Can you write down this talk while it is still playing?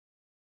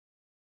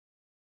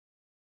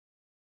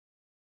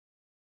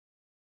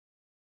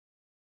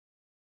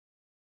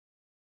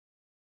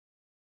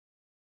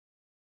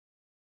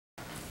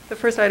The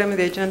first item on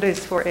the agenda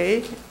is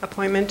 4A,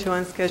 appointment to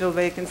unscheduled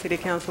vacant city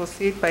council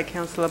seat by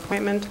council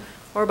appointment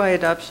or by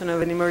adoption of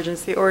an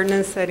emergency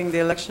ordinance setting the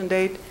election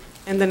date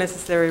and the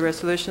necessary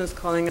resolutions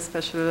calling a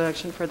special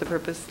election for the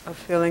purpose of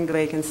filling the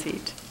vacant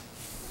seat.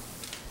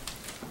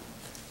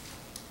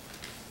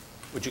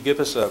 Would you give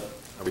us a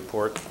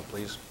report,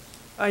 please?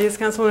 Yes,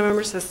 council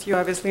members, as you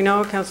obviously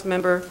know,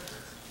 Councilmember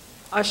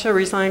Asha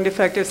resigned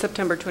effective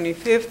September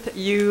 25th.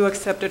 You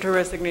accepted her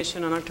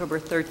resignation on October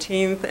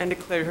 13th and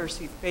declared her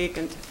seat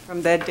vacant.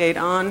 From that date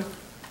on,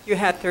 you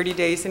had 30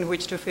 days in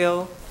which to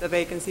fill the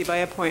vacancy by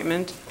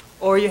appointment,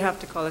 or you have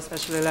to call a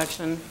special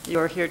election. You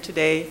are here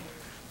today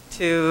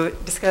to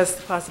discuss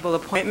the possible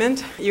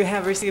appointment. You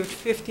have received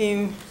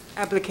 15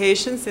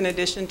 applications in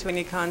addition to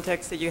any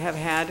contacts that you have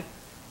had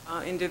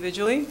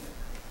individually.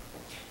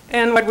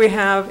 And what we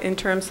have in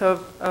terms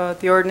of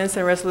the ordinance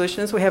and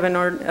resolutions, we have an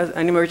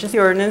emergency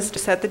ordinance to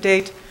set the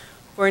date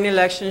for an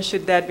election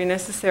should that be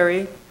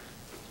necessary.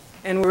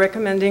 And we're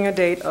recommending a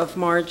date of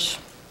March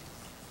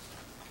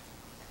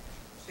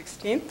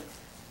 16th.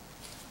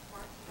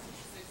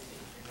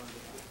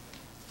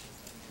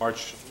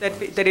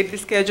 That it be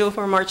scheduled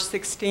for March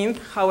 16th.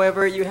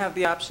 However, you have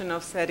the option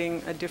of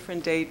setting a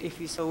different date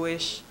if you so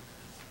wish,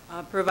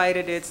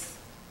 provided it's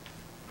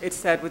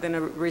set within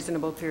a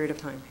reasonable period of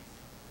time.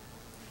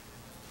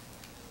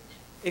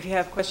 If you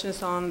have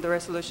questions on the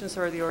resolutions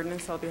or the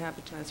ordinance, I'll be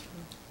happy to answer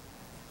them.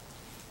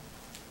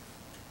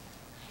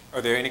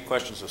 Are there any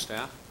questions of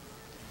staff?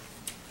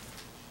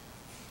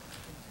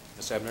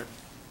 Ms. Ebner?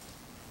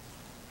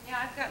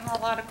 Yeah, I've gotten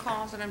a lot of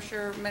calls, and I'm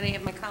sure many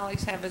of my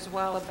colleagues have as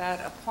well, about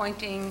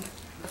appointing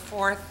the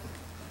fourth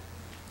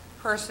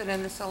person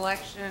in this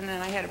election.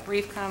 And I had a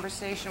brief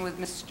conversation with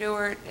Ms.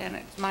 Stewart, and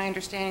it's my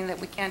understanding that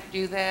we can't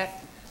do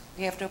that.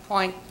 We have to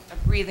appoint a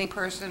breathing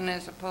person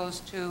as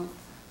opposed to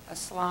a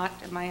slot.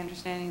 Am I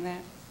understanding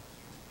that?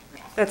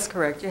 That's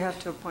correct. You have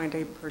to appoint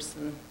a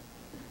person.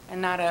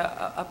 And not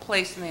a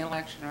place in the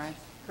election, right?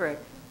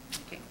 Correct.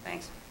 Okay,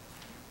 thanks.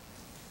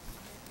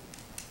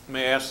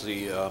 May I ask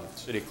the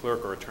city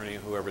clerk or attorney,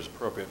 whoever is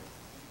appropriate,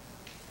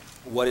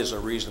 what is a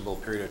reasonable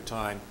period of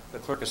time? The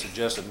clerk has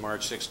suggested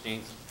March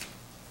 16th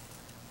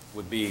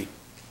would be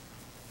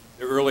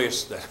the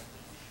earliest that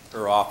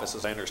her office,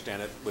 as I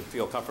understand it, would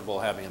feel comfortable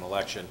having an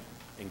election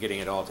and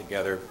getting it all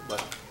together. But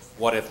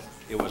what if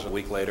it was a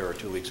week later or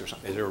 2 weeks or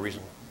something? Is there a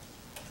reason?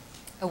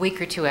 A week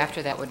or two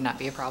after that would not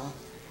be a problem.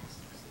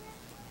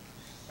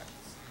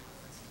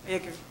 I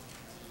agree.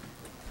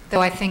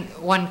 Though I think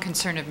one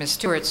concern of Ms.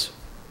 Stewart's,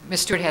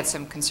 Ms. Stewart had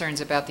some concerns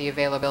about the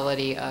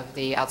availability of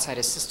the outside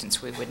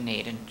assistance we would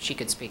need, and she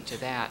could speak to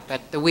that.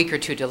 But the week or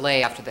two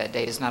delay after that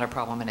date is not a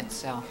problem in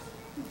itself.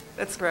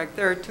 That's correct.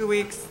 There are 2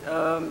 weeks,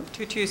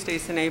 2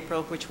 Tuesdays in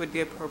April, which would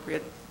be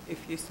appropriate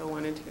if you so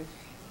wanted to.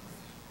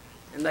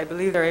 And I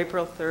believe they're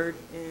April 3rd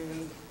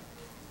and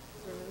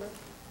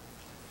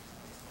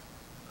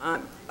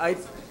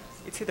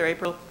it's either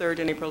April 3rd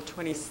and April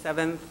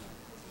 27th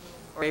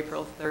or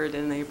April 3rd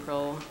and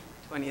April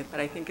 20th,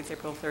 but I think it's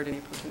April 3rd and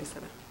April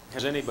 27th.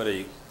 Has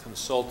anybody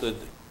consulted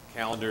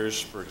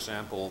calendars, for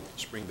example,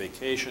 spring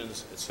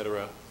vacations, et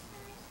cetera?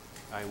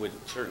 I would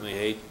certainly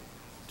hate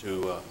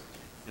to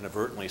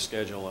inadvertently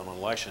schedule an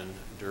election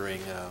during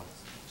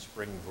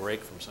spring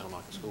break from Santa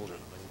Monica schools or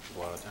something,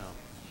 go out of town.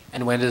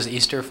 And when does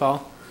Easter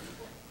fall?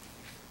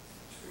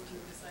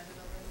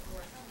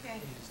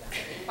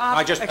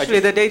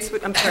 Actually, the dates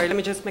would, I'm sorry, let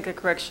me just make a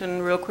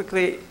correction real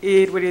quickly.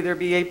 It would either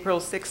be April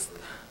 6th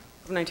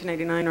of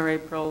 1999 or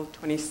April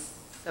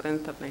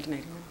 27th of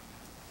 1999.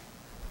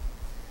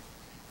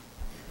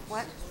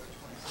 What?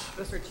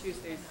 Those are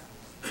Tuesdays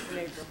in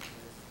April.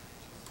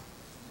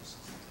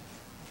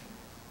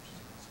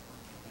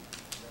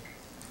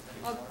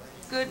 Well,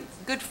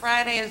 Good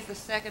Friday is the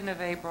 2nd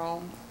of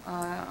April.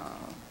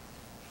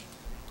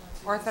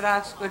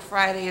 Orthodox Good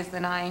Friday is the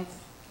 9th.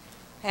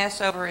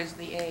 Passover is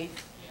the 8th.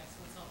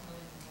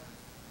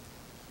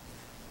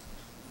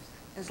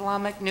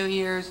 Islamic New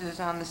Year's is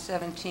on the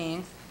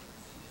 17th.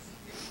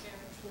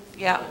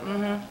 Yeah.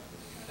 Mm-hmm.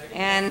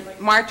 And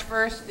March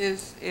 1st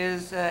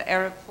is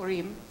Erev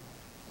Purim.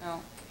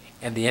 No.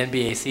 And the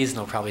NBA season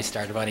will probably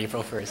start about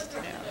April 1st.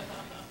 Yeah.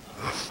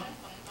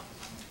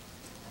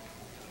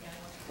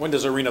 When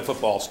does arena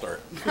football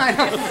start? I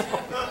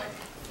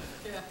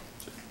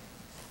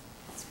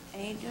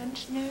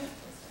don't know.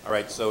 All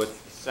right, so it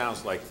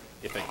sounds like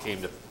if it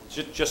came to,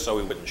 just so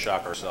we wouldn't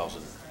shock ourselves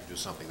and do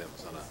something that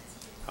was on a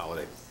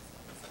holiday.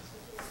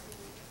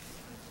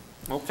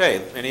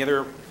 Okay, any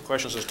other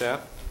questions of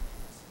staff?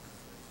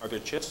 Are there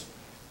chits?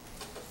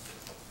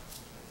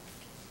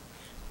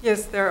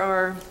 Yes, there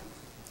are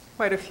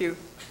quite a few.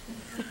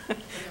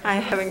 I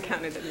haven't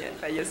counted them yet,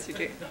 but yes, you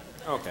do.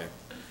 Okay.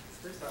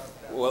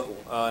 Well,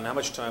 and how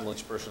much time will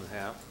each person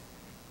have?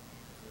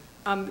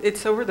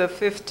 It's over the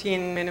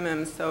 15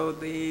 minimum, so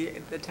the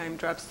time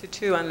drops to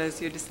 2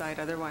 unless you decide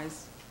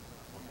otherwise.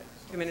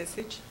 Okay. 2 minutes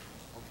each.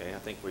 Okay, I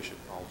think we should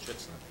call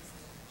chits then.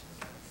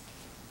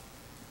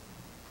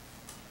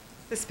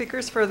 The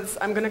speakers for this,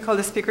 I'm going to call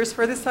the speakers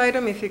for this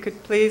item. If you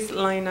could please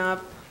line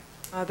up.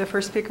 The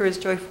first speaker is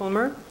Joy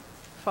Fullmer.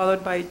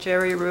 followed by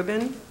Jerry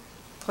Rubin,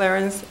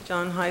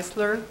 Clarence-Jon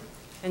Heisler,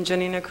 and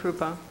Janina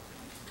Krupa.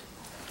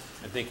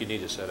 I think you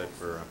need to set it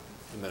for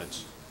 2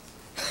 minutes.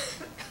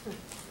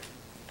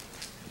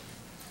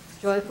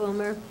 Joy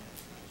Fullmer.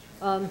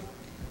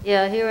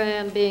 Yeah, here I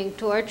am being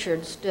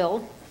tortured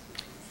still.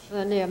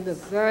 And I'm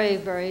very,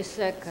 very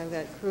sick. I've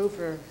got croup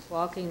for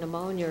walking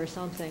pneumonia or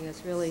something.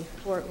 It's really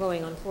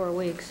going on 4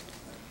 weeks.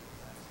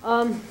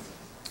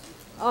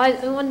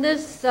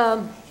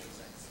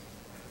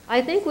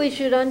 I think we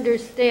should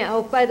understand,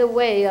 oh, by the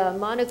way,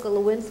 Monica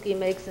Lewinsky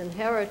makes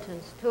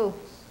inheritance too,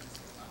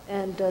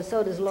 and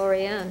so does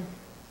Lorianne.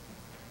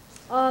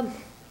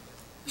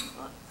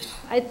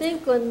 I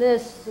think on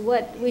this,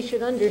 what we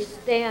should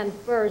understand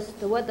first,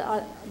 what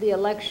the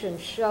election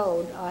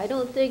showed, I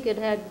don't think it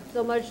had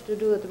so much to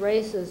do with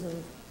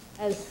racism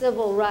as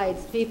civil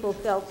rights. People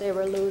felt they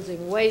were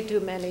losing way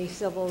too many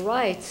civil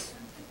rights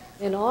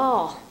in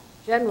all,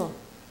 general.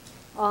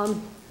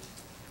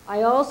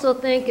 I also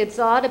think it's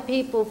odd that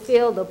people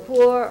feel the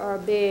poor are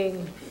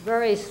being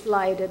very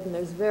slighted and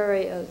there's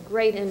very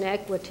great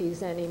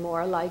inequities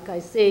anymore. Like I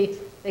see,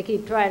 they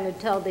keep trying to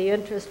tell the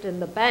interest in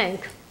the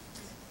bank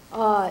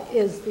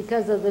is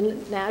because of the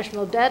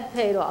national debt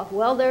paid off.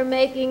 Well, they're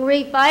making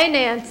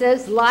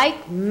refinances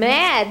like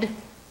mad.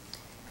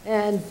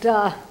 And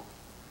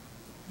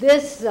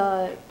this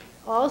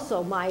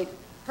also might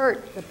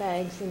hurt the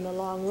banks in the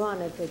long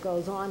run if it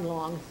goes on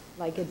long,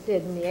 like it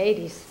did in the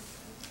 80s.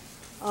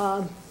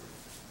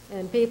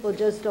 And people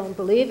just don't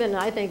believe in it.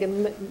 I think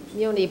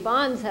muni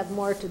bonds have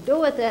more to do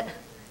with it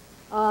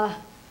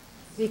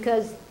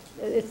because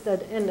it's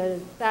the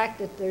fact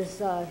that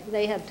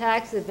they have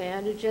tax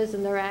advantages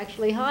and they're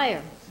actually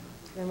higher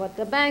than what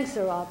the banks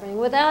are offering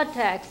without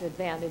tax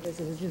advantages,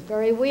 which is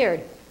very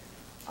weird.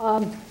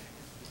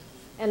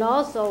 And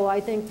also,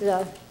 I think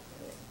the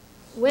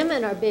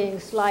women are being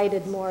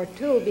slighted more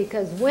too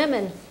because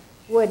women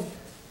would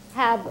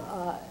have,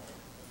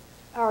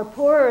 are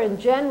poorer in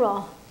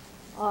general.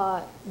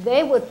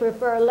 They would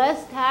prefer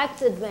less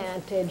tax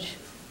advantage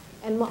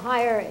and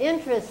higher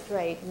interest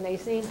rate, and they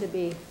seem to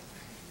be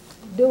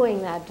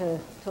doing that to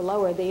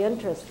lower the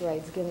interest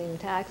rates, giving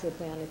tax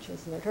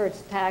advantages, and it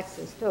hurts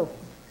taxes too.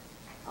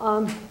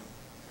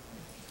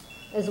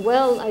 As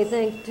well, I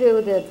think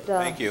too that...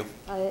 Thank you.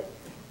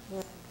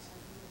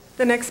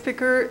 The next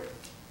speaker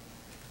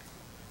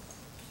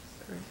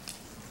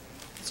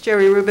is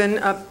Jerry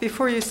Rubin.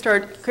 Before you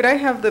start, could I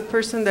have the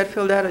person that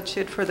filled out a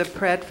chit for the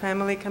Pratt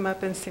family come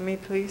up and see me,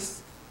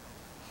 please?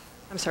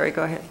 I'm sorry,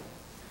 go ahead.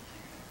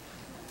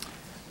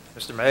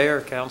 Mr.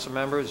 Mayor, council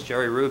members,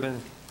 Jerry Rubin,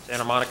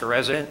 Santa Monica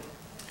resident.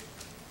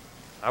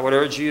 I would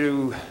urge you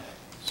to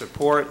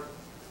support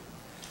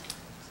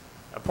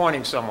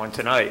appointing someone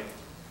tonight.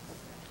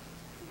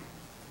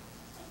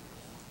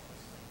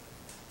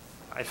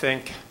 I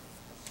think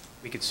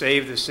we could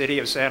save the city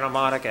of Santa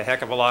Monica a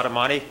heck of a lot of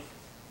money.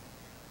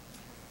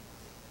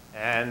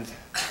 And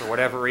for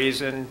whatever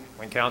reason,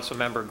 when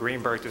Councilmember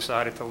Greenberg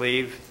decided to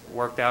leave, it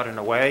worked out in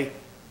a way.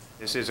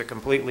 This is a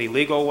completely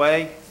legal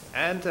way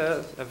and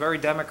a very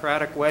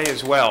democratic way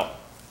as well.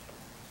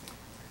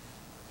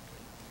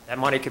 That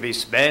money could be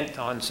spent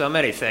on so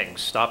many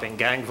things, stopping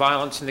gang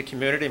violence in the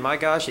community. My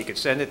gosh, you could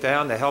send it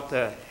down to help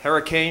the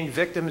hurricane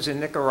victims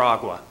in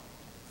Nicaragua.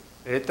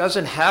 It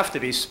doesn't have to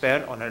be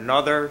spent on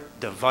another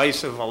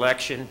divisive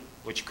election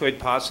which could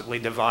possibly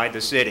divide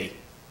the city.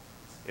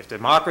 If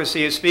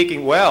democracy is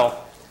speaking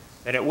well,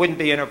 then it wouldn't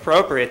be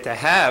inappropriate to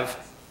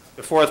have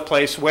the 4th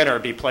place winner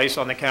be placed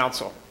on the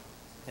council.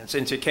 And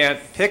since you can't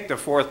pick the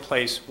 4th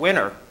place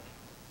winner,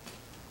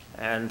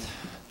 and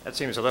that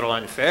seems a little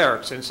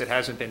unfair since it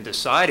hasn't been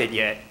decided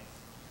yet,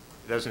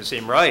 it doesn't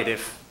seem right.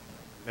 If,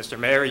 Mr.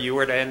 Mayor, you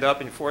were to end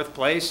up in 4th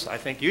place, I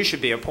think you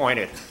should be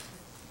appointed.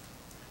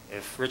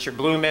 If Richard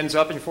Bloom ends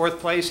up in 4th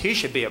place, he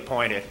should be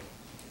appointed.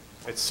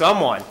 But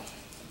someone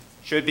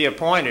should be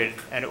appointed,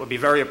 and it would be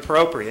very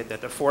appropriate that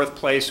the 4th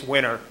place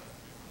winner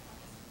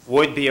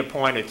would be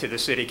appointed to the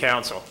city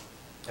council.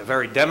 A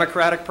very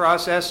democratic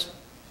process,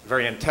 a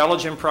very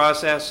intelligent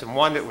process, and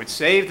one that would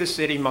save the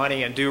city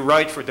money and do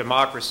right for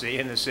democracy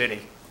in the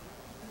city.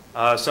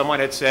 Someone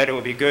had said it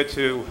would be good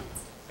to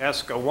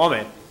ask a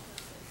woman.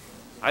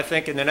 I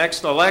think in the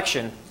next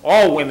election,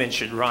 all women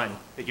should run,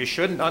 but you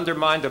shouldn't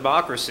undermine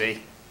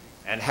democracy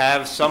and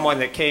have someone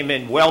that came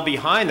in well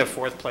behind the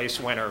 4th place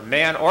winner,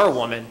 man or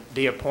woman,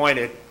 be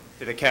appointed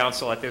to the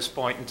council at this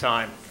point in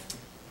time.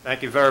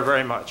 Thank you very,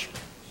 very much.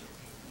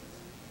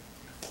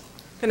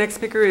 The next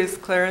speaker is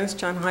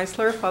Clarence-Jon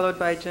Heisler, followed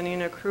by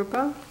Janina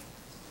Krupa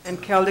and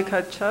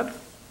Caldecott Chubb.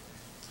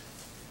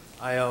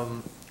 I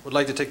would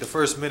like to take the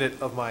first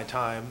minute of my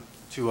time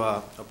to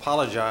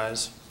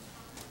apologize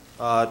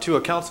to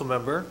a council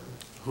member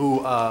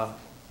who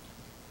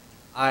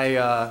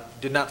I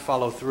did not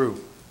follow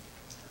through.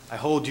 I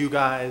hold you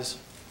guys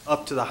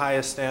up to the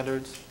highest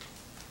standards.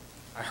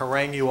 I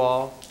harangue you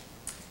all,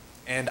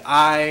 and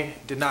I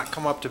did not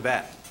come up to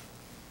bat.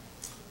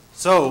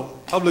 So,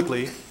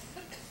 publicly,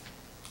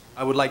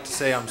 I would like to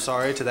say I'm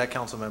sorry to that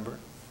council member.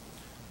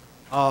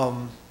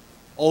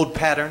 Old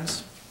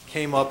patterns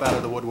came up out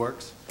of the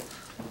woodworks.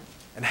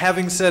 And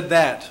having said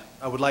that,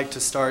 I would like to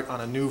start on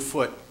a new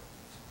foot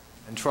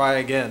and try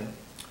again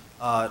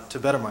to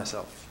better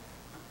myself.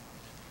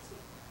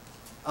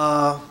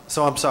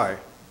 So I'm sorry.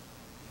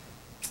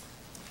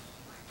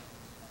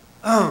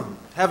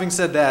 Having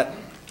said that,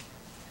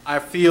 I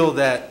feel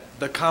that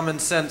the common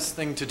sense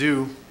thing to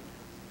do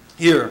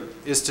here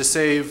is to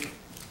save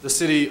the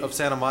city of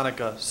Santa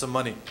Monica some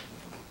money.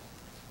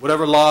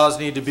 Whatever laws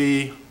need to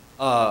be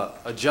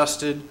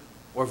adjusted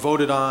or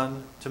voted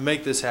on to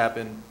make this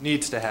happen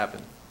needs to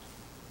happen.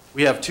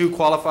 We have two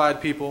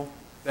qualified people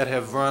that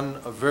have run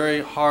a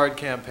very hard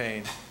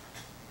campaign,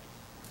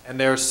 and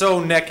they're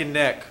so neck and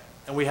neck,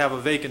 and we have a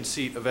vacant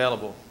seat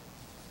available.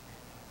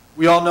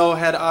 We all know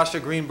had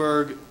Asha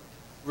Greenberg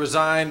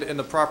resigned in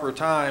the proper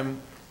time,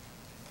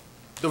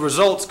 the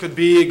results could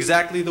be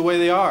exactly the way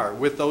they are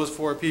with those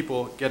 4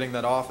 people getting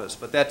that office,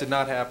 but that did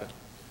not happen.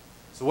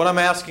 So what I'm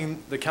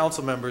asking the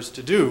council members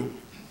to do,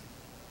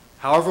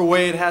 however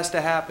way it has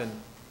to happen,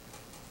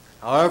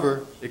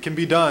 however it can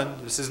be done,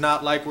 this is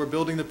not like we're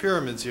building the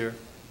pyramids here,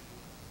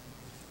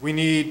 we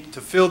need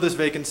to fill this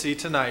vacancy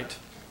tonight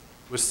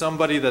with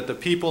somebody that the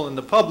people and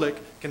the public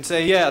can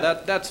say, yeah,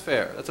 that's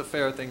fair, that's a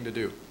fair thing to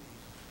do.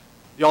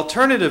 The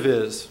alternative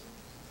is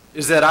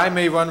that I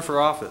may run for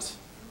office.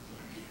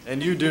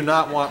 And you do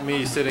not want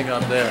me sitting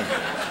up there.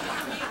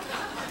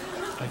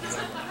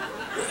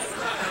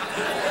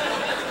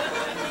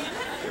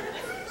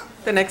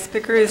 The next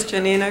speaker is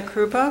Janina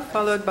Krupa,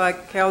 followed by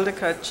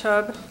Caldecott,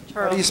 Chubb, Charles.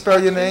 How do you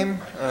spell your name?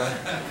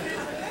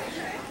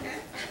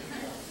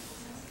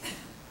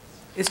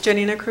 Is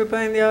Janina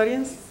Krupa in the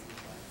audience?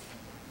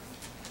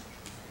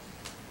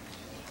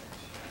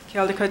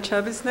 Caldecott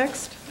Chubb is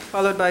next,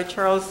 followed by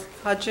Charles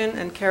Hodgin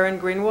and Karin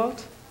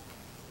Greenwalt.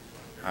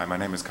 Hi, my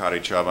name is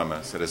Chubb. I'm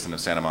a citizen of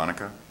Santa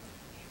Monica.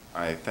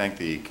 I thank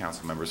the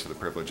council members for the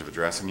privilege of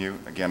addressing you.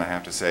 Again, I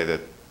have to say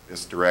that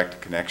this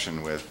direct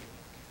connection with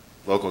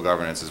local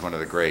governance is one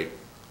of the great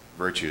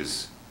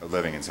virtues of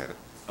living in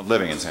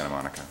Santa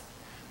Monica.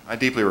 I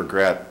deeply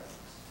regret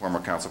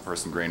former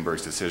councilperson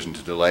Greenberg's decision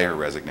to delay her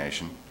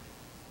resignation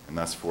and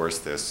thus force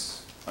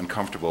this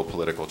uncomfortable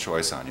political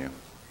choice on you.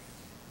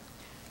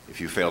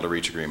 If you fail to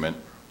reach agreement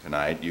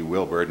tonight, you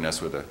will burden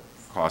us with a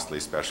costly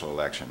special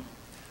election.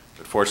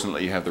 But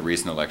fortunately, you have the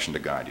recent election to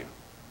guide you.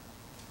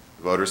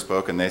 The voters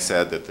spoke and they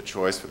said that the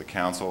choice for the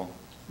council,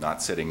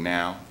 not sitting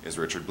now, is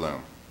Richard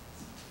Bloom.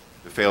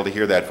 To fail to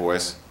hear that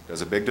voice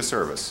does a big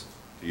disservice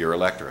to your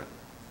electorate.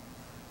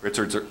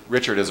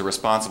 Richard is a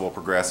responsible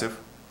progressive,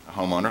 a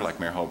homeowner like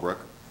Mayor Holbrook,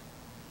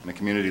 and a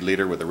community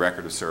leader with a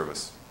record of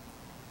service.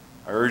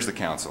 I urge the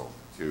council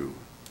to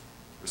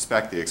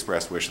respect the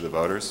expressed wish of the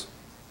voters,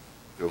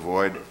 to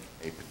avoid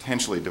a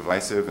potentially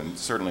divisive and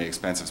certainly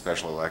expensive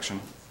special election,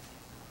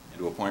 and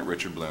to appoint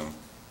Richard Bloom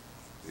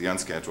to the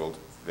unscheduled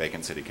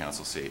vacant city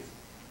council seat.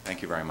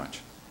 Thank you very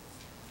much.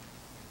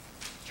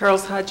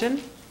 Charles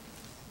Hodgin.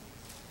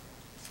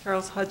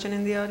 Charles Hodgin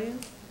in the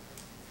audience?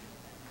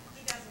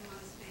 He doesn't want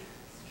to speak.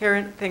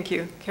 Karin, thank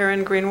you.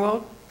 Karin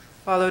Greenwalt,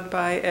 followed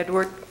by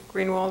Edward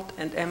Greenwalt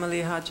and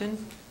Emmalie Hodgin.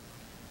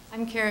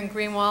 I'm Karin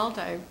Greenwalt.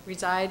 I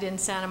reside in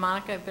Santa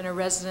Monica. I've been a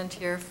resident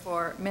here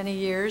for many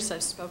years.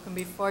 I've spoken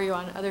before you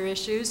on other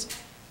issues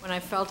when I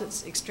felt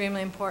it's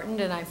extremely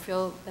important, and I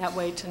feel that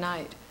way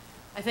tonight.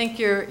 I think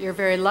you're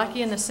very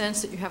lucky in the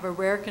sense that you have a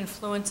rare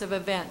confluence of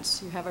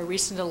events. You have a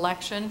recent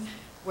election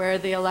where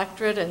the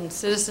electorate and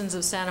citizens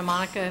of Santa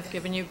Monica have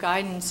given you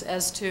guidance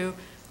as to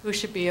who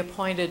should be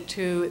appointed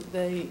to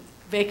the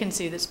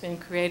vacancy that's been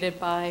created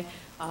by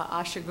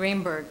Asha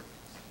Greenberg.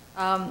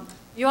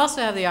 You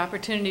also have the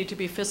opportunity to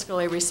be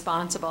fiscally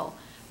responsible.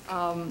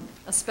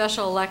 A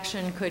special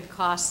election could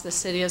cost the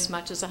city as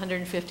much as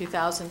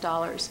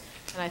 $150,000,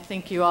 and I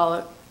think you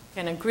all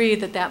can agree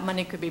that that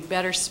money could be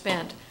better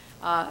spent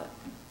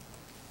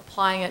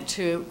applying it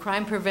to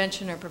crime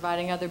prevention or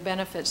providing other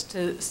benefits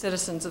to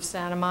citizens of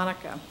Santa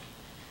Monica.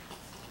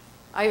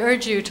 I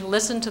urge you to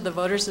listen to the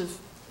voters of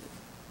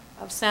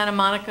Santa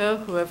Monica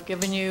who have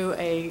given you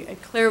a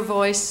clear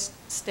voice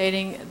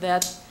stating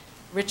that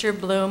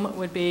Richard Bloom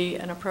would be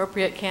an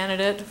appropriate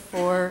candidate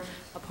for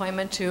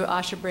appointment to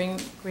Asha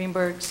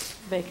Greenberg's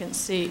vacant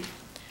seat.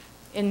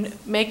 In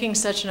making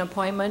such an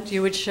appointment,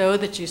 you would show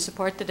that you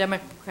support the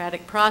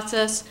democratic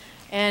process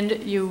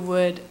and you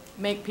would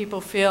make people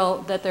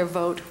feel that their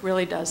vote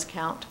really does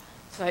count.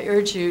 So I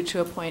urge you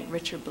to appoint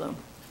Richard Bloom.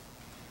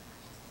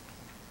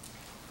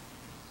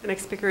 The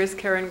next speaker is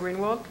Karin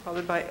Greenwalt,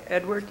 followed by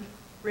Edward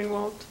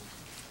Greenwalt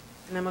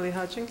and Emmalie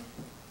Hutchings.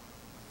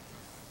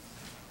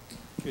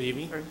 Good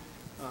evening.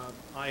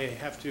 I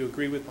have to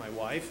agree with my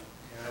wife,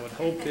 and I would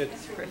hope that...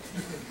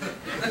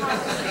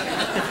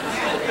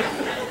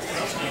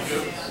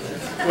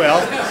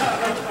 Well,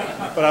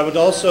 but I would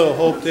also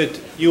hope that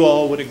you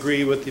all would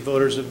agree with the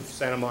voters of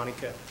Santa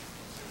Monica.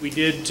 We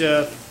did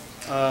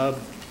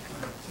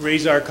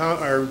raise our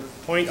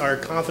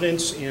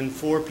confidence in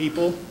 4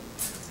 people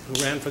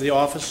who ran for the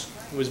office.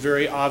 It was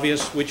very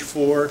obvious which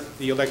 4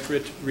 the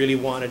electorate really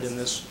wanted in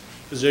this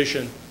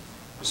position.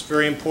 It's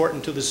very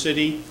important to the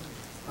city.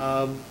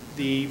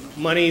 The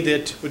money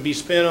that would be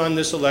spent on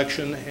this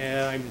election,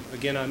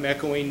 again, I'm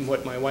echoing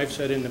what my wife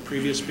said in the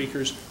previous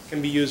speakers,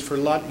 can be used for a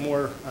lot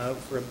more,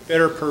 for a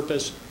better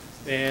purpose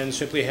than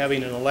simply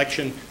having an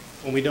election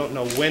when we don't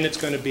know when it's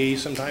going to be,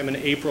 sometime in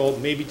April,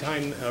 maybe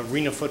time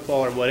arena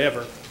football or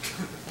whatever.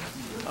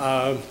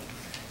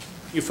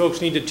 You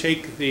folks need to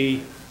take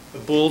the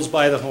bulls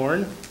by the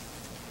horn,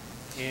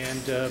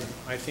 and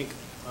I think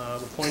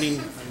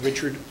appointing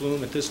Richard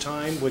Bloom at this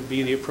time would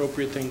be the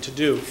appropriate thing to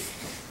do.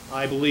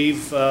 I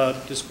believe,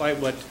 despite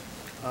what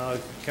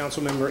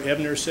Councilmember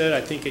Ebner said,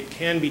 I think it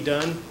can be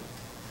done.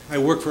 I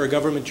work for a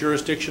government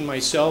jurisdiction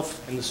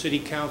myself, and the City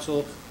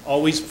Council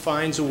always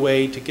finds a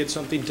way to get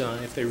something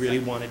done if they really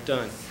want it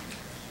done.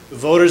 The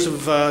voters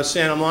of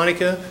Santa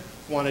Monica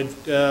wanted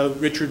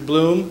Richard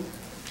Bloom,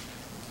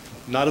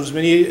 not as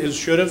many as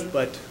should have,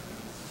 but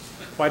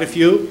quite a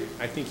few.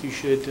 I think you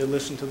should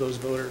listen to those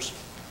voters.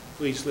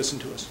 Please listen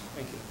to us.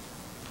 Thank you.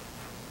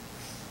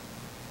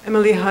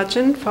 Emmalie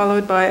Hodgin,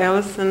 followed by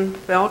Allison,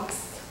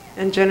 Velkes,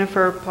 and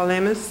Jennifer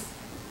Polhemus.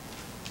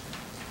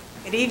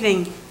 Good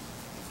evening.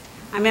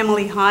 I'm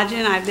Emmalie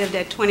Hodgin. I've lived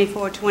at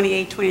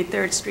 2428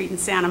 23rd Street in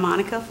Santa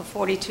Monica for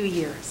 42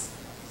 years.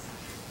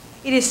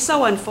 It is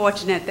so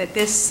unfortunate that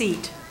this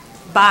seat,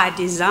 by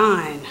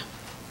design,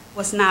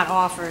 was not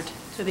offered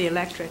to the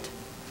electorate.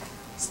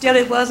 Still,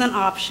 it was an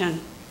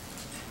option,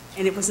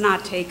 and it was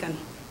not taken.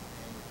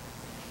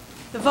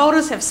 The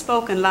voters have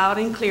spoken loud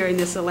and clear in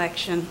this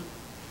election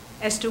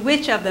as to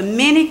which of the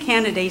many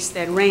candidates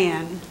that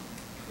ran,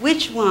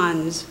 which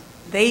ones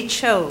they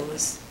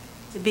chose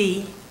to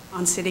be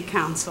on City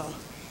Council.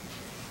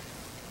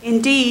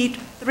 Indeed,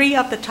 3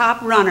 of the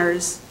top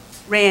runners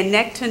ran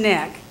neck to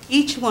neck,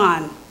 each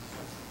one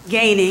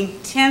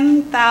gaining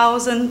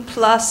 10,000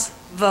 plus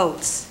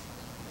votes.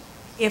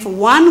 If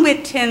one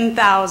with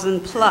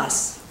 10,000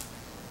 plus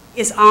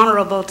is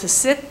honorable to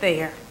sit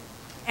there,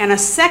 and a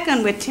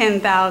second with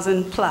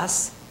 10,000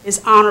 plus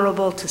is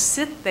honorable to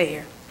sit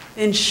there,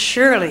 then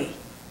surely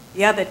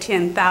the other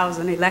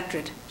 10,000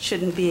 electorate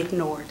shouldn't be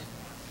ignored.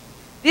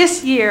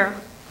 This year,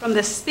 from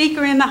the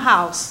Speaker in the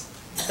House,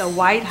 the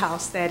White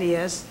House that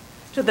is,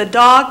 to the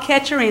dog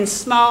catcher in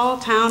small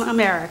town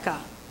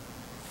America,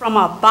 from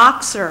a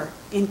boxer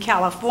in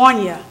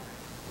California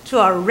to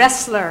a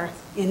wrestler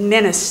in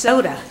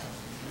Minnesota,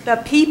 the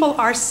people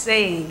are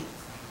saying,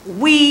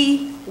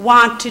 we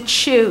want to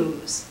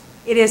choose.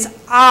 It is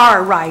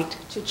our right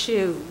to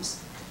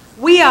choose.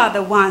 We are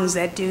the ones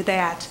that do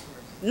that,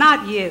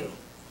 not you.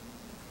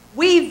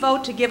 We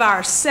vote to give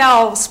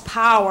ourselves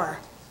power,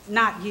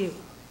 not you.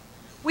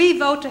 We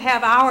vote to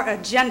have our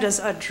agendas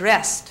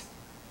addressed,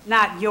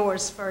 not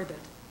yours furthered.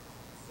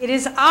 It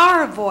is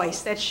our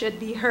voice that should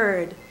be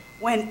heard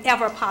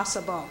whenever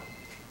possible.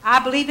 I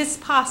believe it's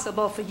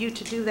possible for you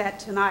to do that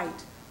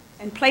tonight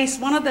and place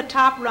one of the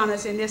top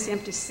runners in this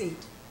empty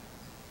seat.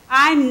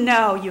 I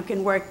know you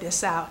can work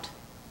this out.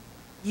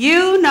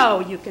 You know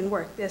you can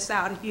work this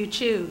out if you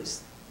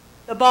choose.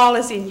 The ball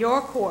is in your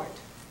court.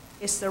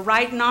 It's the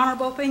right and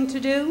honorable thing to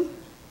do.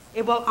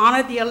 It will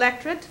honor the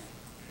electorate.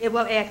 It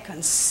will add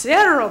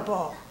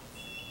considerable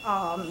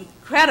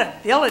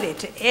credibility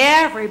to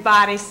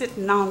everybody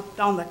sitting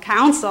on the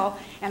council.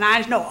 And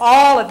I know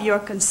all of you are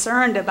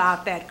concerned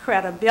about that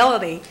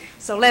credibility.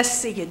 So let's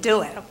see you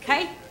do it,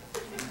 okay?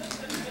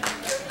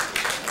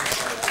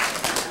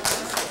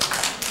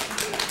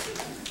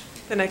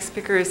 The next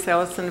speaker is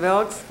Allison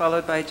Velkes,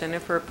 followed by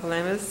Jennifer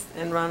Polhemus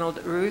and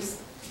Ronald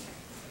Roose.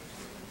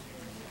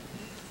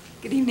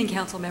 Good evening,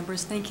 council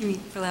members. Thank you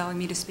for allowing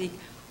me to speak.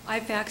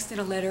 I faxed in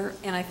a letter,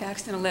 and I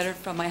faxed in a letter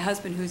from my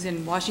husband who's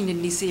in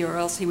Washington, D.C., or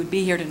else he would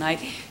be here tonight.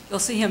 You'll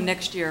see him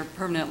next year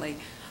permanently.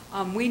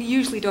 We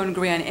usually don't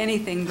agree on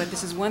anything, but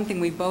this is one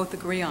thing we both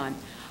agree on.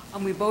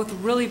 We both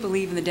really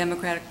believe in the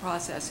democratic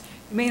process.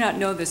 You may not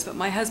know this, but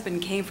my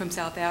husband came from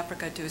South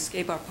Africa to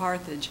escape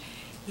apartheid.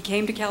 He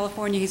came to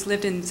California. He's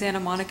lived in Santa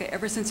Monica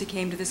ever since he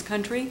came to this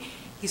country.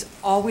 He's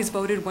always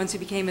voted once he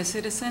became a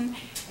citizen,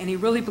 and he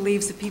really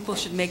believes that people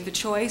should make the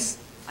choice.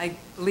 I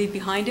believe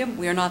behind him.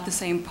 We are not the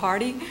same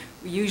party.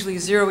 We usually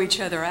zero each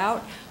other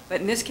out.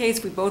 But in this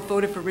case, we both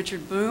voted for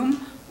Richard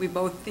Bloom. We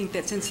both think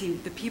that since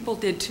the people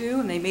did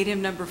too, and they made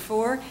him number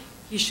 4,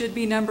 he should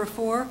be number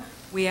 4.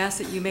 We ask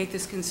that you make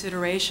this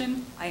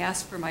consideration. I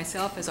ask for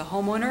myself as a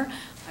homeowner.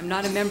 I'm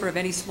not a member of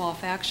any small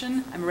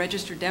faction. I'm a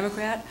registered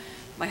Democrat.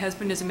 My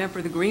husband is a member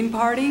of the Green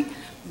Party.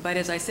 But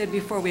as I said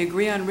before, we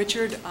agree on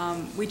Richard.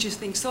 We just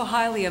think so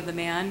highly of the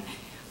man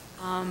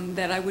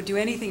that I would do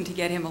anything to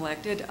get him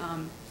elected.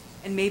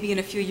 And maybe in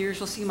a few years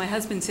you'll see my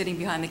husband sitting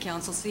behind the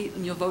council seat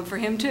and you'll vote for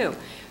him too.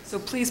 So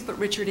please put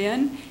Richard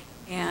in,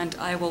 and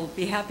I will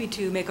be happy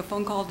to make a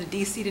phone call to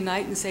DC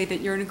tonight and say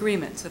that you're in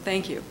agreement. So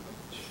thank you.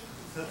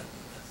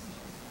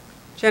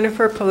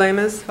 Jennifer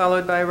Polhemus,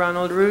 followed by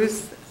Ronald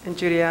Roose and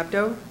Judy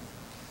Abdo.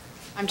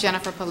 I'm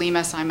Jennifer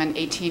Polhemus. I'm an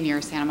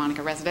 18-year Santa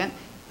Monica resident.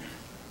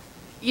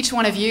 Each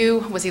one of you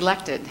was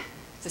elected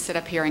to sit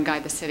up here and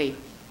guide the city.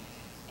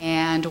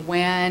 And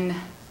when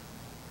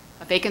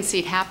a vacant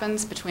seat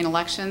happens between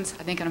elections,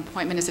 I think an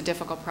appointment is a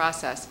difficult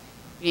process.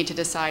 You need to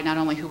decide not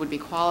only who would be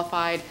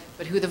qualified,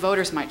 but who the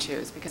voters might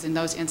choose, because in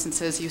those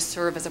instances, you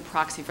serve as a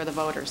proxy for the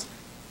voters.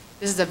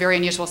 This is a very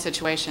unusual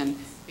situation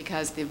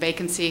because the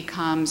vacancy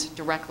comes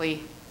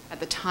directly at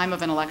the time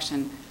of an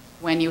election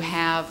when you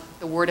have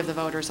the word of the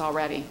voters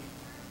already.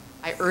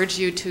 I urge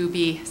you to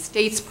be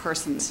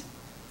statespersons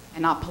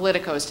and not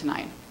politicos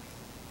tonight.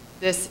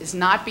 This is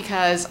not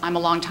because I'm a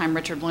longtime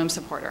Richard Bloom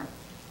supporter.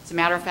 As a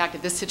matter of fact,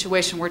 if this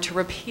situation were to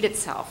repeat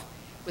itself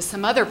with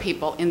some other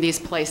people in these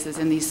places,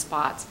 in these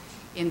spots,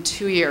 in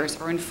 2 years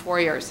or in 4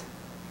 years,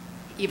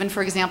 even,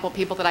 for example,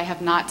 people that I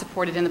have not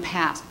supported in the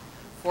past.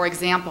 For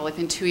example, if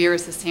in 2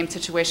 years the same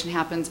situation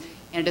happens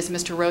and it is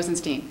Mr.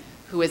 Rosenstein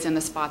who is in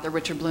the spot that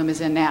Richard Bloom is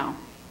in now.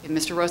 If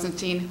Mr.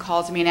 Rosenstein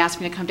calls me and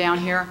asks me to come down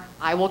here,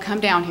 I will come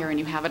down here and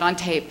you have it on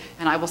tape,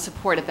 and I will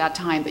support at that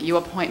time that you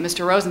appoint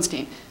Mr.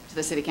 Rosenstein to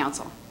the City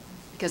Council,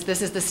 because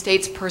this is the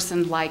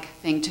statesperson-like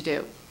thing to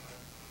do.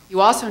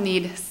 You also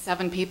need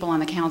 7 people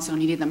on the council,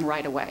 and you need them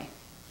right away.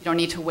 You don't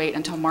need to wait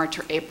until March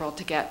or April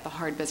to get the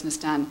hard business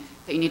done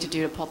that you need to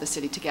do to pull the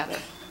city together.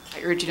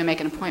 I urge you to make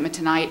an appointment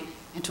tonight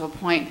and to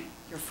appoint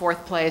your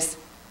fourth place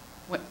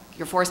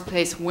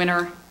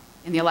winner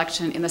in the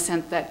election, in the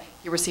sense that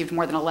you received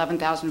more than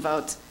 11,000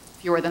 votes,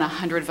 fewer than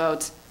 100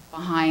 votes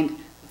behind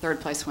the third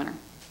place winner.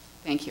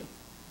 Thank you.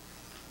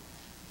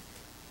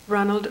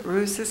 Ronald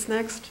Roose is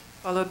next,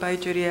 followed by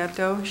Judy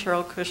Abdo,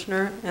 Sherrill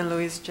Kushner, and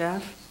Louise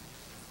Jaffe.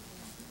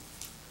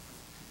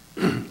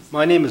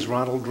 My name is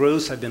Ronald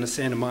Roose. I've been a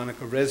Santa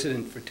Monica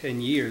resident for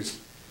 10 years.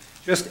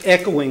 Just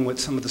echoing what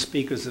some of the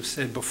speakers have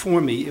said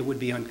before me, it would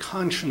be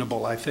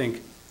unconscionable, I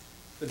think,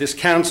 for this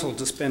council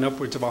to spend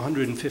upwards of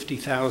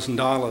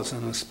 $150,000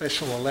 on a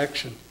special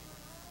election,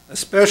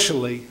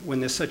 especially when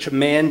there's such a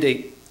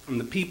mandate from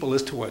the people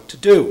as to what to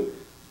do.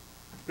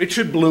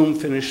 Richard Bloom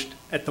finished,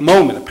 at the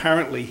moment,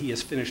 apparently he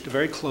has finished a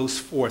very close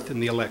fourth in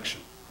the election.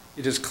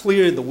 It is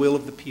clear the will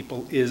of the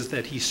people is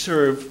that he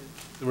serve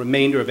the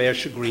remainder of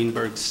Asha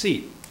Greenberg's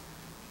seat.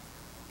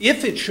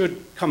 If it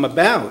should come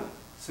about,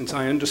 since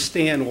I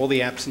understand all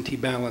the absentee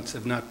ballots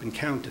have not been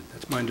counted,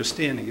 that's my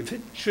understanding, if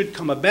it should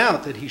come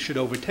about that he should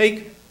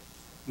overtake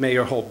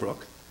Mayor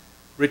Holbrook,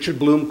 Richard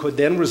Bloom could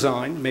then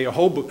resign, Mayor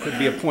Holbrook could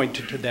be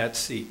appointed to that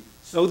seat,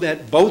 so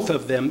that both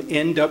of them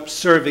end up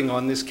serving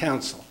on this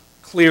council.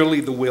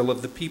 Clearly the will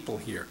of the people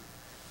here.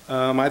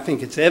 I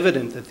think it's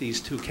evident that these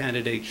 2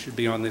 candidates should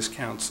be on this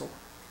council.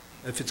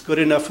 If it's good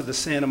enough for the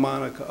Santa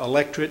Monica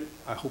electorate,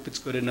 I hope it's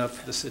good enough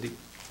for the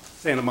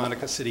Santa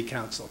Monica City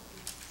Council.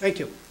 Thank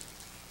you.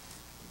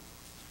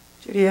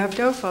 Judy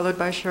Abdo, followed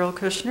by Sherrill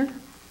Kushner.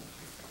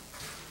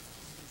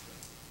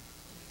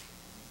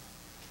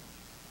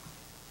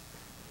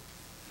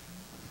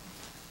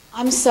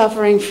 I'm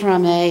suffering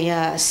from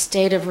a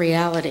state of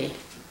reality.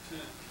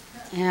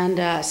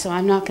 And so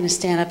I'm not going to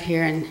stand up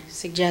here and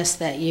suggest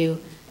that you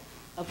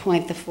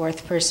appoint the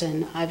fourth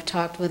person. I've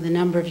talked with a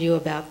number of you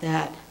about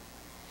that.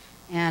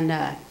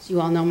 And you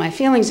all know my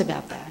feelings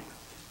about that.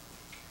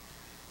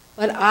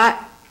 But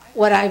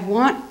what I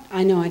want,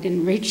 I know I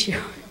didn't reach you.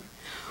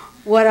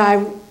 What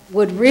I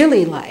would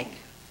really like,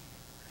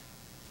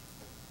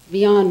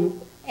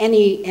 beyond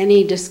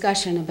any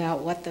discussion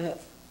about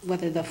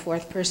whether the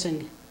fourth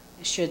person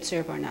should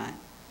serve or not,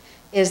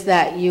 is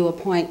that you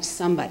appoint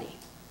somebody.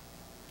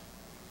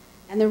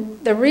 And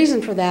the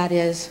reason for that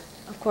is,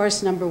 of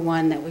course, number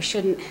one, that we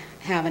shouldn't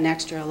have an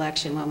extra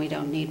election when we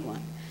don't need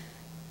one.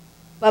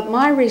 But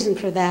my reason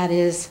for that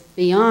is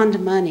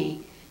beyond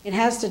money. It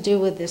has to do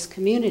with this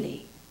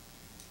community.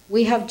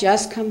 We have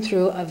just come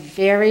through a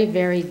very,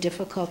 very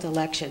difficult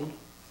election,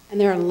 and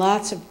there are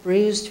lots of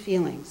bruised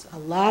feelings, a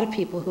lot of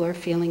people who are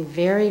feeling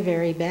very,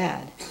 very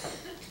bad.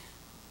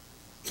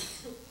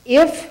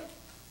 If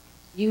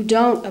you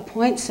don't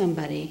appoint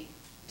somebody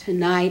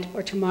tonight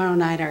or tomorrow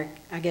night, or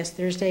I guess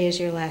Thursday is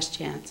your last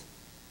chance,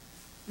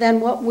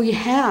 then what we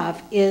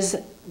have is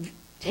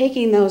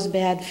taking those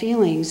bad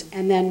feelings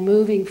and then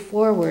moving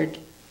forward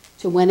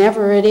to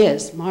whenever it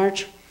is,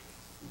 March,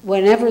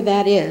 whenever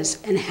that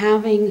is, and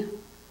having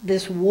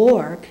this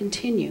war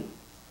continue.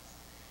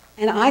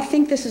 And I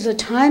think this is a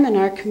time in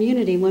our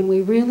community when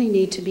we really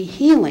need to be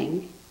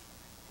healing,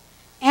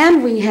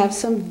 and we have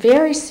some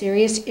very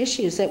serious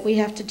issues that we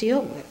have to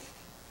deal with.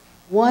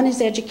 One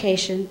is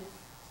education,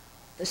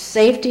 the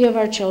safety of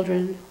our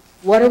children.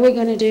 What are we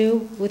going to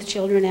do with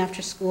children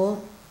after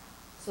school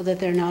so that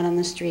they're not on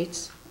the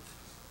streets?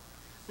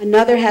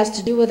 Another has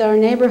to do with our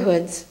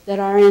neighborhoods that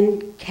are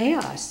in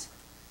chaos,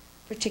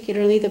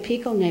 particularly the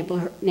Pico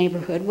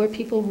neighborhood, where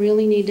people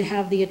really need to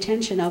have the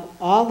attention of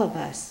all of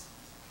us.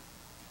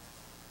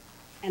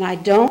 And I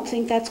don't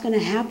think that's going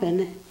to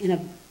happen in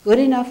a good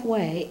enough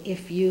way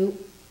if you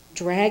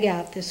drag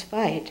out this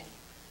fight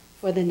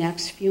for the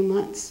next few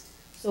months.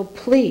 So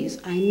please,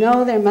 I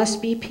know there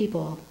must be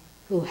people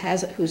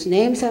whose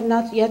names have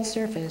not yet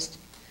surfaced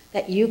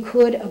that you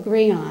could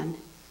agree on.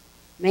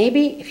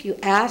 Maybe if you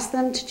ask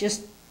them to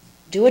just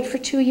do it for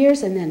 2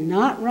 years and then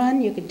not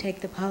run, you can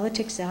take the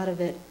politics out of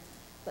it.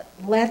 But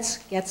let's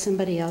get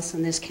somebody else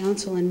on this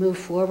council and move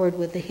forward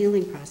with the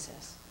healing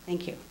process.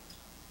 Thank you.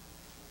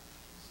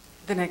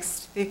 The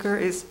next speaker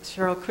is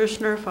Sherrill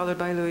Kushner, followed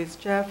by Louise,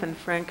 Jaffe, and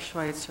Frank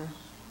Schweitzer.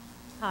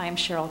 Hi, I'm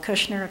Sherrill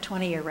Kushner, a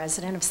 20-year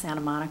resident of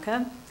Santa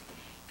Monica,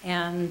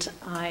 and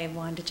I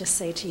wanted to just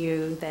say to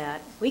you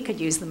that we could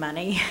use the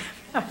money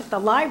at the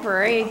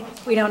library.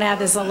 We don't have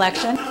this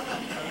election.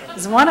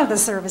 It's one of the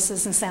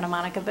services in Santa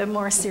Monica, but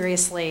more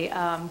seriously,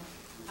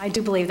 I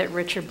do believe that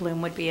Richard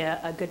Bloom would be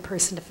a good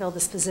person to fill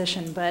this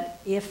position,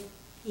 but if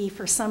he,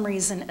 for some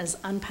reason, is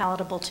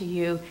unpalatable to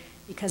you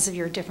because of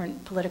your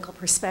different political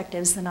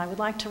perspectives, then I would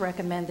like to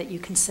recommend that you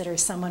consider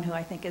someone who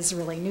I think is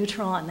really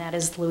neutral, and that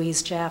is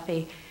Louise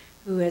Jaffe,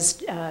 who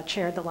has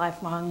chaired the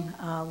Lifelong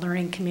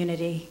Learning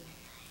Community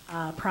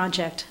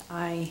project.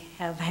 I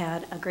have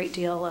had a great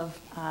deal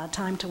of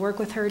time to work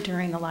with her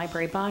during the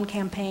library bond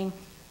campaign,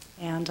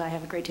 and I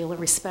have a great deal of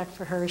respect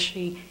for her.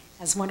 She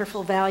has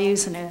wonderful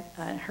values, and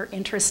her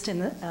interest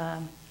in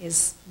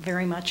is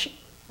very much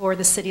for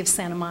the city of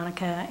Santa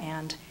Monica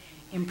and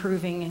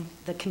improving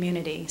the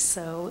community.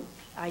 So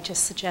I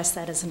just suggest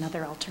that as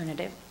another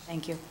alternative.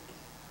 Thank you.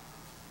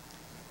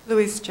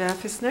 Louise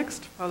Jaffe is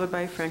next, followed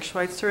by Frank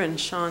Schweitzer and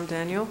Sean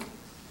Daniel.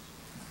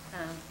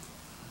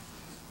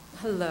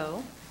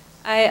 Hello.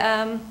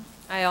 I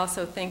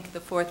also think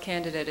the fourth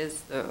candidate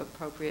is the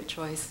appropriate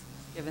choice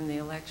given the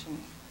election.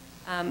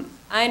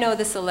 I know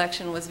this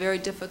election was very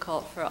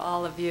difficult for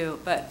all of you,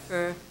 but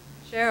for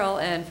Sherrill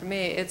and for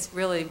me, it's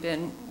really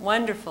been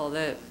wonderful.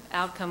 The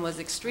outcome was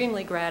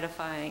extremely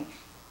gratifying,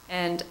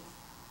 and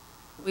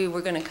we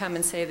were going to come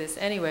and say this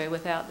anyway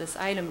without this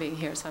item being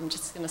here, so I'm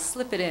just going to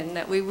slip it in,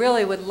 that we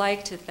really would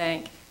like to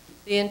thank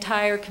the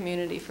entire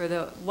community for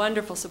the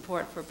wonderful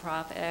support for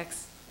Prop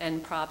X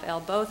and Prop L,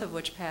 both of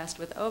which passed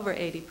with over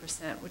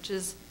 80%, which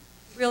is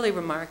really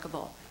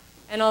remarkable.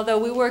 And although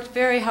we worked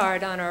very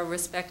hard on our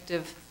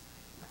respective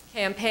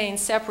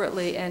campaigns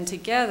separately and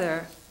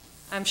together,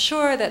 I'm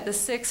sure that the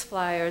 6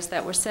 flyers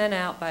that were sent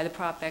out by the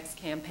Prop X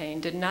campaign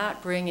did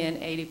not bring in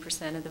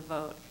 80% of the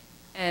vote.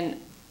 And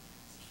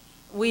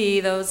we,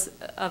 those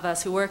of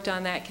us who worked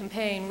on that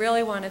campaign,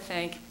 really want to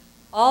thank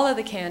all of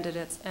the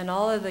candidates and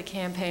all of the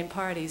campaign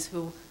parties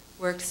who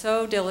worked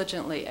so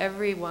diligently.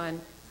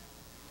 Everyone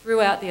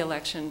throughout the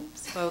election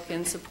spoke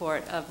in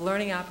support of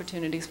learning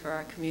opportunities for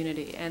our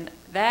community. And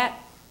that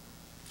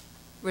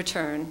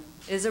return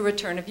is a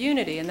return of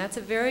unity, and that's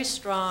a very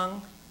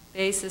strong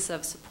basis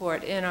of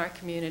support in our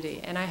community.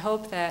 And I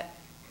hope that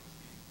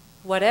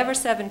whatever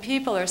 7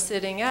 people are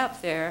sitting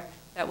up there,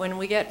 that when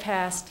we get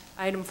past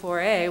item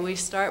 4A, we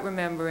start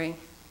remembering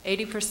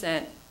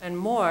 80% and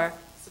more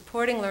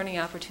supporting learning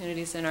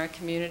opportunities in our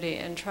community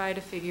and try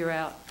to figure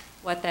out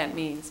what that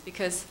means.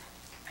 Because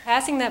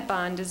passing that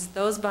bond is,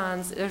 those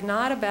bonds are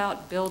not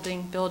about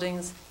building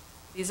buildings.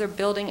 These are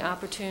building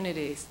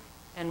opportunities,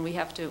 and we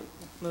have to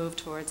move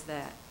towards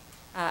that.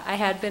 I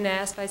had been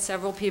asked by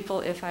several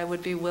people if I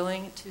would be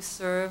willing to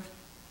serve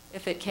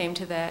if it came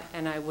to that,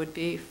 and I would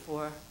be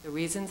for the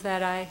reasons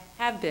that I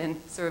have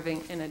been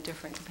serving in a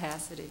different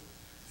capacity.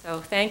 So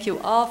thank you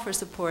all for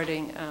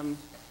supporting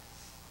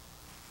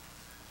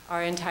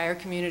our entire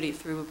community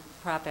through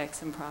Prop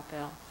X and Prop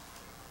L.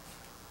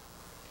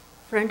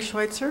 Frank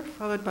Schweitzer,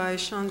 followed by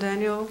Sean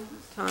Daniel,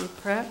 Tom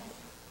Pratt.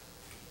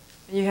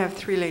 And you have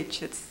 3 late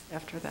chits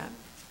after that.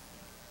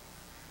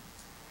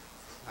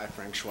 Hi,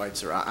 Frank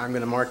Schweitzer. I'm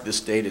going to mark this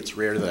date. It's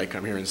rare that I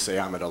come here and say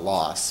I'm at a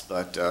loss,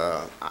 but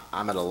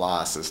I'm at a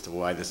loss as to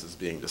why this is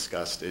being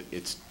discussed.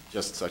 It's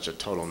just such a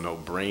total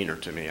no-brainer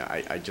to me.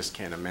 I just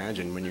can't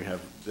imagine when you have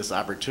this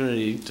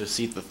opportunity to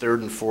seat the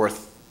 3rd and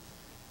 4th,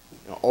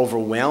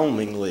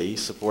 overwhelmingly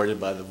supported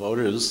by the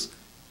voters.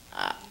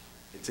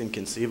 It's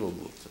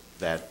inconceivable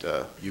that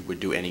you would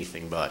do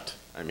anything but.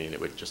 I mean, it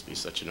would just be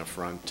such an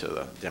affront to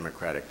the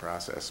democratic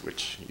process,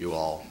 which you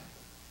all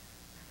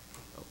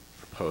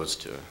propose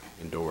to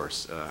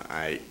endorse.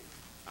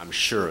 I'm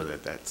sure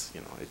that that's,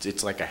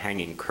 it's like a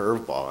hanging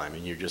curveball. I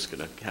mean, you're just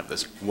going to have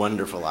this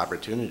wonderful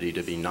opportunity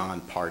to be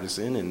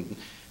nonpartisan and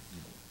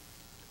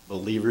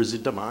believers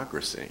in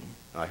democracy.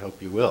 I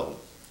hope you will.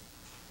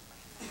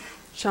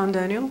 Sean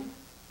Daniel.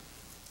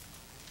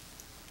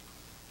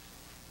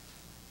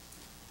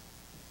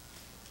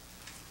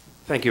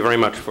 Thank you very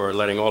much for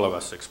letting all of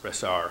us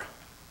express our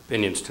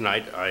opinions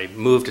tonight. I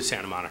moved to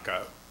Santa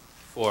Monica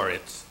for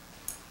its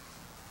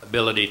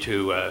ability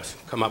to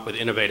come up with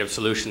innovative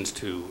solutions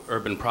to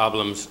urban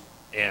problems,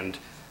 and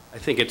I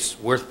think it's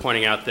worth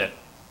pointing out that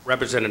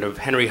Representative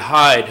Henry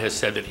Hyde has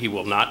said that he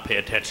will not pay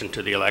attention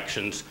to the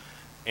elections,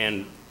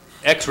 and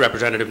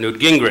ex-Representative Newt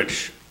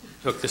Gingrich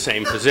took the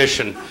same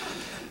position.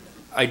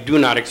 I do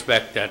not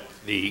expect that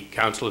the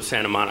Council of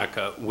Santa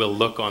Monica will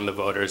look on the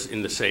voters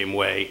in the same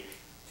way,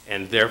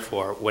 and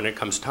therefore, when it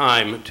comes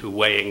time to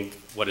weighing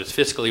what is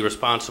fiscally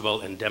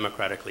responsible and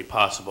democratically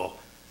possible,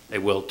 they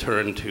will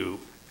turn to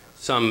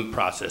some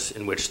process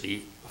in which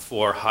the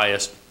 4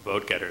 highest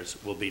vote getters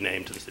will be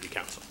named to the City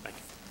Council. Thank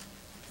you.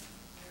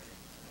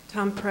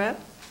 Tom Pratt.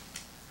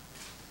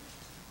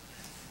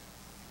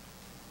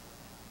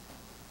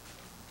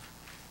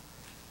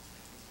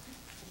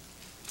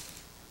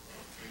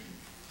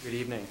 Good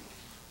evening.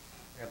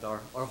 We have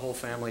our whole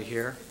family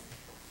here.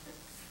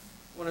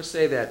 want to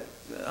say that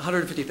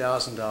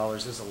 $150,000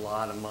 is a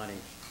lot of money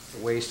to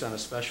waste on a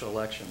special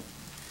election,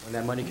 when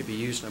that money could be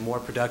used in a more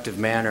productive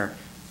manner.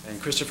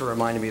 And Christopher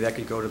reminded me that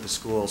could go to the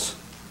schools.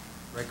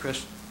 Right,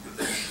 Chris?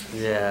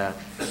 Yeah.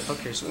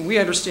 Okay, so we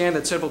understand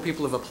that several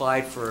people have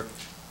applied for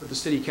the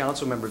city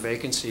council member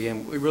vacancy,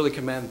 and we really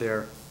commend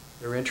their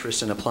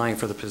interest in applying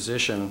for the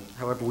position.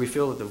 However, we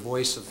feel that the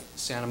voice of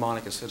Santa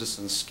Monica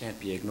citizens can't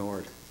be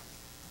ignored.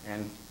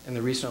 And in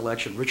the recent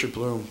election, Richard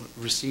Bloom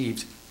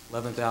received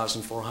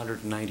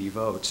 11,490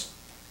 votes.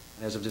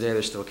 And as of today,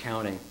 they're still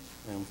counting.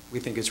 And we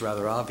think it's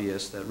rather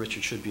obvious that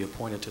Richard should be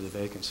appointed to the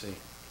vacancy.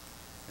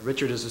 And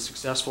Richard is a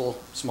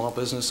successful small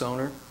business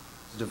owner,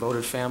 he's a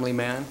devoted family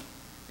man.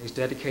 He's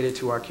dedicated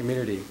to our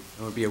community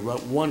and would be a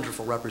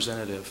wonderful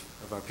representative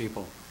of our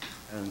people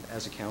and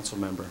as a council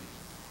member.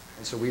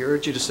 And so we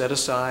urge you to set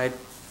aside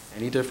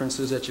any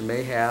differences that you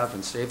may have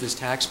and save these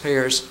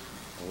taxpayers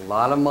a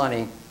lot of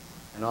money,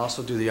 and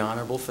also do the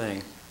honorable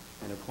thing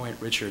and appoint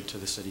Richard to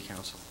the city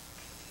council.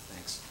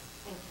 Thanks.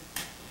 Thank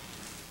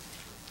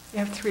you.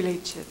 You have 3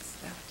 late chits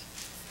left.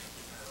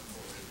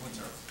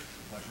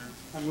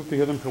 I move to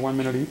hear them for 1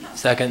 minute each.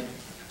 Second.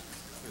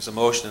 There's a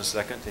motion and a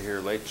second to hear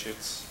late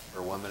chits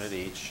for 1 minute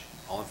each.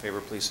 All in favor,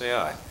 please say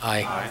aye.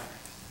 Aye. Aye.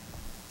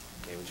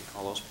 Okay, would you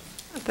call those?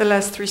 The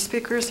last 3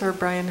 speakers are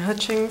Brian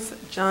Hutchings,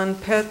 John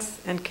Petz,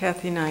 and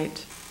Kathy Knight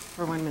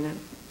for 1 minute.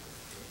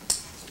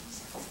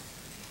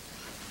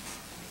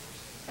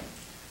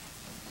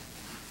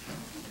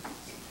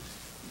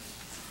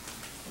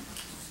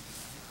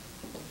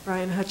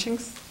 Brian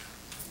Hutchings.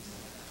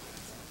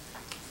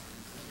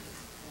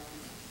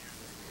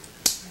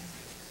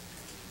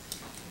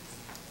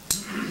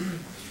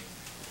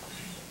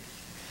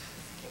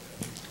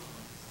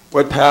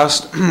 What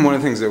passed, one of the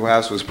things that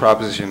passed was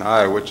Proposition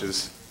I, which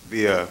is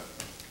the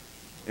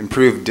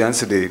improved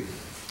density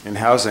in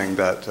housing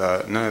that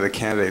none of the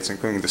candidates,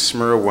 including the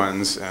SMER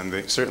ones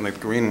and certainly the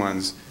green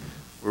ones,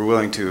 were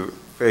willing to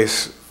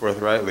face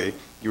forthrightly.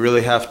 You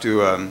really have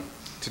to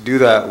do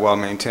that while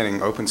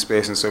maintaining open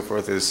space and so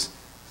forth is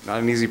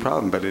not an easy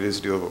problem, but it is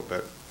doable.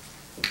 But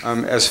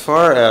as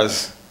far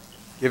as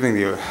giving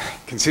to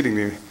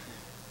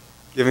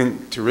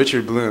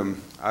Richard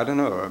Bloom, I don't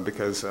know,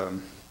 because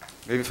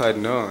maybe if I'd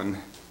known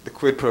the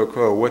quid pro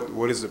quo,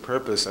 what is the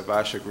purpose of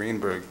Asha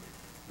Greenberg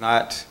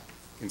not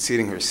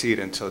conceding her seat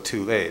until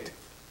too late?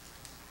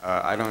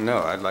 I don't know.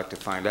 I'd like to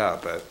find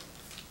out, but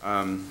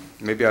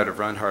maybe I'd have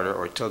run harder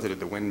or tilted at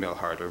the windmill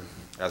harder,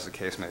 as the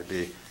case may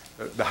be.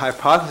 The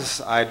hypothesis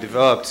I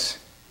developed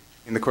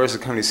in the course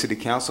of coming to city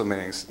council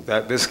meetings,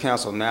 that this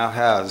council now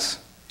has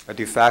a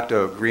de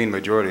facto green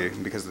majority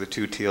because of the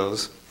 2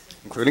 teals,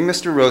 including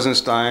Mr.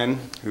 Rosenstein,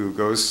 who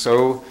goes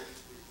so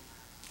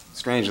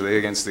strangely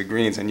against the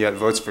Greens and yet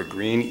votes for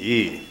Green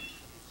E.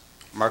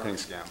 Marketing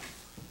scam.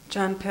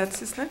 John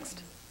Petz is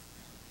next.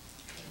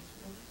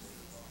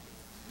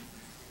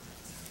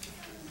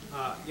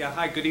 Yeah,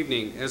 hi, good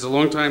evening. As a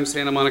longtime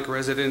Santa Monica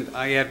resident,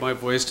 I add my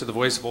voice to the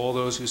voice of all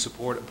those who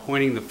support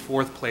appointing the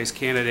 4th place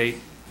candidate,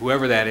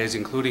 whoever that is,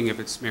 including if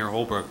it's Mayor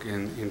Holbrook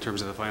in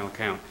terms of the final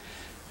count.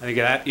 I think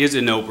that is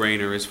a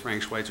no-brainer, as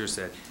Frank Schweitzer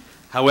said.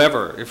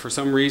 However, if for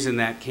some reason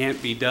that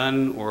can't be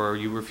done or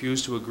you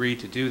refuse to agree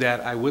to do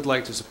that, I would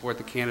like to support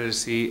the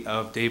candidacy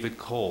of David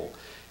Cole.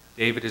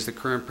 David is the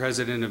current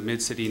president of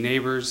Mid-City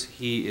Neighbors.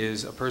 He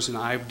is a person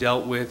I've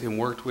dealt with and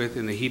worked with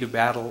in the heat of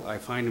battle. I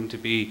find him to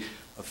be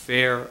a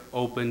fair,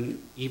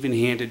 open,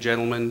 even-handed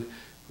gentleman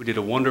who did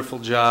a wonderful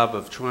job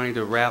of trying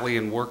to rally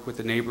and work with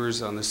the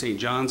neighbors on the St.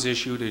 John's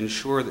issue to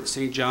ensure that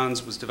St.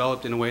 John's was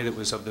developed in a way that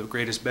was of the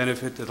greatest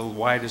benefit to the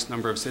widest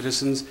number of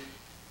citizens.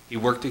 He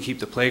worked to keep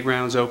the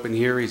playgrounds open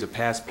here. He's a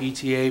past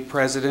PTA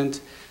president.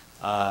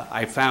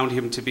 I found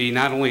him to be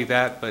not only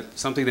that, but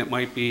something that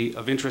might be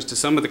of interest to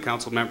some of the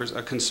council members,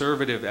 a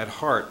conservative at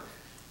heart,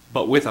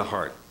 but with a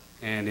heart.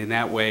 And in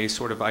that way,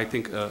 sort of, I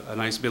think, a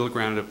nice middle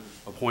ground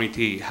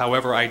appointee.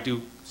 However, I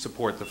do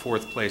support the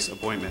 4th place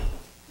appointment.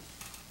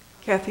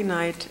 Kathy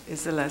Knight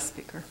is the last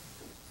speaker.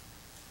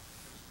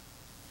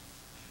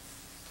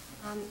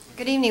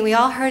 Good evening. We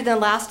all heard in the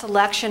last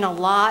election a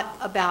lot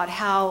about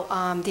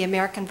how the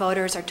American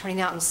voters are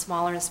turning out in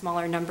smaller and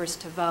smaller numbers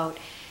to vote.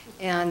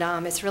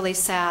 And it's really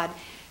sad.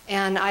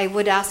 And I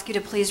would ask you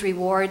to please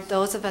reward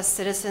those of us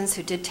citizens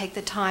who did take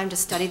the time to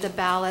study the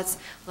ballots,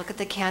 look at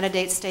the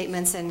candidate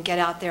statements, and get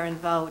out there and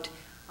vote.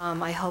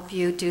 I hope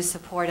you do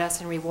support us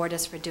and reward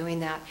us for doing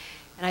that.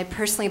 And I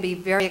personally be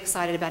very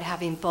excited about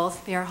having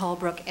both Mayor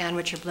Holbrook and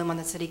Richard Bloom on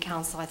the City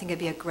Council. I think it'd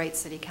be a great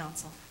City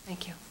Council.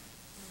 Thank you.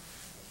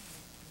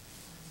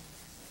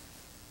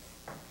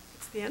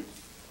 It's the end.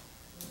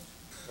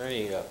 Are there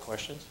any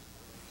questions?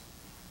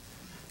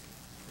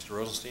 Mr.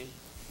 Rosenstein?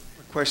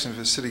 A question for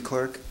the city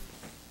clerk.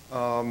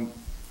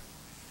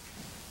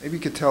 Maybe you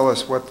could tell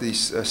us what the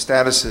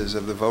status is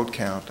of the vote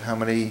count, how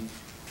many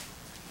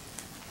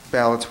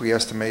ballots we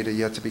estimate are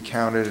yet to be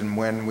counted, and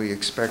when we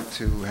expect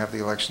to have the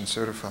election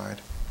certified.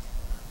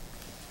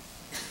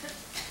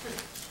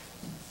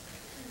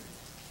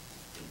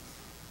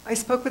 I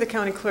spoke with the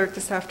county clerk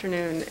this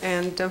afternoon,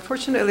 and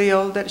unfortunately,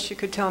 all that she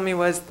could tell me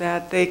was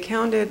that they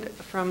counted,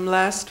 from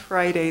last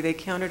Friday, they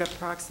counted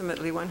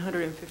approximately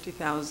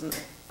 90,000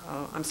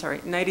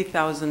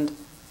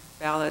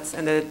 ballots,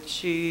 and that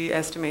she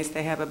estimates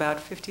they have about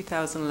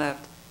 50,000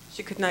 left.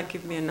 She could not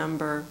give me a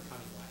number.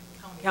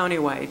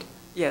 Countywide.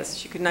 Yes,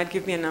 she could not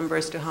give me a number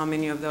as to how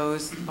many of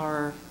those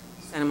are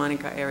Santa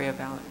Monica area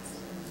ballots.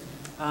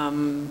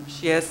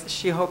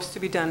 She hopes to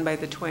be done by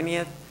the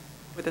 20th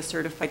with a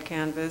certified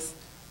canvass.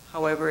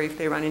 However, if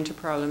they run into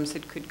problems,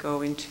 it could go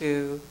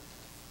into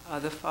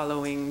the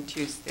following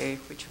Tuesday,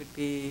 which would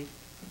be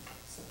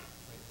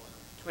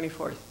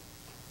 24th.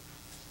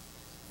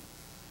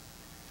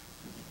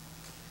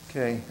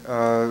 Okay,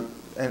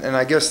 and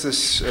I guess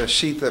this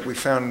sheet that we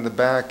found in the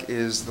back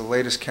is the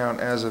latest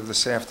count as of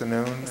this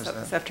afternoon? Is that?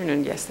 This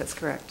afternoon, yes, that's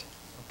correct.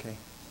 Okay.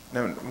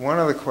 Now, one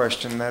other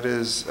question, that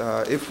is,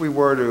 if we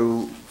were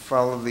to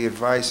follow the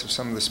advice of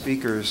some of the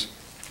speakers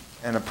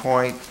and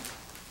appoint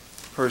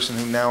a person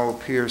who now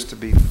appears to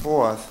be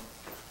fourth,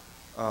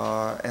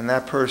 and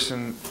that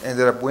person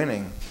ended up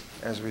winning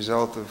as a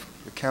result of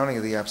the counting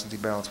of the absentee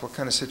ballots, what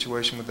kind of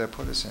situation would that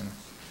put us in?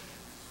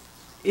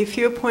 If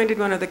you appointed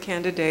one of the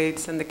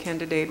candidates and the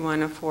candidate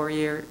won a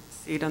 4-year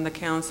seat on the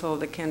council,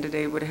 the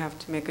candidate would have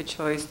to make a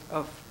choice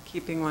of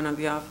keeping one of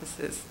the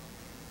offices.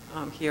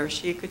 He or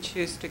she could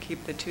choose to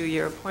keep the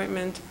 2-year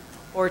appointment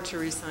or to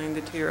resign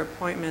the 2-year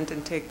appointment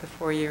and take the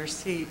 4-year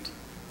seat.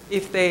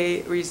 If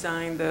they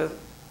resign the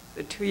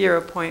 2-year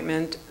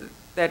appointment,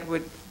 that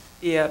would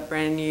be a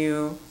brand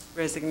new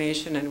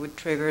resignation and would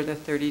trigger the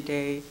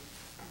 30-day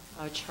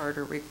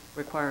charter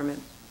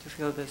requirement to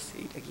fill the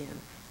seat again.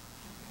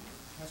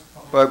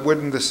 But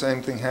wouldn't the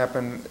same thing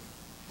happen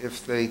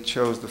if they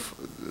chose the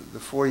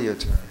 4-year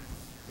term?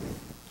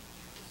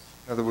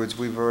 In other words,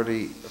 we've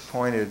already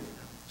appointed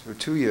to a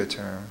 2-year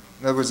term.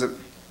 In other words, it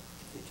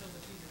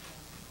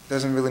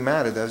doesn't really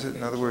matter, does it?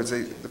 In other words,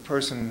 the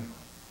person,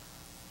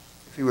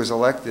 if he was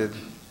elected,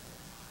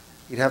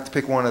 he'd have to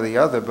pick one or the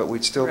other, but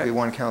we'd still be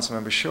one council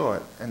member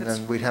short, and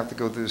then we'd have to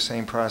go through the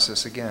same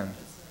process again.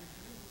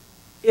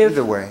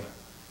 Either way.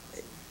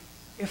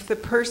 If the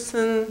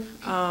person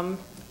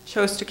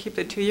chose to keep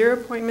the 2-year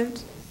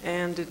appointment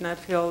and did not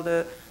feel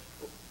Did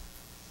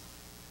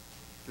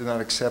not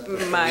accept the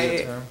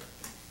 4-year term?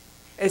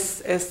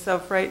 As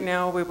of right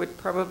now, we would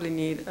probably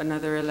need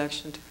another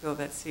election to fill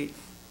that seat.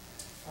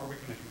 Or we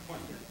can make an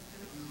appointment.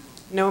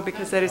 No,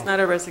 because that is not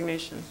a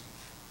resignation.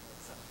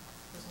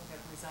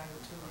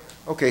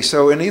 Okay,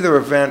 so in either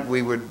event,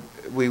 we would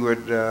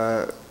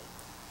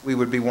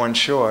be one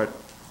short,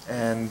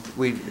 and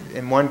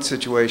in one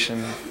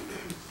situation,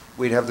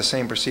 we'd have the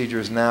same procedure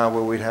as now,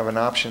 where we'd have an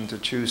option to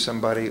choose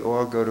somebody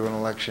or go to an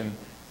election.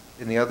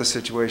 In the other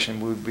situation,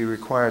 we would be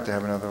required to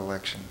have another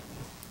election.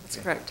 That's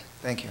correct.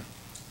 Thank you.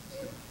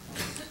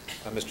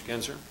 Mr.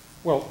 Genser?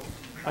 Well,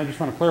 I just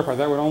want to clarify,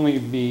 that would only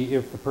be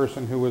if the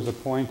person who was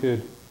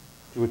appointed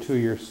to a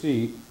 2-year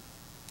seat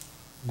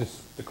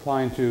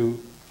declined to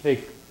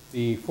take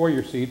the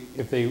 4-year seat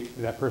if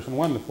that person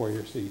won the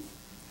 4-year seat.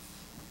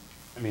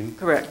 I mean,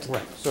 correct.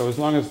 Right. So as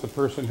long as the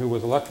person who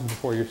was elected to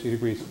the 4-year seat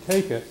agrees to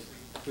take it,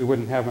 we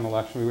wouldn't have an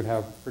election. We would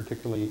have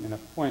particularly an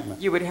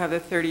appointment. You would have the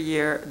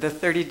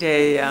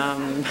 30-day.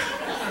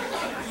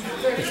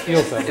 It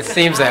feels that way. It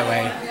seems that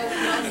way.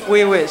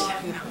 We wish.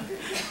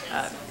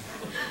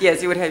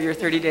 Yes, you would have your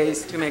 30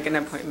 days to make an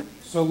appointment.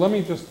 So let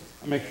me just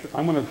make sure.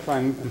 I'm going to try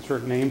and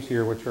insert names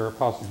here, which are a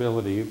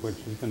possibility, which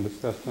has been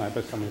discussed tonight by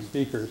some of the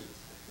speakers.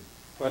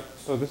 But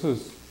so this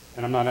is,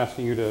 and I'm not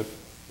asking you to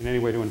in any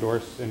way to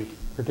endorse any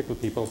particular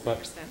people,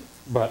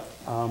 but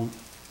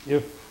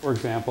if, for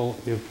example,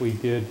 if we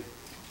did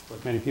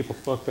what many people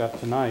spoke about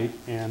tonight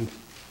and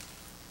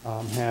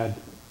had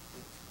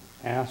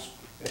asked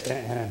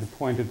and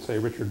appointed, say,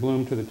 Richard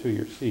Bloom to the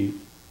 2-year seat,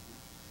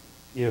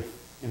 if,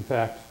 in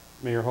fact,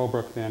 Mayor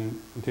Holbrook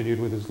then continued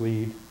with his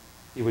lead,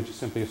 he would just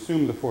simply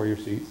assume the 4-year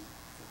seat,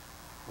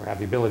 or have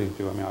the ability to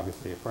do. I mean,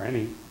 obviously, for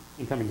any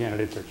incoming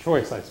candidates, their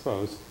choice, I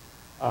suppose.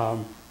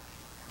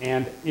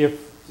 And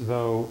if,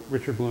 though,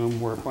 Richard Bloom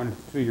were appointed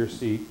to the 2-year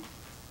seat,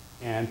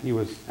 and he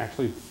was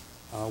actually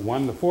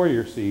won the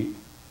 4-year seat,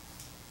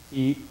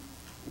 he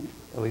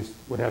at least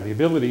would have the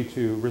ability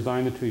to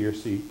resign the 2-year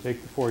seat,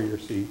 take the 4-year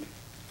seat,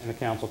 and the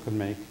council could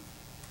make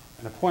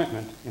an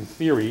appointment, in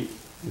theory,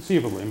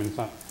 conceivably. I mean, it's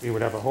not, we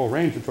would have a whole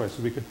range of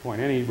choices. We could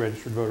appoint any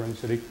registered voter in the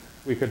city.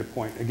 We could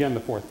appoint, again, the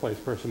 4th place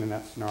person in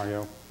that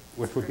scenario,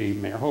 which would be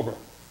Mayor Holbrook.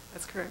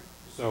 That's correct.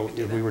 So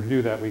if we were to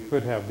do that, we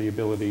could have the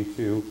ability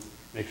to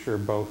make sure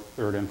both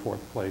 3rd and 4th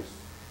place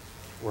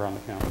were on the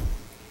council.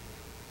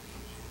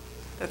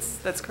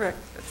 That's correct.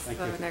 That's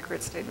an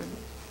accurate statement.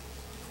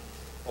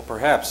 Well,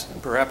 perhaps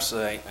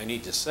I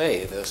need to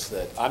say this,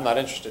 that I'm not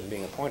interested in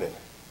being appointed.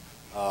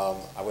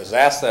 I was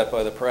asked that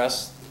by the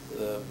press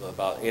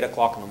about 8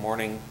 o'clock in the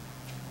morning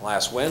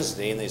last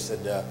Wednesday, and they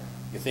said,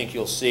 you think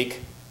you'll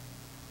seek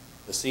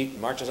the seat in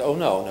March? I said, oh,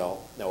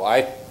 no.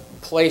 I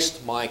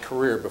placed my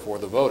career before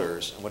the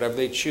voters, and whatever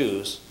they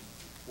choose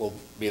will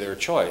be their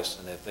choice.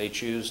 And if they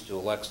choose to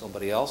elect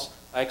somebody else,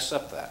 I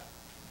accept that.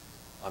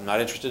 I'm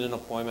not interested in an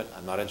appointment.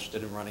 I'm not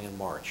interested in running in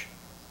March.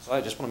 So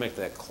I just want to make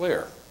that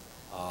clear.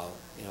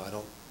 You know, I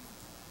don't,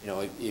 you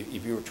know,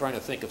 if you were trying to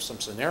think of some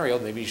scenario,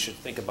 maybe you should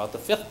think about the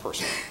 5th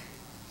person,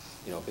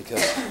 you know,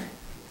 because,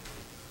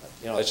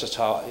 you know, it's just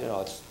how, you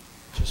know, it's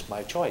just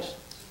my choice.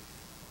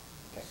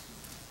 Okay.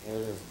 Any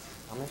other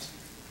comments?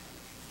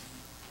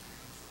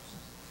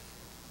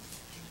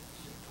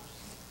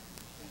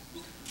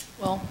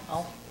 Well,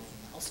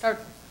 I'll start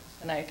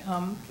tonight.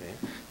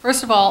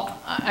 First of all,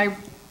 I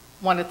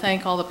want to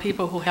thank all the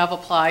people who have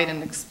applied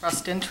and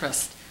expressed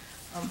interest.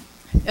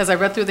 As I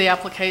read through the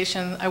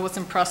application, I was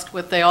impressed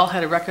with they all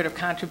had a record of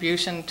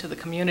contribution to the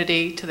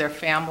community, to their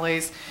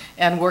families,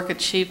 and work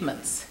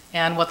achievements.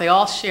 And what they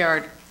all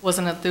shared was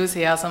an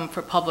enthusiasm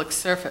for public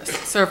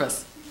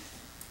service.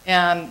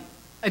 And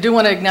I do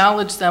want to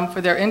acknowledge them for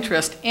their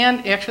interest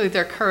and actually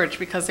their courage,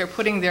 because they're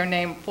putting their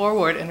name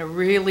forward in a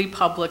really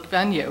public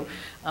venue,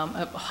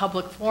 a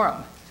public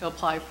forum to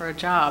apply for a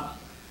job.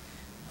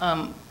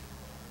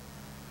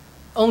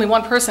 Only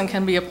one person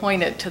can be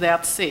appointed to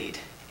that seat,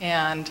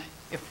 and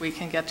if we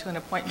can get to an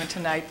appointment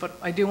tonight, but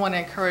I do want to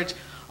encourage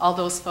all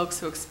those folks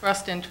who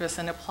expressed interest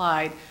and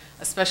applied,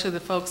 especially the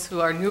folks who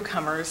are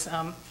newcomers,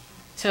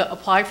 to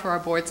apply for our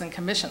boards and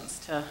commissions,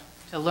 to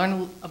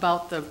learn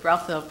about the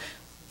breadth of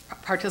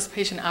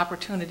participation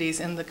opportunities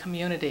in the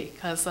community,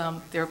 because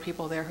there are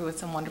people there who have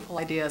some wonderful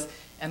ideas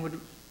and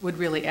would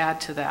really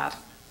add to that.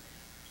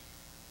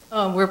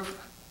 We're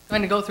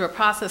going to go through a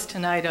process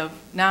tonight of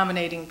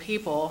nominating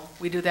people.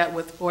 We do that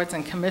with boards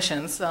and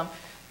commissions.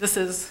 This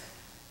is,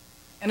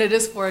 and it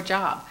is for a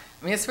job.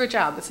 I mean, it's for a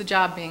job. It's a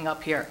job being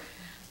up here.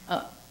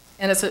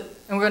 And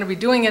we're going to be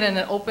doing it in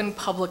an open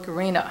public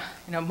arena.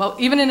 You know,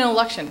 even in an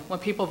election, when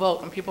people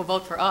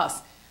vote for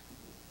us,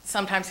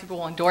 sometimes people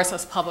will endorse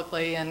us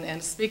publicly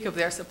and speak of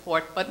their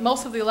support, but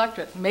most of the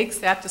electorate makes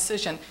that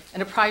decision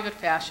in a private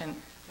fashion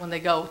when they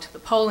go to the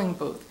polling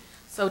booth.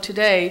 So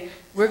today,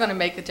 we're going to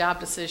make a job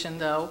decision,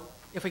 though,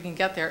 if we can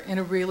get there, in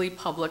a really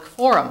public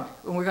forum.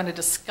 And we're going to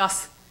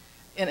discuss,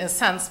 in a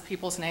sense,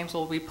 people's names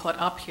will be put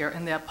up here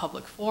in that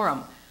public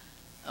forum.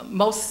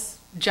 Most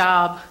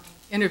job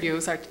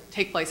interviews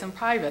take place in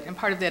private, and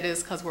part of that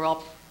is because we're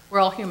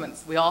all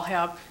humans.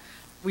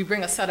 We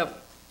bring a set of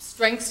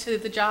strengths to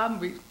the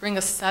job, we bring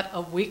a set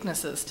of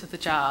weaknesses to the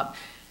job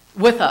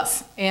with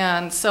us.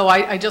 And so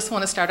I just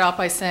want to start out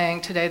by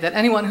saying today that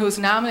anyone who's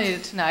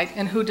nominated tonight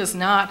and who does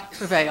not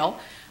prevail,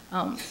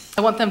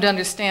 I want them to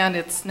understand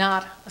it's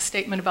not a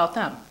statement about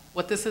them.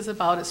 What this is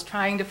about is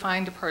trying to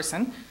find a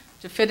person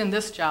to fit in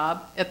this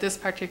job at this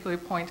particular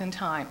point in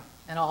time.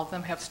 And all of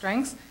them have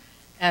strengths,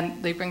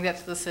 and they bring that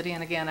to the city,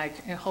 and again, I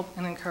hope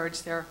and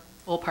encourage their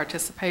full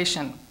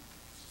participation.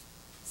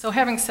 So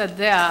having said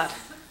that,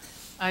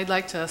 I'd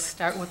like to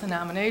start with the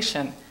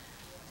nomination.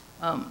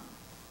 I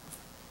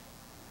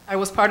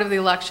was part of the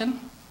election.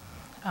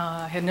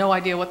 I had no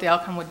idea what the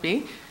outcome would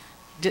be.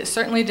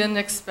 Certainly didn't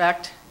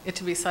expect it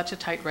to be such a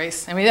tight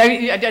race. I mean,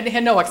 I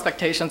had no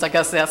expectations, I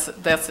guess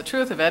that's the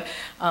truth of it,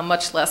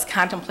 much less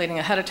contemplating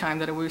ahead of time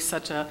that it would be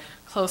such a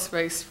close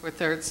race for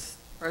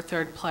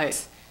third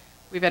place.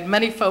 We've had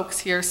many folks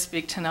here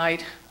speak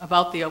tonight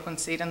about the open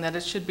seat and that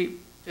it should be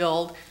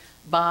filled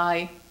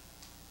by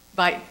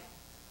a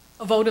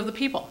vote of the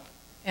people.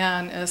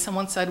 And as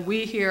someone said,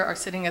 we here are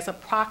sitting as a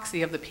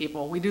proxy of the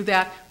people. We do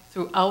that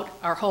throughout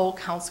our whole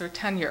councilor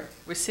tenure.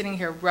 We're sitting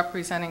here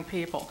representing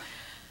people.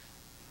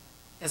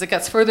 As it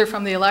gets further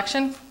from the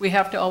election, we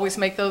have to always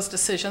make those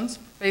decisions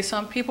based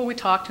on people we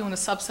talk to and a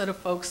subset of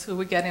folks who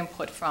we get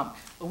input from.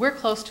 But we're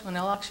close to an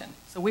election,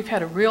 so we've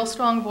had a real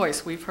strong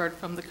voice we've heard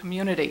from the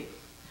community.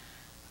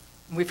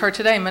 We've heard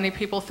today many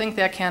people think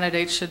that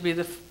candidate should be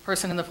the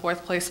person in the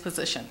 4th place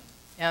position.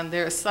 And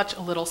there is such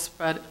a little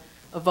spread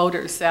of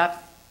voters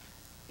that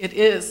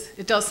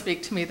it does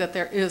speak to me that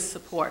there is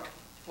support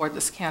for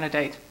this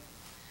candidate.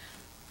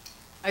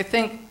 I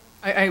think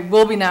I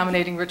will be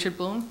nominating Richard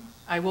Bloom.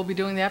 I will be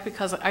doing that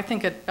because I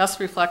think it best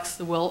reflects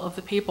the will of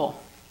the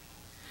people.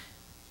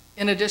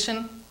 In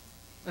addition,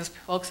 as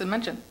folks had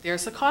mentioned,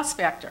 there's a cost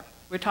factor.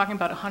 We're talking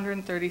about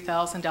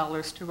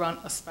 $130,000 to run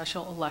a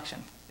special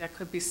election. That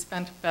could be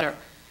spent better,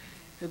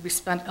 could be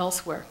spent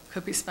elsewhere,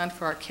 could be spent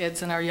for our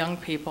kids and our young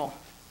people.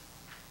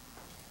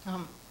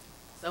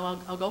 So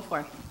I'll go for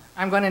it.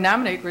 I'm going to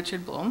nominate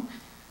Richard Bloom.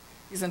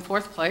 He's in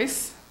 4th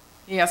place.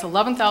 He has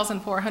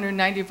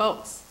 11,490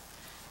 votes.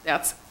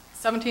 That's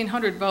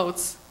 1,700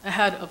 votes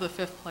ahead of the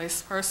 5th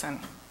place person.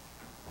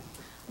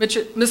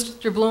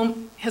 Mr.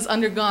 Bloom has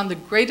undergone the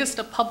greatest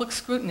of public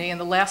scrutiny in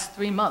the last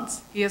 3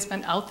 months. He has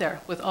been out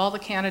there with all the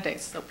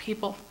candidates so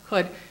people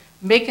could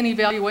make an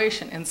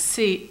evaluation and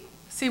see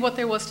what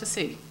there was to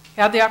see.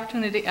 Had the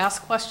opportunity to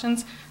ask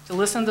questions, to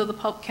listen to the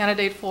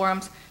candidate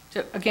forums,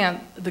 to,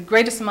 again, the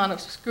greatest amount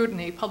of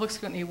scrutiny, public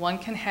scrutiny one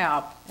can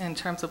have in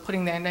terms of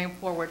putting their name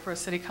forward for a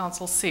city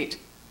council seat.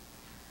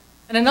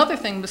 And another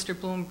thing Mr.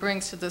 Bloom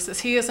brings to this is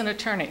he is an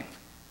attorney.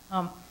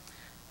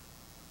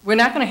 We're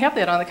not going to have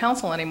that on the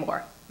council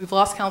anymore. We've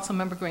lost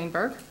Councilmember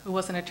Greenberg, who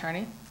was an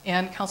attorney,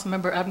 and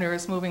Councilmember Ebner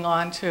is moving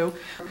on to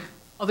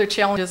other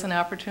challenges and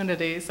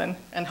opportunities and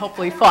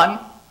hopefully fun.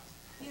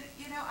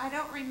 I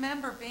don't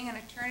remember being an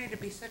attorney to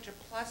be such a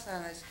plus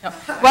on this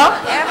council. Well,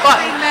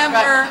 I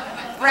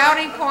remember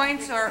brownie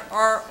points or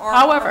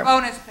however,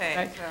 bonus pay.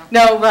 Right. So.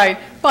 No, right.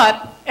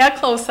 But at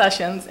closed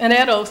sessions and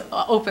at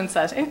open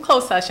sessions, in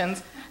closed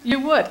sessions, you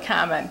would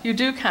comment. You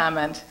do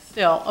comment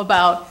still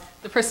about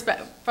the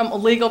from a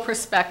legal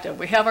perspective.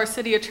 We have our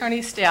city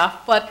attorney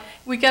staff, but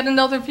we get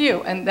another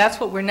view, and that's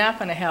what we're not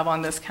going to have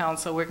on this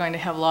council. We're going to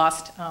have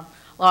lost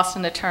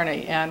an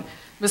attorney, and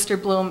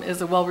Mr. Bloom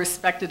is a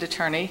well-respected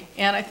attorney,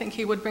 and I think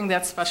he would bring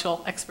that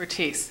special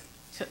expertise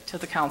to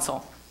the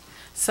council.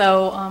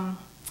 So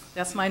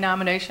that's my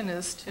nomination,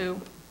 is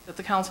that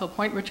the council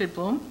appoint Richard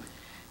Bloom,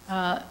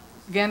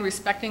 again,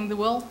 respecting the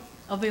will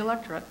of the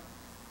electorate.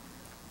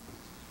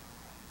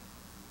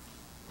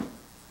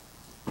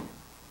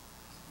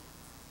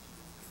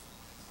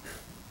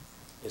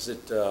 Is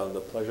it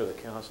the pleasure of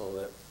the council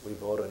that we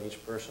vote on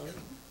each person,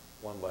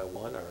 one by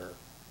one, or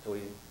do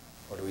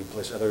we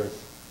place other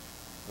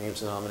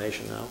names in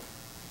nomination now?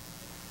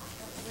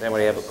 Does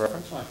anybody have a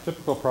preference?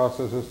 Typical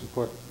process is to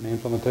put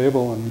names on the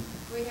table and. Do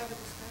we have a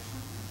discussion?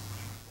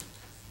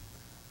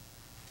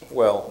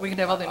 Well, we can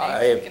have other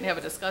names. We can have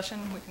a discussion.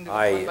 We can do it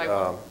one by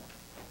one.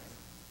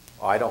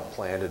 I don't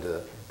plan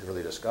to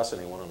really discuss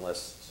anyone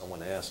unless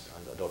someone asks.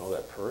 I don't know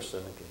that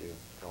person. Could you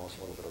tell us a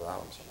little bit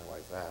about him, something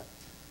like that?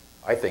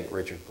 I think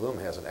Richard Bloom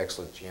has an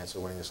excellent chance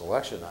of winning this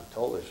election. I'm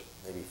told there's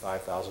maybe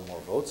 5,000 more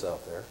votes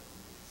out there.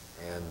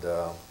 And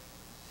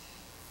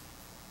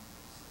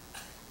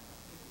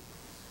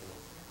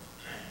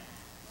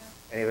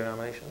any other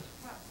nominations?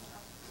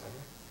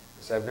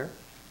 Ms. Ebner?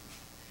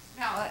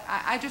 No,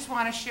 I just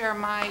want to share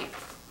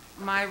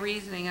my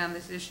reasoning on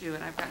this issue,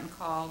 and I've gotten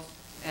calls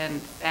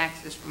and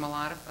faxes from a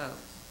lot of folks.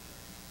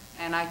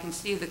 And I can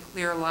see the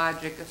clear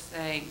logic of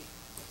saying,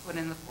 put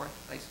in the fourth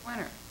place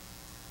winner.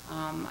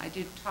 I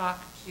did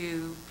talk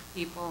to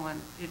people and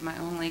did my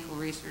own legal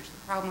research.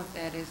 The problem with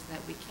that is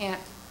that we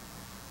can't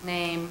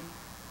name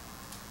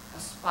a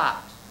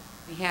spot.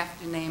 We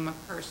have to name a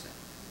person.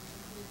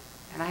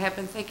 And I have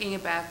been thinking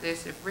about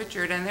this. If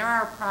Richard, and there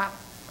are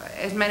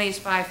as many as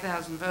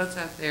 5,000 votes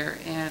out there,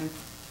 and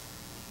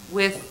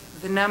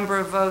with the number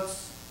of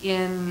votes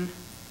in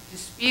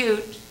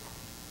dispute,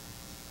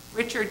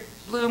 Richard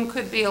Bloom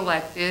could be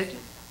elected,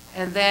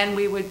 and then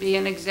we would be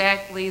in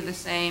exactly the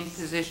same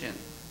position,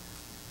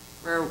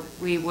 where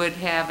we would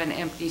have an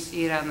empty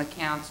seat on the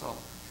council.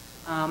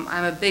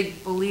 I'm a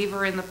big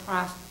believer in the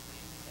process.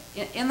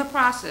 In the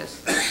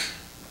process,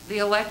 the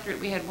electorate,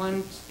 we had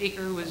one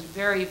speaker who was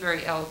very,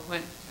 very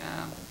eloquent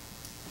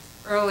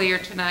earlier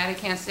tonight. I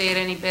can't say it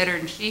any better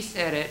than she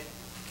said it.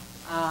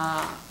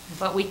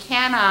 But we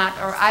cannot,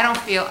 or I don't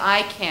feel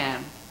I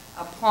can,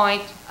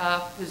 appoint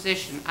a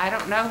position. I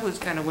don't know who's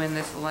going to win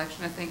this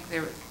election. I think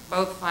they're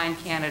both fine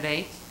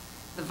candidates.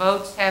 The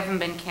votes haven't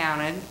been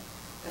counted.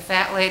 The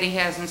fat lady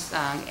hasn't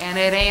sung, and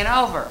it ain't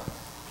over.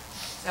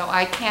 So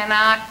I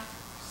cannot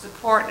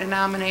support a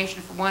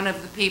nomination for one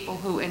of the people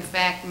who, in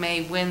fact,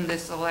 may win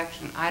this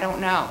election. I don't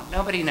know.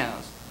 Nobody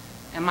knows.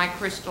 And my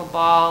crystal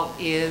ball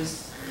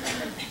is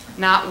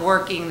not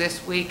working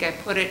this week. I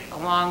put it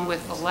along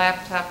with a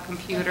laptop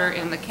computer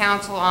in the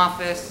council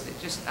office,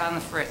 just on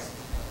the fritz.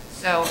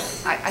 So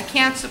I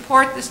can't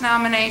support this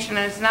nomination,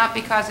 and it's not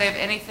because I have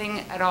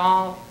anything at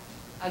all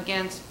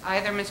against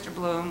either Mr.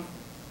 Bloom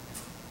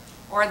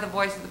or the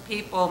voice of the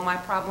people. My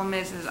problem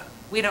is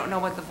we don't know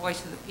what the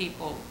voice of the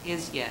people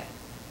is yet.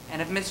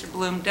 And if Mr.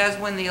 Bloom does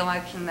win the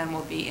election, then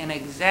we'll be in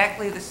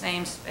exactly the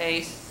same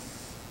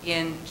space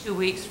in 2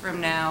 weeks from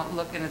now,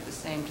 looking at the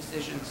same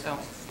decision. So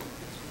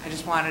I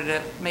just wanted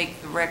to make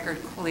the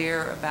record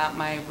clear about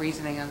my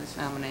reasoning on this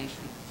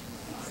nomination.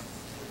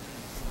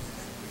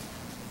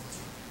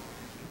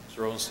 Mr.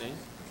 Rosenstein?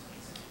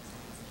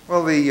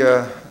 Well,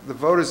 the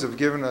voters have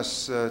given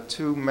us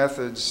two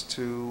methods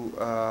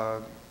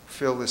to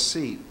fill this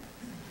seat.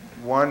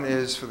 One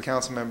is for the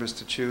council members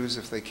to choose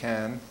if they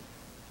can,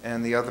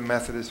 and the other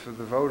method is for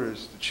the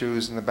voters to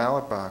choose in the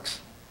ballot box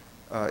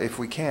if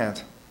we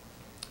can't.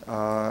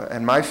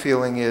 And my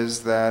feeling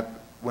is that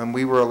when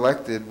we were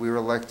elected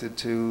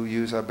to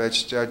use our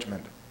best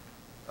judgment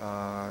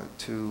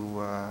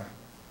to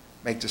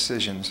make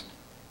decisions.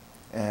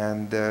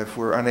 And if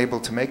we're unable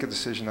to make a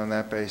decision on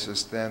that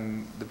basis,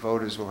 then the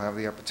voters will have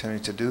the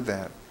opportunity to do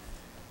that.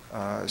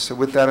 So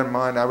with that in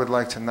mind, I would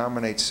like to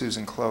nominate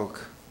Susan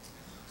Cloak.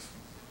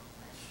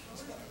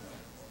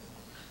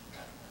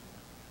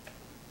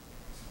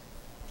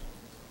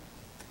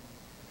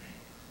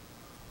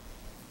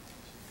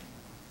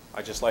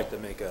 I'd just like to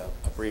make a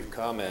brief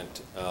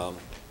comment.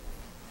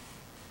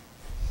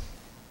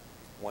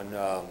 When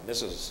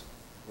Mrs.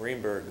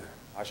 Greenberg,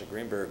 Asha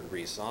Greenberg,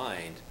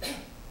 resigned,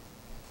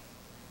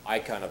 I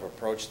kind of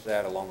approached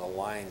that along the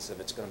lines of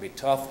it's going to be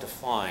tough to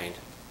find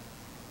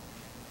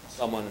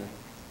someone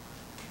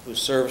who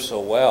serves so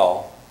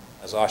well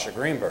as Asha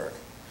Greenberg.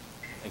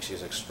 I think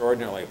she's an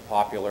extraordinarily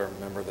popular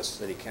member of the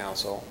city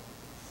council,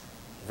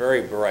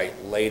 very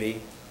bright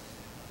lady,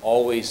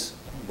 always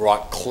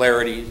brought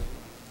clarity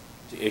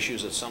to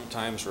issues that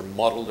sometimes were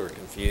muddled or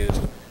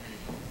confused.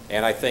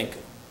 And I think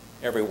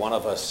every one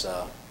of us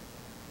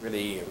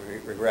really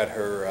regret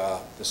her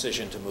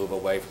decision to move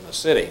away from the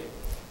city.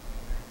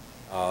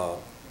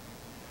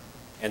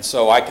 And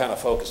so I kind of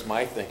focused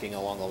my thinking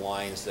along the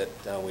lines that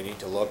we need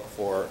to look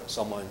for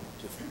someone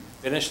to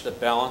finish the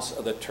balance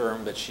of the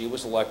term that she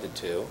was elected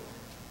to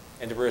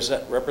and to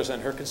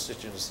represent her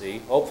constituency,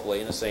 hopefully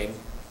in the same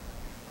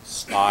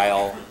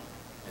style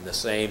and the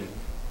same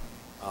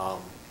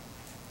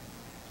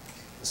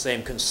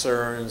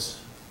concerns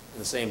and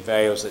the same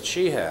values that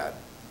she had.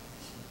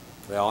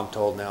 Well, I'm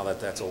told now that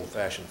that's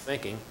old-fashioned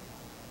thinking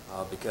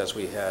because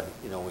we had,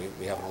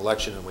 we have an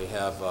election and we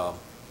have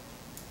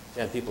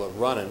 10 people that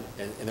run,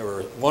 and there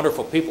were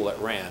wonderful people that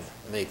ran,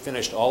 and they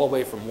finished all the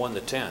way from 1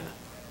 to 10.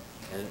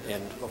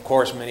 And of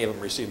course, many of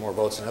them received more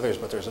votes than others,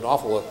 but there's an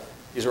awful lot.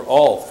 These are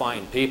all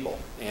fine people,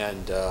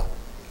 and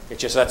it's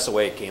just that's the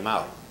way it came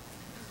out.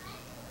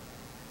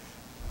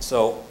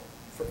 So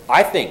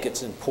I think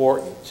it's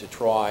important to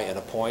try and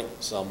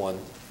appoint someone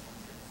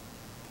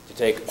to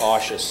take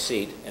Asha's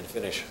seat and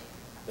finish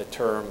the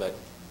term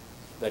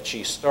that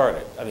she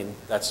started. I mean,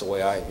 that's the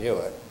way I view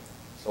it.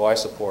 So I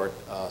support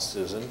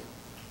Susan.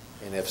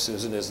 And if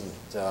Susan isn't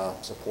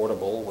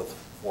supportable with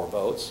 4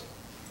 votes,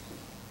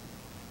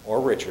 or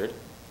Richard,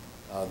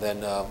 then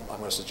I'm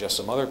going to suggest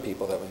some other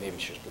people that we maybe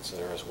should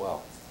consider as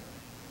well.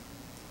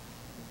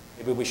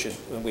 Maybe we should,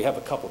 when we have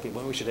a couple of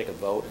people, maybe we should take a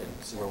vote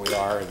and see where we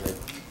are. And then,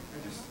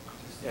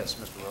 yes,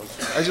 Mr.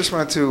 Rose. I just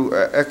wanted to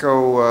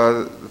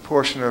echo the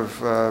portion of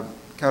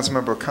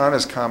Councilmember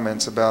O'Connor's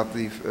comments about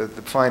the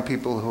fine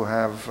people who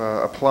have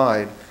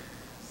applied.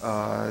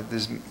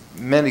 There's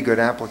many good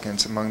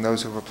applicants among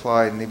those who have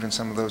applied, and even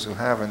some of those who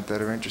haven't,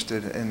 that are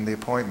interested in the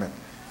appointment.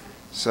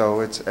 So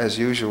it's, as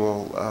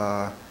usual,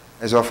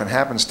 as often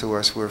happens to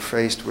us, we're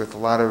faced with a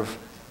lot of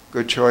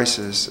good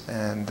choices,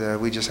 and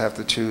we just have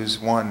to choose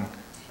one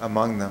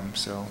among them.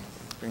 So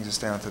it brings us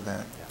down to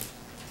that.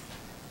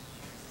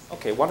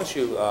 Okay, why don't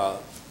you,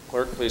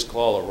 clerk, please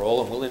call a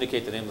roll, and we'll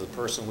indicate the name of the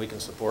person we can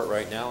support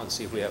right now and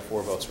see if we have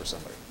 4 votes for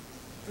somebody.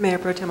 Mayor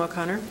Pro Tem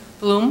O'Connor.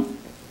 Bloom.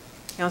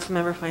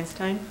 Councilmember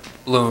Feinstein.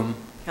 Bloom.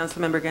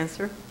 Councilmember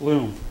Genser.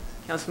 Bloom.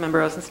 Councilmember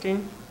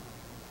Rosenstein.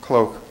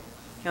 Cloak.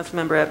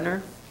 Councilmember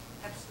Ebner.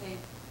 Abstain.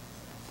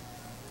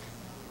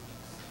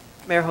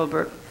 Mayor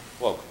Holbrook.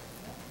 Cloak.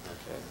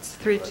 Okay. It's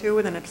 3-2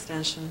 with an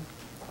abstention.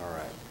 All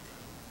right.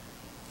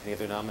 Any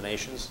other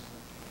nominations?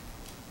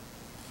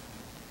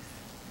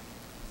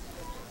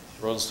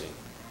 Rosenstein.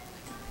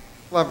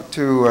 I'd love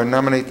to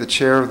nominate the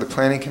chair of the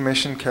Planning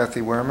Commission,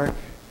 Kathy Wermick.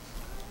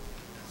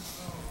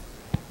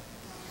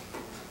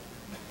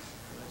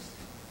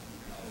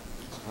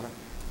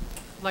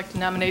 I'd like to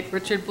nominate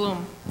Richard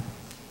Bloom.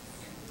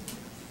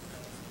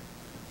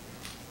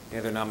 Any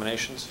other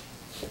nominations?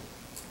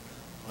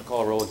 Want to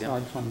call a roll again? No,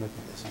 I just want to make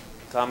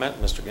a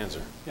comment, Mr.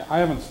 Genser. Yeah, I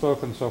haven't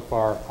spoken so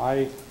far.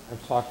 I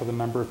have talked with a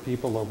number of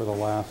people over the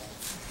last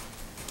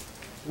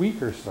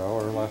week or so,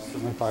 or less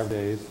than 5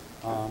 days.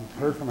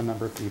 Heard from a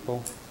number of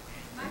people.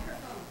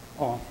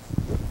 Oh,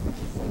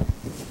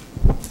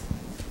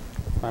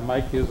 my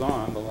mic is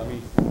on, but let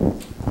me.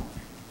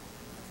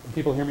 Can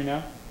people hear me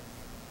now?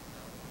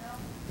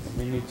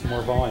 We need some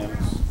more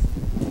volumes.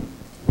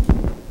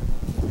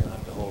 You'll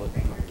have to hold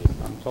it.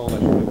 I'm told I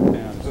should move it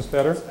down. Is this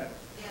better?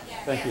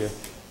 Thank you.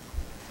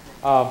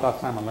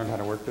 About time I learned how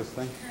to work this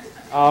thing.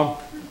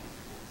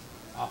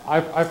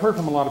 I've heard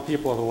from a lot of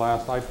people over the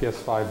last, I guess,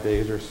 5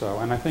 days or so,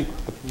 and I think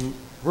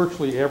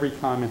virtually every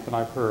comment that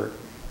I've heard,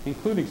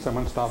 including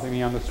someone stopping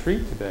me on the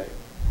street today,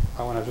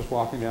 when I was just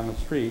walking down the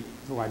street,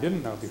 who I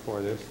didn't know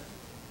before this,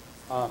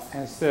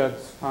 has said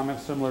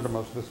comments similar to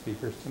most of the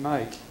speakers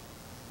tonight.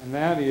 And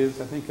that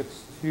is, I think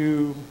it's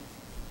 2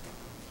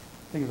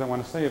 things I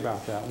want to say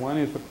about that. One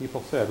is what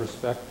people said,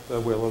 respect the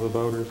will of the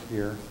voters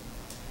here.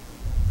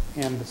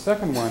 And the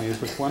second one is,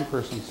 which one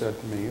person said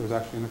to me, it was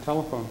actually in a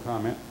telephone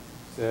comment,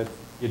 said,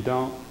 you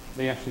don't,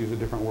 they actually use a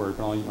different word,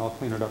 but I'll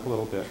clean it up a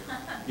little bit.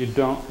 You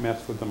don't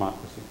mess with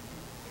democracy.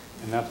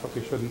 And that's what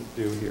we shouldn't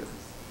do here.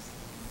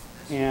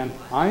 And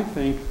I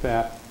think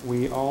that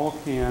we all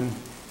can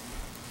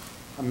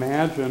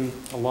imagine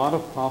a lot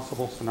of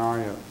possible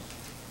scenarios.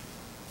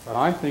 But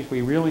I think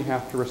we really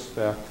have to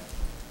respect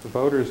the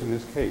voters in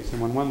this case.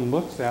 And when one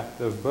looks at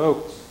the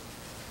votes,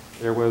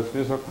 there was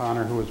Ms.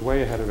 O'Connor, who was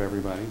way ahead of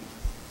everybody,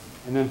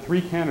 and then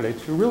 3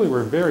 candidates who really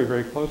were very,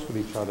 very close with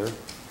each other,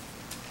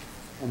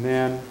 and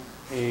then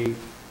Ms.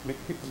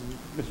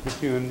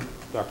 McCune,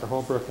 Dr.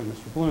 Holbrook, and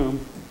Mr. Bloom,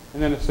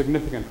 and then a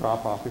significant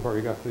drop-off before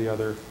we got to the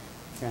other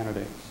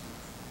candidates.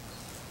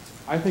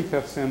 I think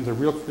that sends a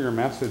real clear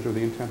message of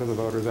the intent of the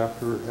voters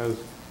after, as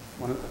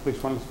at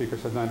least one of the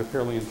speakers had done, a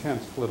fairly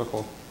intense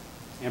political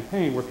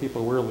campaign where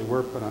people really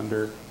were put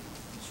under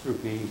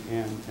scrutiny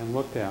and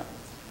looked at.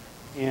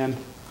 And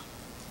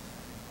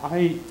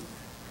I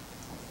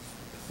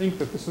think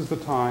that this is the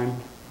time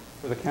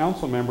for the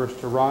council members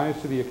to rise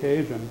to the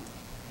occasion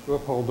to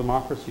uphold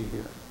democracy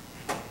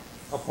here,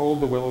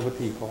 uphold the will of the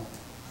people,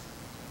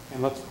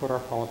 and let's put our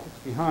politics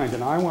behind.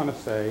 And I want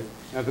to say,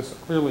 now this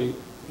clearly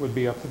would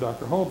be up to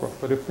Dr. Holbrook,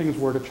 but if things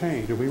were to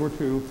change, if we were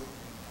to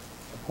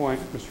appoint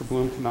Mr.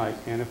 Bloom tonight,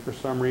 and if for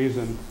some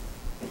reason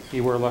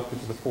he were elected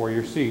to the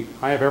 4-year seat,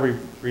 I have every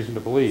reason to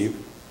believe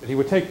that he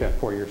would take that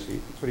 4-year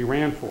seat. That's what he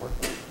ran for.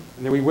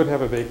 And then we would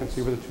have a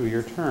vacancy with a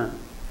 2-year term.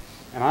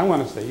 And I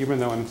want to say, even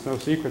though, and it's no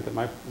secret that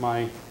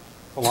my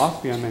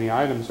philosophy on many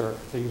items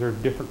things are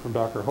different from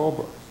Dr.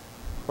 Holbrook's,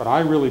 but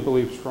I really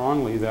believe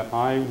strongly that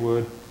I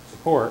would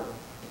support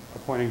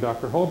appointing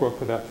Dr. Holbrook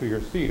to that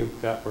 2-year seat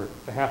if that were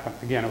to happen.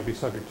 Again, it would be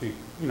subject to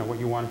what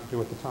you wanted to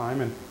do at the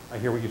time, and I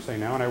hear what you say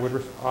now, and I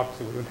would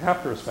obviously we would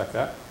have to respect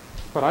that.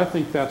 But I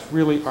think that's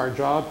really our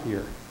job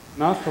here,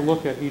 not to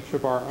look at each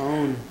of our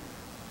own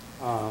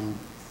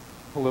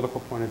political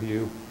point of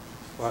view,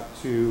 but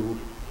to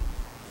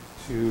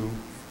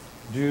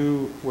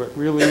do what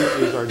really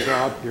is our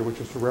job here, which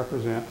is to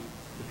represent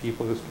the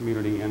people of this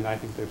community, and I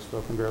think they've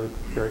spoken very,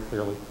 very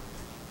clearly.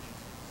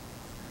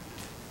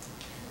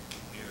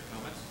 Any other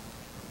comments?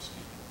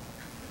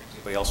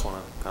 Anybody else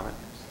want to comment?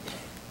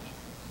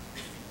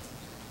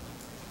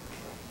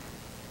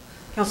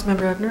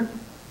 Councilmember Ebner?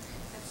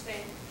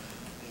 Abstain.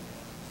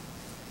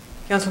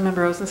 Councilmember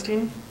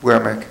Rosenstein?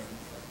 Wermick.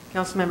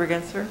 Councilmember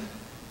Genser?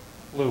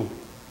 Bloom.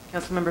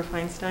 Councilmember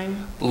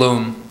Feinstein?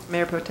 Bloom.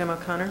 Mayor Pro Tem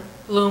O'Connor?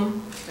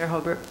 Bloom. Mayor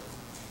Holbrook?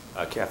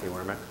 Kathy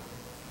Wermick.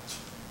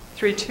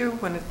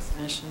 3-2, one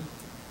abstention.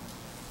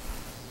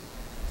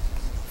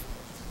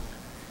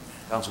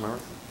 Councilmember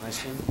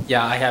Feinstein?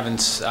 Yeah, I haven't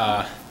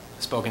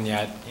spoken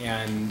yet,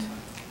 and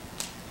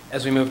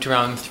as we move to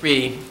round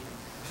 3,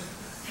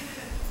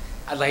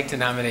 I'd like to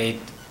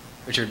nominate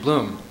Richard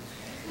Bloom.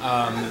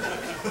 I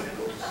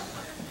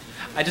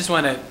just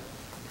want to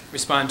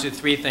respond to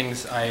 3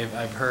 things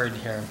I've heard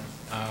here.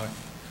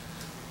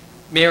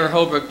 Mayor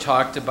Holbrook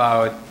talked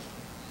about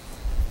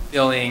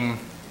filling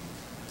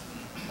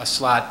a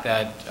slot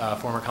that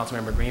former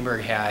Councilmember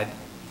Greenberg had,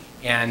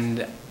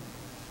 and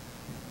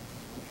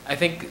I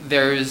think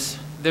there's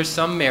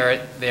some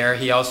merit there.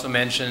 He also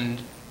mentioned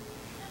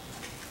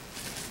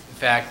the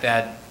fact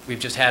that we've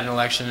just had an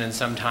election and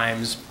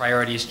sometimes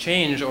priorities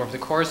change over the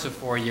course of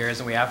 4 years,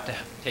 and we have to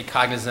take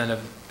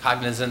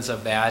cognizance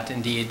of that.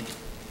 Indeed,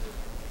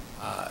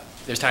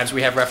 there's times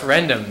we have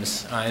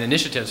referendums and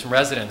initiatives from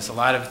residents. A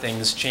lot of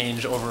things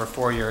change over a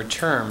 4-year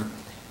term.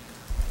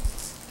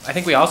 I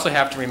think we also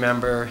have to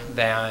remember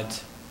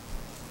that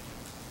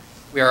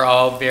we are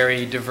all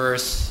very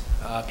diverse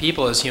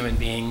people as human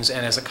beings,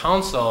 and as a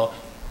council,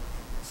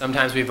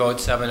 sometimes we vote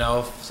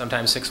 7-0,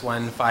 sometimes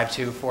 6-1,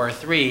 5-2,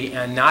 4-3,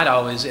 and not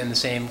always in the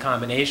same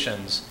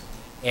combinations.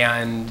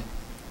 And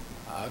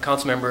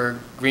Councilmember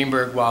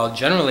Greenberg, while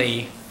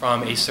generally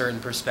from a certain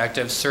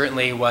perspective,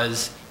 certainly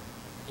was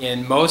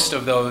in most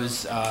of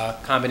those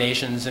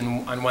combinations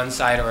on one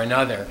side or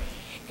another.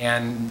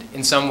 And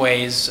in some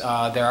ways,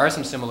 there are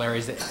some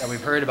similarities that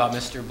we've heard about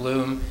Mr.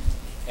 Bloom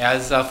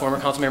as former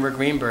Councilmember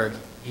Greenberg.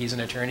 He's an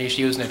attorney,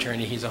 she was an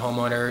attorney, he's a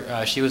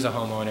homeowner, she was a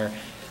homeowner.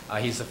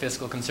 He's a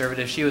fiscal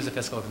conservative, she was a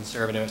fiscal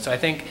conservative. So I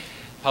think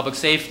public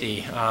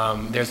safety,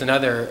 there's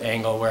another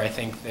angle where I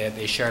think that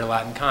they shared a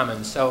lot in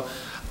common. So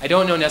I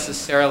don't know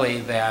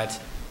necessarily that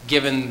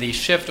given the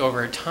shift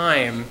over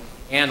time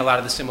and a lot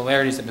of the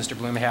similarities that Mr.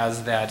 Bloom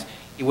has, that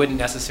he wouldn't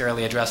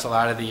necessarily address a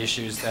lot of the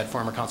issues that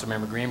former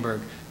Councilmember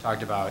Greenberg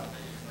talked about.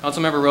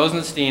 Councilmember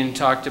Rosenstein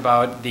talked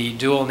about the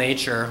dual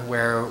nature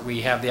where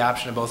we have the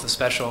option of both a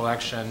special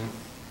election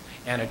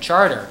and a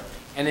charter.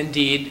 And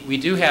indeed, we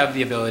do have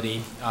the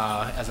ability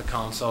as a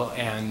council,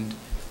 and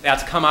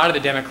that's come out of the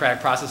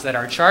democratic process that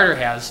our charter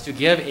has, to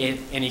give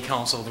any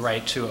council the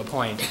right to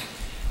appoint.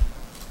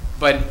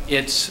 But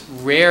it's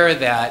rare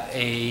that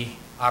an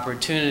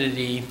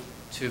opportunity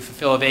to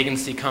fulfill a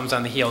vacancy comes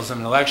on the heels of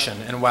an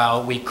election. And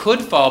while we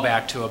could fall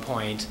back to a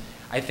point,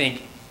 I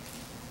think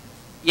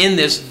in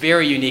this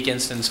very unique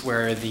instance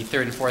where the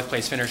 3rd and 4th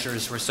place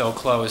finishers were so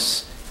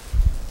close,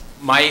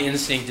 my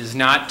instinct is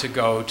not to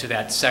go to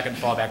that second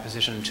fallback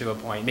position to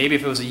appoint. Maybe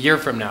if it was a year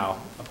from now,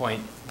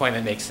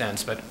 appointment makes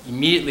sense, but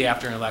immediately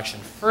after an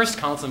election, first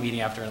council meeting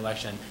after an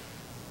election,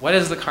 what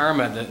is the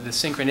karma, the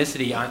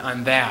synchronicity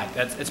on that?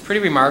 It's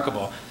pretty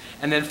remarkable.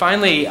 And then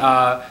finally,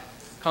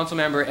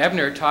 Councilmember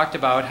Ebner talked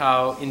about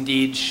how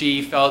indeed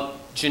she felt,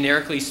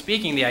 generically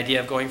speaking, the idea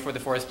of going for the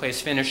 4th place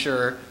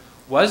finisher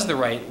was the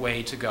right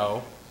way to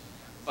go,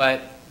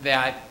 but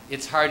that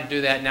it's hard to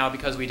do that now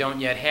because we don't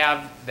yet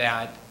have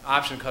that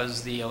option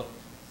because the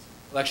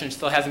election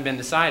still hasn't been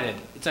decided.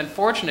 It's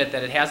unfortunate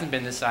that it hasn't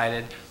been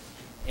decided,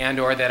 and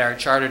or that our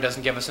charter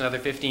doesn't give us another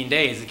 15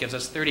 days. It gives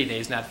us 30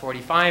 days, not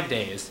 45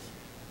 days.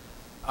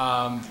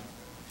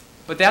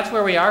 But that's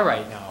where we are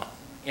right now.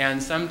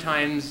 And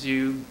sometimes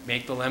you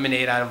make the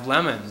lemonade out of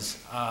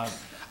lemons.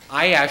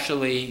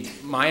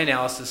 My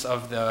analysis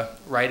of the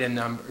write-in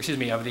number,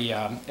 of the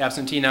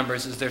absentee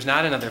numbers is there's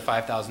not another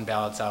 5,000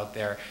 ballots out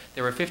there.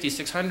 There were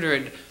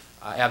 5,600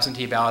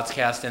 absentee ballots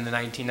cast in the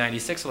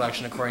 1996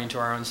 election, according to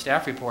our own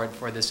staff report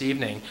for this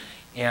evening.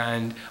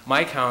 And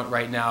my count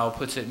right now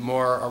puts it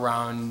more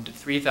around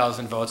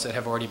 3,000 votes that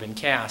have already been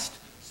cast.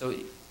 So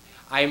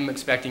I'm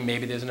expecting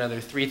maybe there's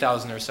another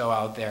 3,000 or so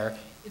out there.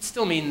 It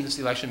still means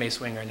the election may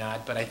swing or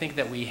not, but I think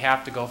that we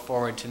have to go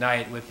forward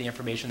tonight with the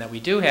information that we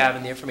do have,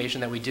 and the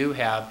information that we do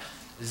have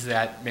is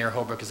that Mayor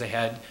Holbrook is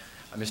ahead,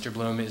 Mr.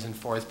 Bloom is in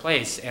fourth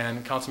place,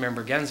 and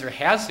Councilmember Genser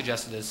has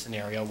suggested a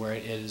scenario where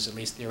it is at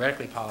least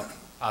theoretically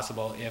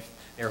possible, if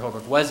Mayor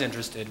Holbrook was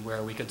interested,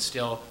 where we could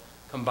still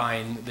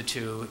combine the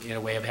two in a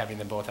way of having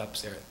them both up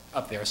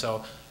there.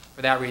 So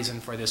for that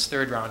reason, for this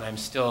third round, I'm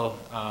still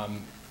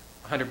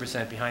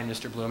 100% behind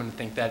Mr. Bloom and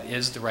think that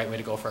is the right way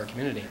to go for our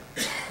community.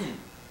 Mr.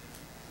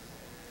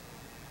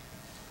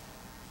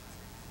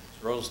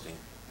 Rosenstein.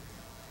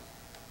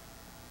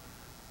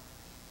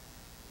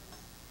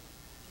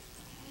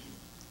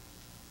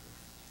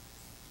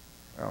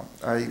 Well,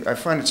 I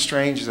find it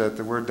strange that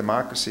the word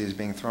democracy is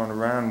being thrown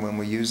around when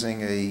we're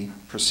using a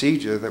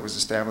procedure that was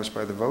established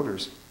by the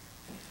voters.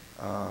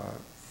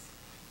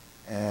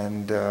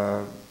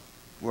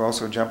 We're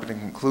also jumping to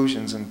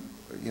conclusions and,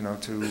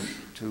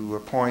 to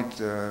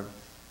appoint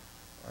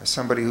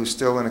somebody who's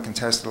still in a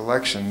contested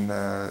election,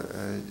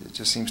 it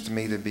just seems to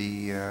me to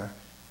be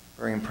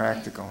very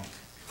impractical.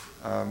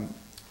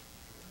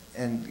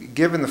 And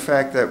given the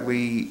fact that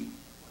we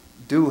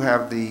do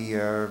have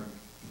the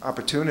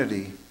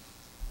opportunity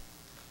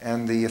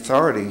and the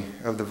authority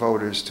of the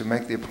voters to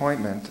make the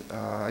appointment,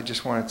 I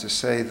just wanted to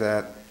say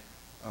that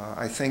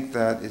I think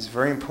that it's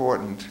very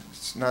important.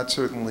 It's not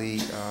certainly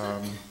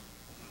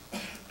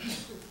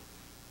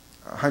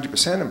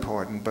 100%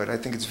 important, but I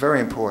think it's very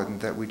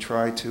important that we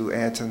try to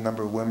add to the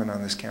number of women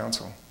on this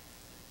council.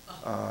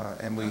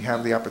 And we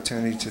have the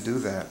opportunity to do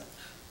that.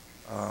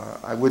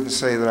 I wouldn't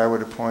say that I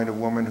would appoint a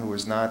woman who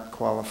is not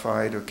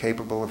qualified or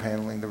capable of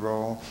handling the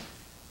role.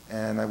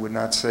 And I would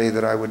not say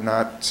that I would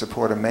not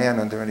support a man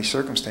under any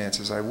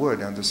circumstances. I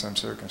would under some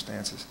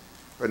circumstances.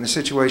 But in the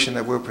situation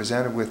that we're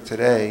presented with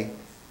today,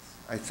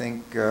 I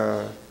think,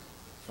 from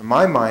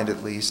my mind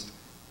at least,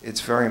 it's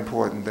very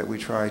important that we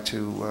try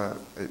to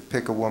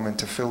pick a woman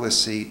to fill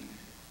this seat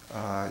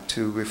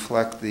to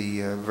reflect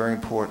the very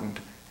important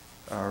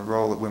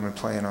role that women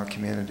play in our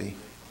community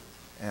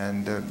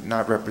and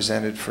not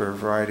represented for a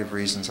variety of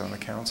reasons on the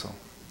council.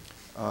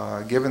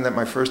 Given that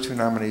my first two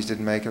nominees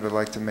didn't make it, I'd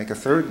like to make a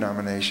third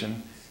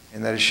nomination,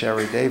 and that is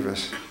Sherry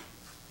Davis.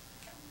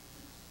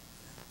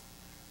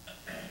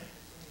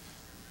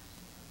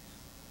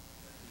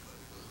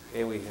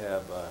 Okay, we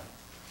have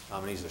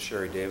nominees of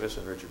Sherry Davis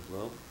and Richard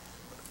Bloom.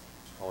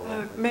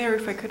 Mayor,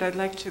 if I could, I'd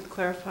like to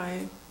clarify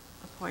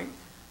a point.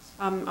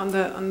 On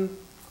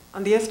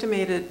the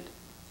estimated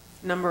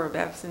number of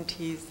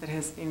absentees that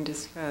has been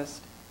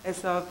discussed,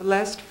 as of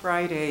last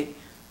Friday,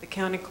 the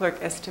county clerk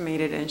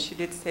estimated, and she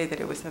did say that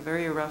it was a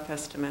very rough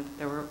estimate.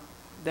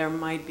 There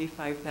might be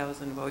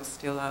 5,000 votes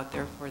still out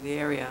there for the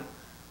area.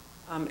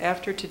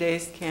 After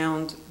today's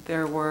count,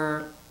 there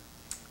were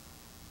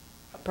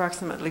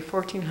approximately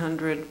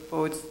 1,400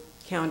 votes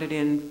counted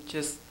in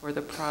just for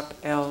the Prop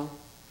L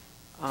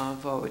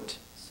vote.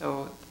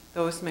 So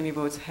those many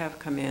votes have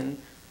come in.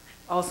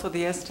 Also,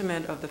 the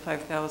estimate of the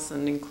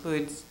 5,000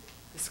 includes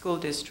the school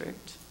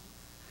district.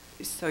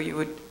 So you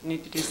would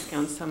need to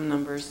discount some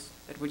numbers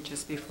that would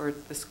just be for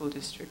the school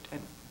district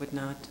and would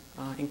not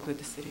include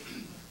the city.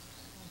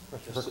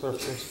 The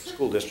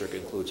school district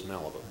includes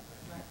Malibu.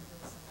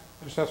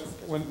 I just ask,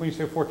 when you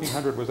say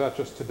 1,400, was that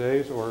just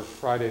today's or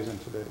Fridays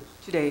and today's?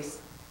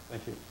 Today's.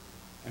 Thank you.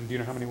 And do you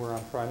know how many were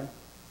on Friday?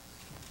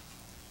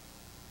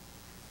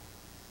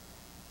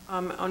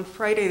 On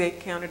Friday, they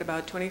counted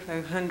about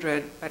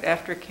 2,500, but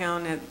after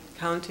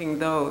counting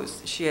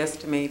those, she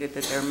estimated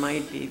that there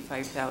might be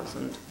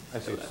 5,000. I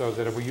see. So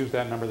that if we use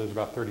that number, there's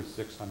about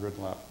 3,600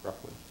 left,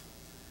 roughly.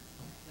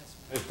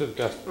 It's the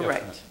best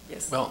right. estimate.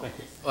 Yes. Well,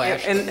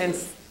 and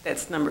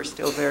that number is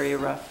still very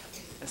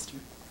rough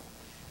estimate.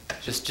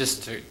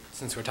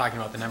 Since we're talking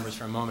about the numbers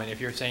for a moment,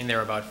 if you're saying there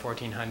are about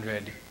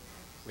 1,400,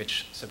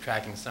 which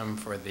subtracting some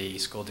for the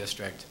school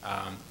district,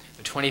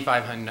 the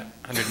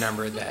 2,500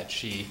 number that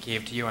she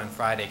gave to you on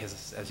Friday,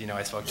 because as you know,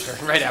 I spoke to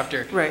her right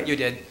after you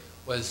did,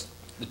 was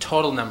the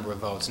total number of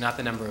votes, not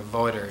the number of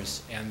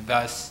voters, and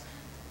thus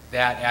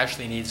that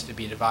actually needs to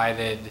be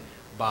divided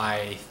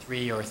by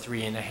 3 or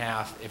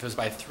 3.5. If it was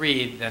by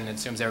 3, then it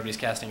assumes everybody's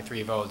casting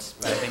 3 votes.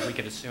 But I think we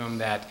could assume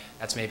that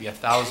that's maybe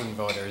 1,000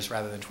 voters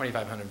rather than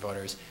 2,500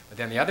 voters. But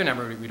then the other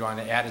number we'd want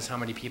to add is how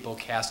many people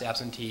cast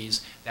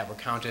absentees that were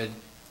counted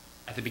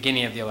at the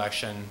beginning of the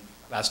election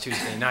last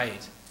Tuesday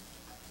night.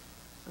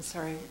 I'm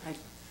sorry.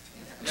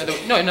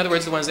 In other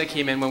words, the ones that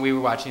came in when we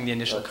were watching the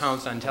initial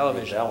counts on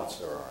television. Ballots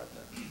there are,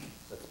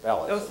 that's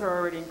ballots. Those are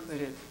already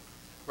included.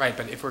 Right,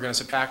 but if we're going to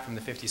subtract from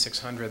the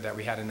 5,600 that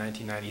we had in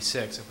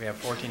 1996, if we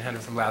have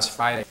 1,400 from last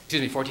Friday,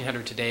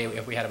 1,400 today,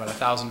 if we had about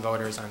 1,000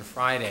 voters on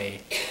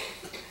Friday,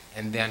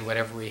 and then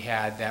whatever we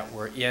had that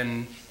were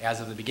in as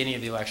of the beginning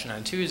of the election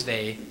on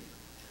Tuesday,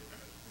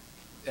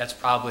 that's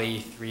probably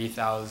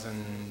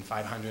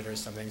 3,500 or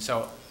something.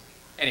 So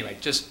anyway,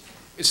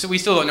 so we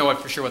still don't know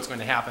for sure what's going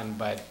to happen,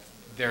 but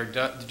there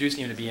do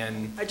seem to be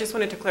in. I just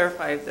wanted to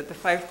clarify that the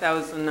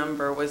 5,000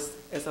 number was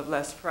as of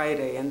last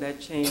Friday, and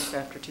that changed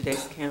after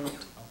today's count.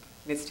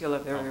 It's still a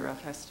very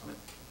rough estimate.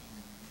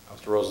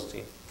 Mr.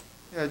 Rosenstein.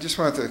 Yeah, I just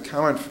wanted to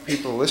comment for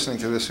people listening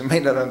to this who may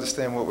not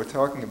understand what we're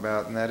talking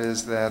about, and that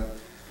is that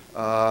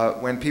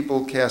When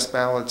people cast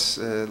ballots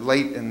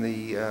late in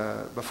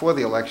the, before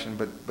the election,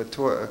 but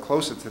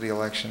closer to the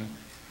election,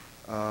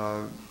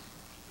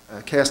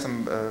 cast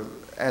them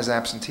as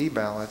absentee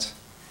ballots,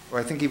 or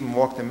I think even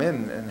walked them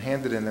in and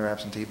handed in their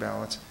absentee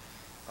ballots,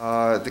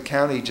 the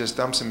county just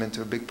dumps them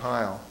into a big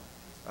pile.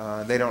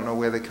 They don't know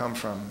where they come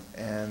from,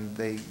 and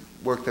they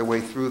work their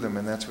way through them,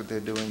 and that's what they're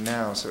doing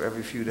now. So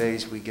every few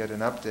days we get an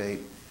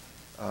update,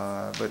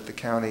 but the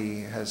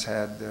county has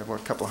had, a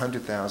couple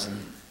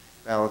 100,000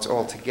 ballots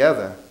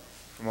altogether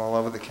from all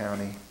over the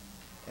county,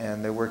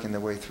 and they're working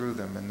their way through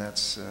them, and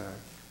that's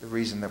the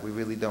reason that we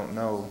really don't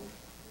know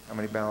how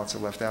many ballots are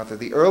left out there.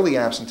 The early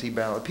absentee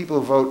ballot, people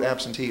who vote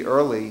absentee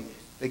early,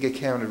 they get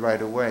counted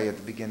right away at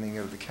the beginning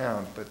of the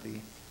count, but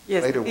the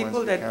later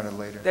ones get counted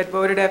later. That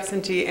voted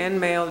absentee and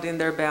mailed in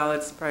their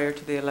ballots prior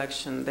to the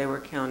election, they were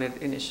counted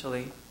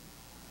initially.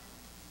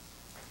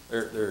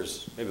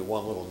 There's maybe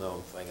one little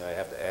known thing I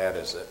have to add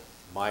is that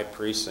my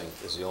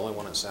precinct is the only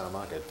one in Santa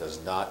Monica that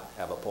does not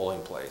have a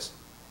polling place.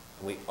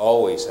 And we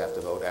always have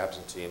to vote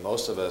absentee.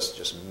 Most of us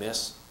just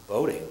miss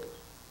voting.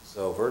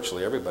 So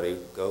virtually everybody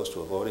goes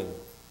to a voting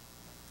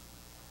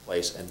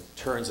place and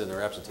turns in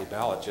their absentee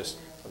ballot just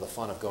for the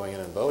fun of going in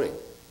and voting.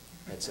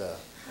 It's a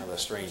kind of a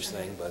strange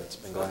thing, but it's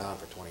been going on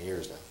for 20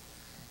 years now.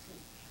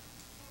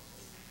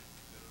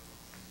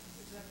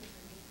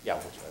 Yeah,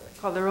 which way?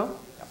 Call the roll?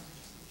 Yeah.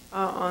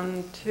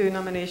 On two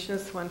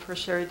nominations, one for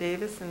Sherry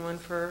Davis and one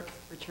for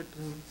Richard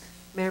Bloom.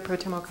 Mayor Pro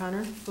Tem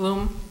O'Connor?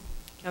 Bloom.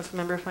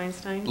 Councilmember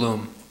Feinstein?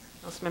 Bloom.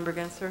 Councilmember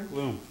Genser?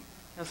 Bloom.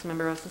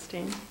 Councilmember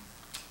Rosenstein?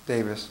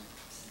 Davis.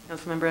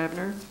 Councilmember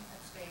Ebner?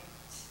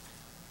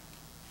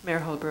 Mayor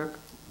Holbrook?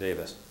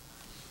 Davis.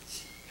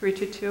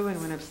 3-2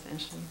 and 1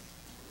 abstention.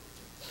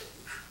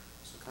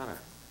 Mr. Connor.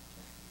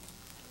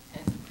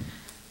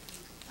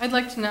 I'd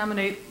like to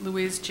nominate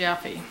Louise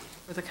Jaffe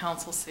for the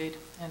council seat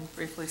and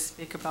briefly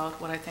speak about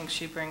what I think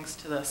she brings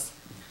to this.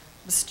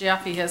 Ms.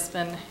 Jaffe has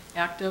been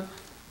active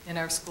in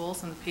our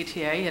schools and the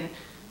PTA, and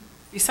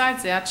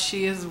besides that,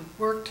 she has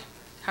worked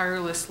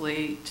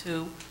tirelessly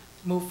to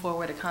move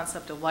forward a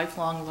concept of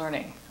lifelong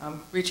learning,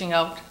 reaching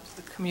out to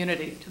the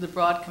community, to the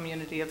broad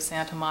community of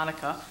Santa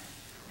Monica,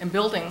 and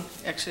building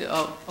actually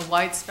a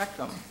wide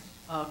spectrum,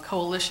 a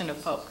coalition of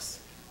folks.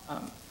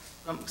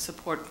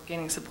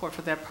 Gaining support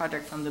for that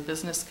project from the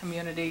business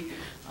community,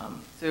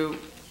 through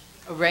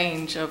a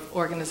range of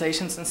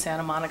organizations in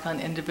Santa Monica and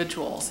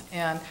individuals,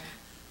 and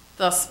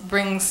thus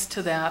brings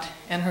to that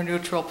and her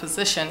neutral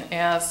position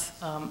as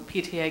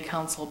PTA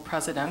Council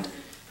President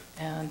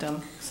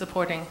and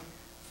supporting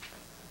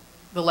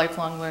the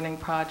Lifelong Learning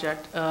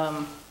Project,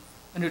 a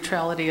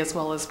neutrality as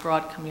well as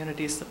broad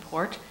community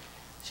support.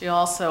 She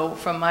also,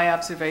 from my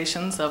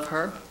observations of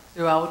her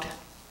throughout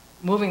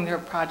moving their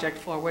project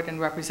forward and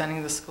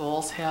representing the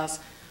schools, has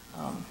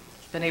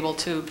been able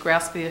to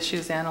grasp the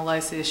issues,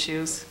 analyze the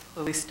issues,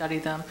 clearly study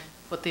them,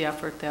 put the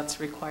effort that's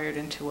required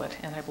into it,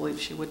 and I believe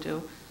she would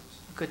do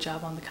a good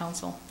job on the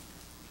council.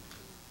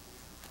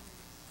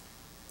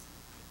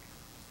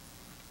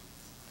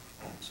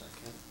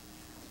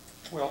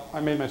 Well, I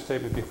made my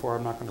statement before.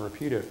 I'm not going to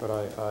repeat it, but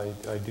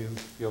I do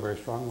feel very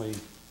strongly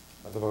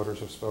that the voters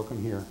have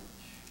spoken here.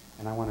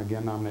 And I want to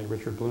again nominate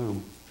Richard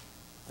Bloom.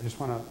 I just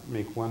want to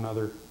make one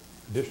other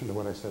addition to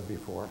what I said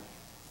before,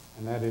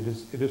 and that it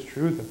is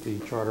true that the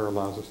charter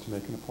allows us to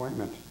make an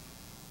appointment.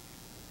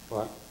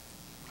 But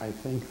I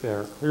think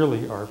there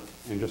clearly are,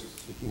 and just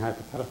speaking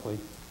hypothetically,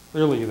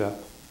 clearly that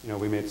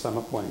we made some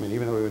appointment,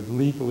 even though we would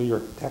legally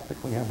or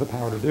technically have the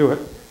power to do it,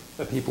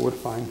 that people would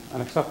find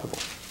unacceptable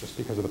just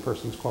because of the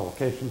person's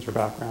qualifications or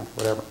background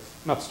or whatever.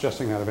 I'm not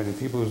suggesting that of any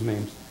people whose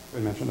names have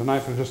been mentioned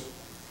tonight, but just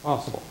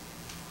possible.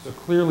 So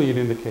clearly it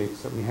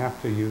indicates that we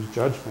have to use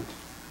judgment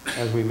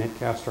as we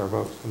cast our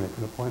votes to make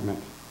an appointment.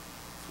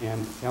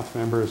 And council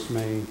members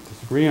may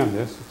disagree on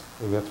this.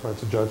 That's why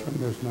it's a judgment.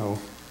 There's no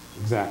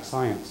exact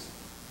science.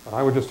 But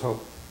I would just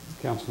hope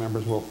council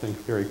members will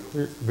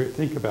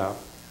think about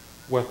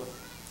what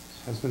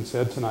has been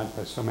said tonight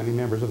by so many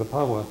members of the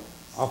public,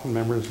 often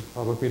members of the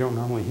public we don't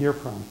normally hear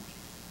from,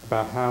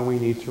 about how we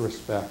need to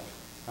respect,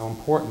 how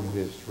important it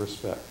is to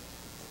respect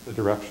the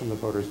direction the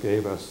voters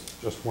gave us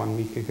just 1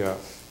 week ago.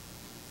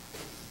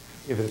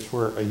 If it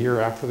were a year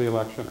after the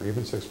election or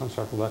even 6 months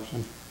after the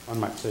election, one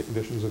might say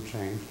conditions have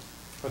changed.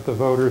 But the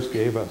voters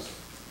gave us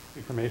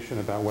information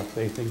about what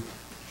they think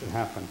should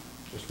happen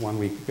just 1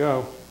 week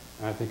ago,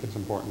 and I think it's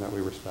important that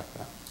we respect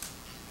that.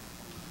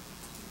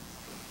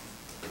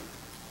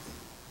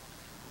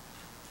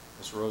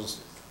 Mr.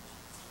 Rosenstein.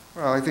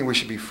 Well, I think we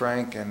should be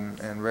frank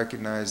and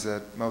recognize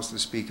that most of the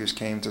speakers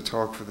came to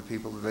talk for the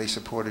people that they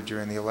supported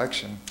during the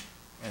election,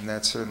 and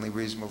that's certainly a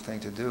reasonable thing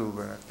to do,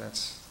 but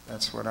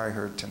that's what I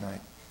heard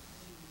tonight.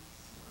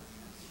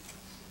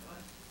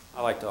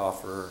 I'd like to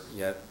offer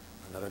yet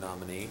another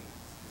nominee.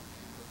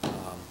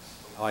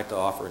 I'd like to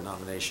offer a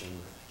nomination,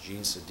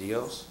 Jean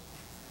Cedillos.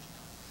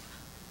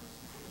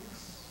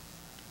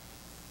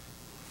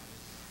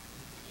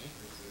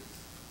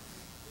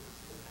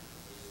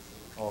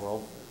 Call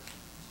roll.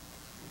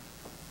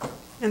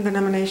 And the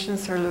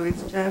nominations are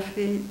Louise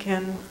Jaffe,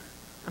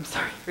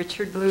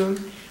 Richard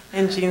Bloom,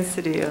 and Jean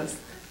Cedillos.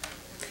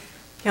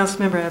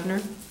 Councilmember Abner?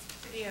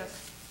 Cedillos.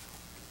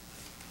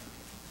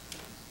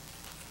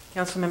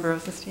 Councilmember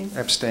Rosenstein?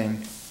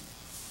 Abstain.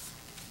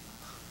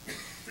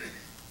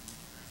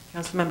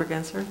 Councilmember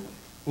Genser?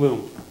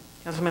 Bloom.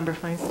 Councilmember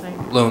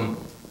Feinstein? Bloom.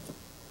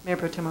 Mayor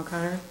Pro Tem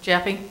O'Connor?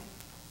 Jaffe?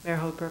 Mayor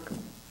Holbrook?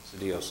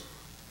 Cedillos.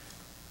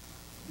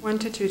 1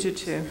 to 2 to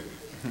 2.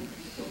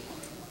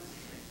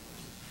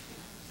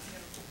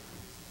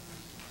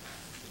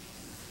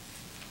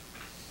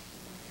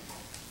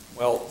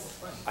 Well,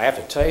 I have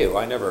to tell you,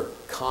 I never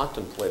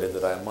contemplated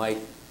that I might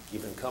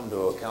even come to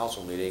a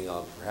council meeting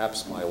on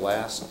perhaps my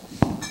last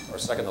or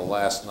second to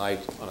last night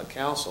on a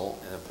council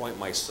and appoint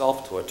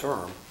myself to a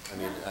term. I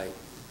mean,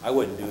 I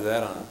wouldn't do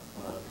that on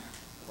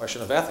a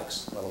question of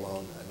ethics, let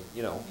alone, I mean,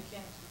 you know.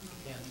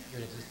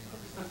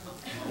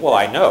 Well,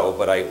 I know,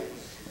 but I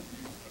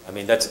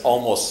mean, that's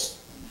almost,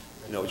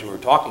 you know, what you were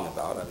talking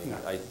about. I mean,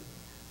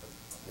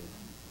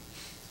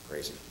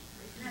 crazy.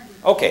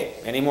 Okay,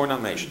 any more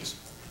nominations?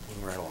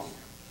 Moving right along.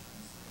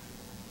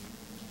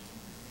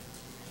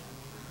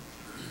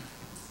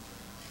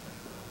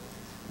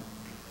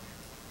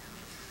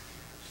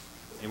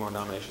 Any more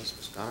nominations,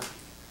 Ms. Connor?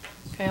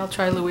 Okay, I'll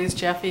try Louise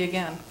Jaffe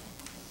again.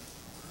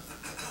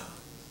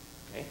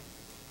 Okay.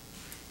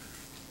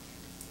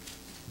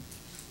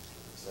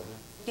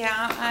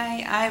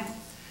 Yeah,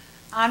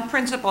 on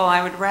principle,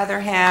 I would rather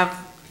have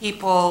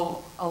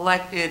people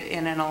elected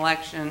in an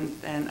election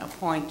than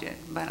appointed,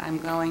 but I'm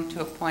going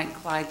to appoint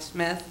Clyde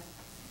Smith.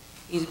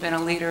 He's been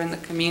a leader in the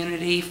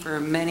community for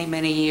many,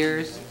 many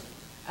years.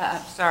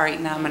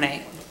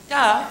 Nominate.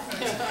 Duh.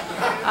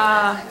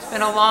 It's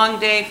been a long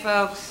day,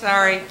 folks,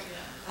 sorry.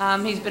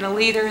 He's been a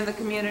leader in the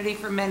community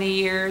for many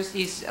years.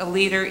 He's a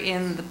leader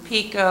in the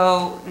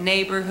Pico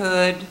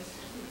neighborhood.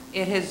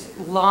 It has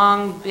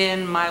long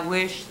been my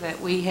wish that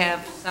we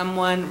have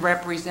someone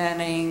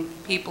representing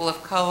people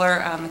of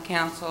color on the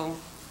council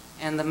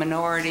and the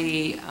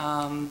minority,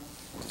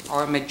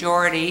 or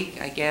majority,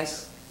 I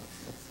guess,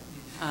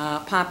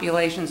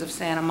 populations of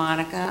Santa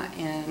Monica.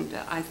 And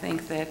I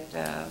think that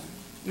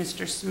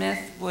Mr. Smith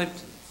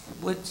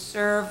would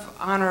serve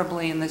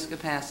honorably in this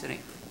capacity.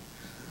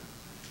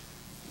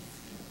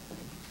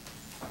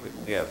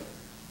 We have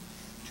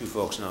two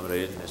folks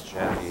nominated, Ms.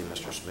 Jaffe and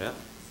Mr. Smith.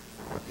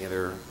 Any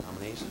other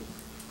nominees?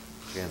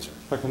 Genser.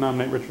 I'd like to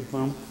nominate Richard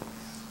Bloom.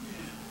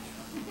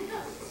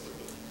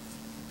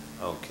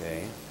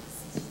 Okay.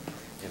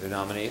 Any other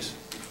nominees?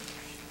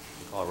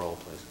 Call a roll,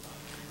 please.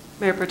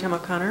 Mayor Pro Tem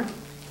O'Connor?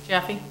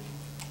 Jaffe?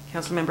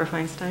 Councilmember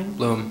Feinstein?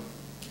 Bloom.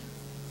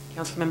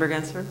 Councilmember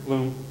Genser?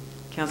 Bloom.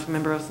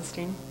 Councilmember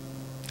Rosenstein?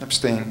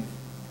 Abstain.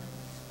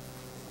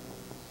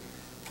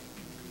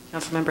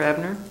 Councilmember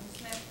Abner?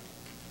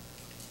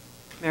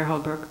 Mayor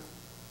Holbrook?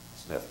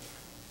 Smith.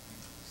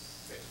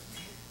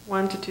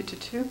 1 to 2 to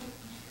 2.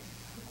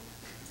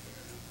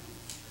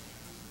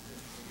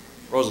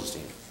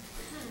 Rosenstein.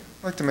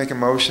 I'd like to make a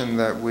motion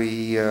that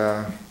we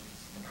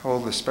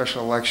hold a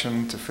special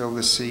election to fill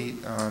this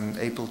seat on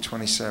April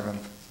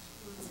 27th.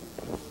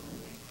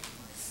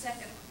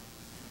 Second.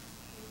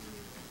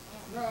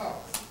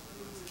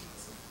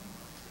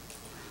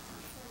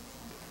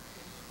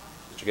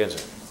 Mr.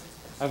 Genser.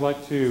 I'd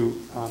like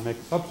to make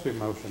a substitute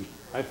motion.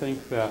 I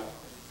think that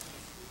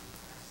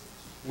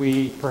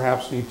we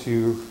perhaps need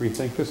to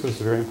rethink this. This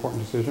is a very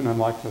important decision. I'd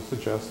like to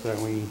suggest that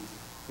we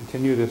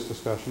continue this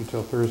discussion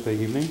until Thursday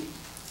evening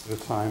at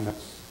a time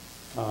that's,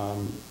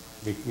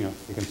 we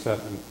can set,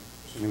 and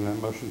assuming that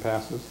motion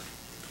passes.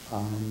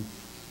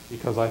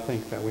 Because I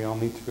think that we all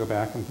need to go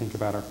back and think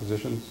about our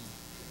positions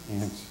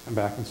and come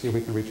back and see if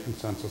we can reach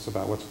consensus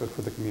about what's good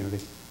for the community.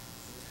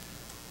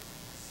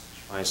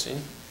 Feinstein.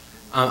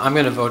 I'm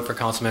going to vote for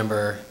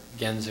Councilmember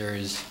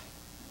Genser's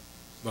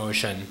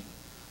motion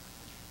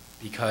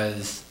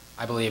because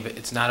I believe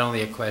it's not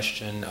only a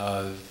question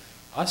of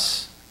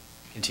us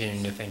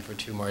continuing to think for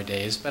 2 more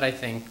days, but I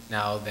think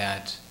now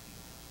that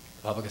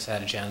the public has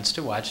had a chance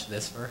to watch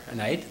this for a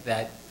night,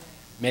 that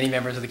many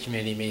members of the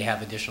community may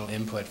have additional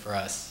input for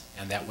us,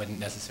 and that wouldn't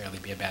necessarily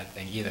be a bad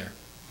thing either.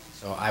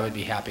 So I would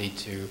be happy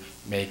to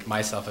make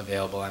myself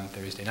available on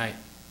Thursday night.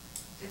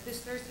 Is this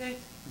Thursday?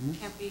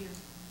 Can't be here.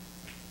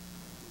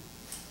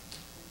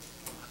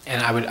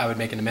 And I would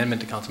make an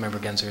amendment to Councilmember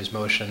Genser's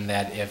motion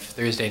that if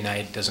Thursday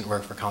night doesn't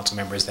work for council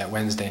members, that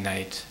Wednesday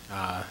night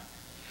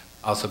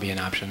also be an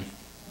option.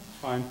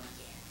 Fine.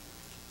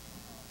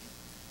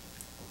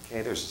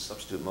 Okay, there's a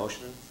substitute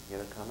motion.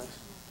 Any other comments?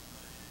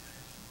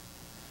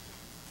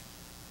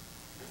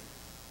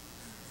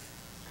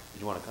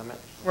 Did you want to comment?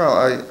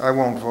 Well, I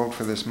won't vote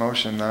for this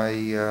motion.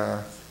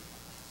 I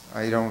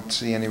don't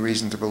see any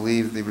reason to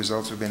believe the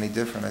results would be any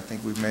different. I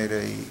think we've made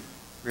a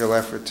real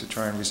effort to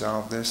try and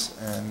resolve this,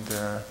 and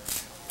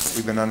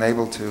we've been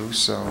unable to,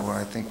 so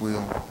I think we'll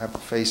have to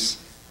face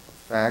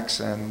facts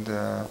and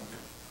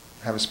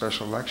have a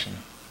special election.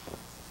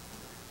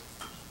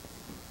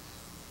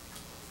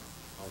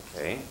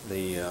 Okay,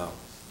 the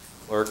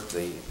clerk,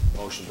 the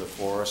motion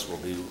before us will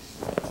be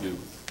to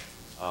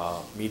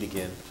meet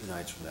again 2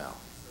 nights from now.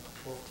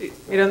 To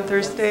meet on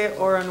Thursday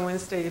or on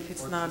Wednesday if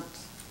it's not.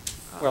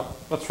 Well,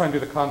 let's try and do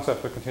the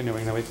concept of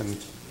continuing, then we can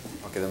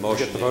Okay, the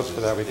motion get the votes for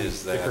that. We can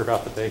is that. figure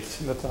about the dates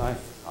and the time.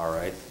 All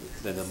right,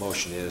 then the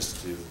motion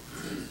is to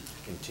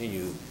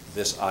continue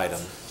this item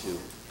to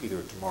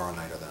either tomorrow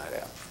night or the night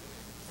after.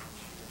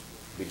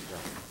 Be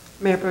determined.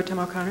 Mayor Pro Tem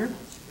O'Connor?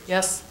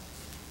 Yes.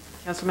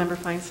 Councilmember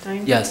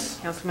Feinstein? Yes.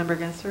 Councilmember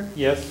Genser?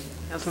 Yes.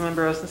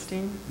 Councilmember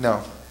Rosenstein?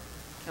 No.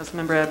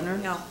 Councilmember Abner?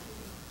 No.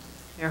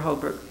 Mayor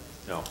Holbrook?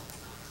 No.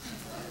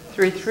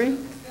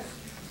 3-3.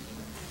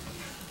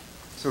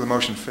 So the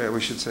motion failed,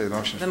 we should say the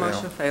motion The failed.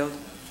 motion failed.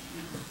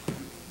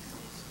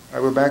 All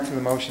right, we're back to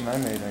the motion I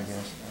made, I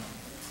guess.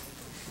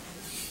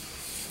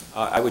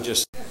 I would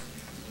just.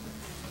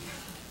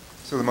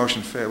 So the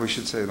motion failed, we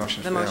should say the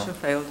motion The failed. motion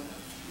failed.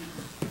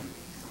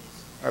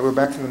 All right, we're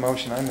back to the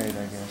motion I made,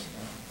 I guess.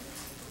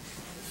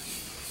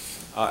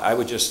 I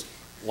would just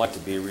like to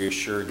be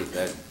reassured that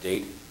that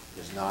date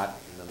is not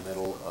in the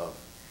middle of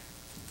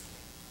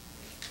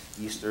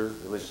Easter,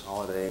 religious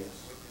holidays,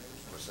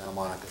 or Santa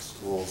Monica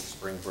schools,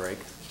 spring break.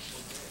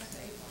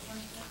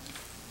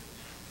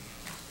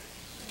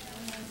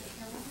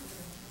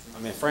 I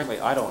mean, frankly,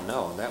 I don't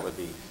know, and that would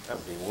be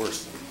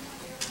worse.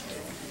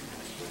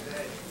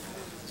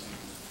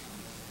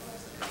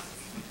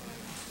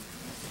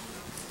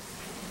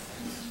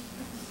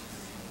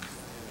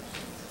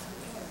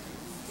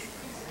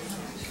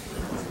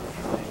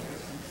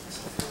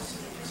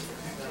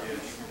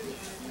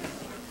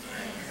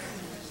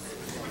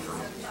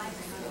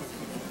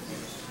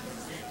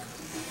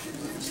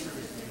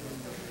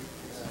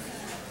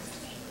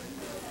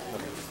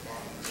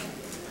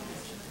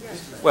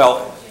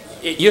 Well,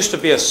 it used to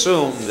be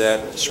assumed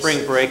that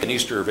spring break and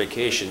Easter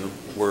vacation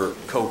were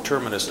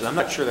coterminous, and I'm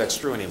not sure that's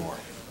true anymore.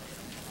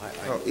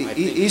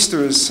 Easter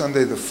is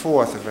Sunday the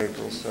 4th of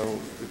April, so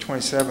the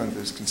 27th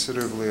is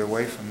considerably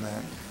away from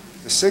that.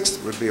 The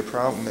 6th would be a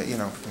problem, you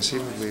know,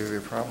 conceivably would be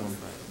a problem.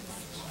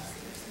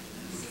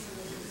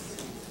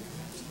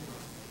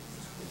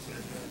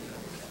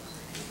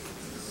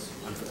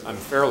 I'm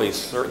fairly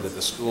certain that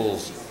the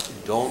schools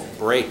don't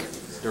break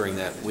during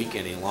that week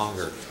any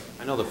longer.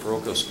 I know the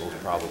parochial schools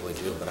probably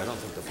do, but I don't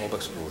think the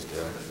public schools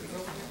do.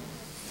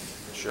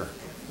 Sure.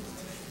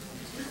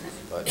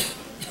 But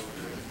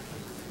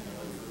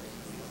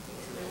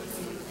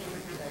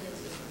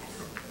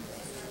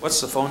what's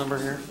the phone number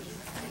here?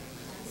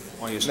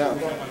 One of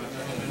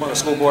the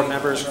school board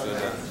members?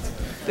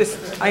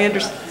 I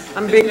understand.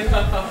 I'm being.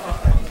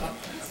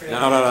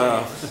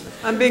 No.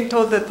 I'm being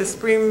told that the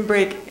spring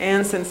break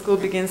ends and school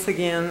begins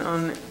again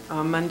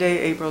on Monday,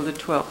 April the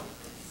 12th.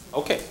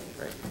 Okay,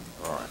 great.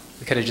 All right.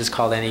 We could have just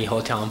called any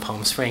hotel in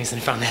Palm Springs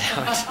and found that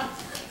out.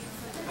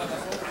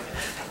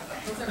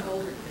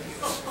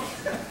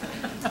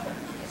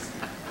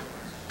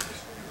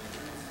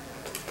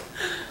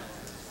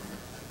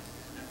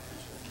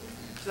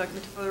 Would you like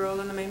me to call the roll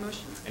on the main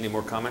motion? Any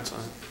more comments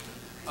on it?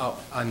 Oh,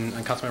 on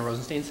Councilmember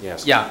Rosenstein's?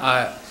 Yes.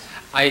 Yeah,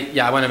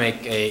 I want to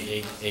make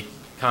a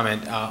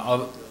comment.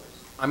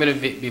 I'm going to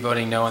be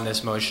voting no on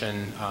this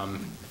motion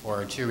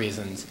for two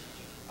reasons.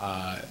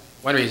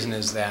 One reason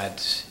is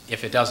that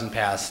if it doesn't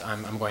pass,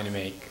 I'm going to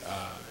make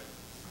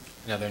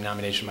another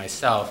nomination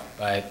myself,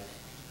 but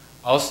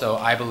also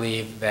I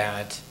believe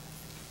that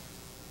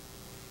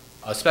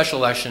a special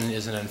election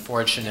is an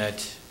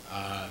unfortunate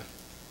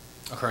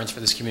occurrence for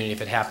this community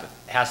if it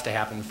has to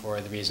happen for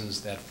the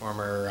reasons that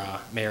former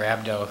Mayor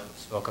Abdo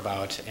spoke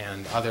about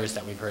and others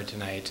that we've heard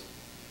tonight.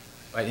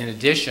 But in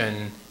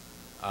addition,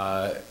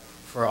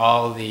 for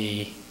all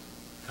the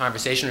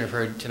conversation we've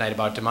heard tonight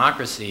about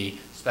democracy,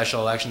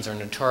 special elections are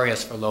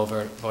notorious for low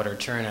voter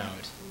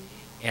turnout.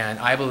 And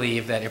I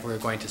believe that if we're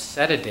going to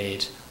set a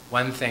date,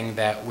 one thing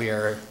that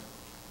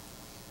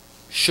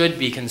should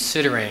be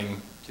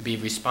considering to be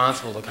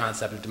responsible to the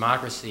concept of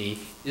democracy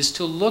is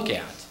to look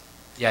at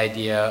the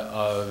idea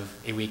of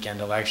a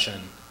weekend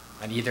election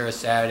on either a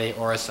Saturday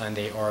or a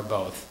Sunday or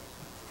both.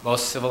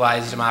 Most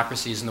civilized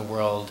democracies in the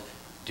world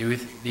do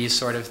these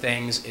sort of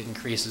things. It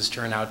increases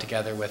turnout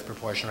together with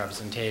proportional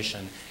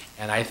representation.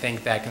 And I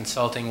think that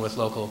consulting with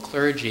local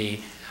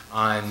clergy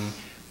on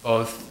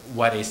both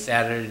what a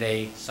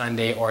Saturday,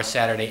 Sunday, or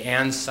Saturday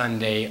and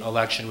Sunday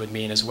election would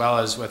mean, as well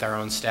as with our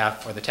own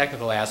staff for the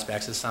technical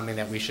aspects, is something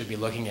that we should be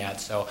looking at.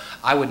 So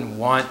I wouldn't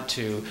want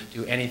to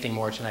do anything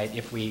more tonight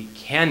if we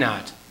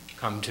cannot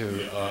come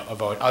to a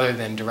vote, other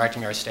than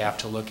directing our staff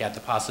to look at the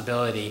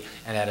possibility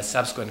and at a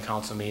subsequent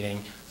council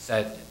meeting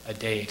set a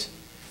date.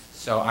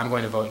 So I'm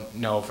going to vote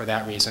no for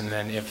that reason.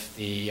 Then if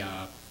the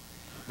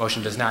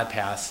motion does not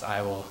pass,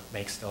 I will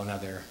make still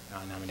another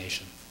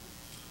nomination.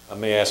 I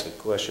may ask a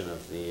question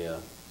of the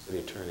city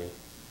attorney.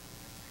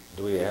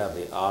 Do we have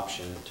the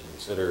option to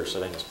consider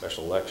setting a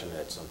special election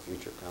at some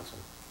future council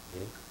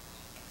meeting?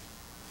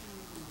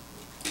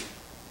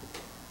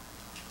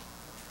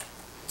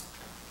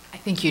 I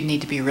think you'd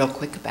need to be real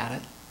quick about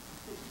it.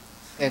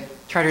 The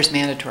charter's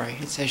mandatory.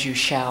 It says you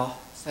shall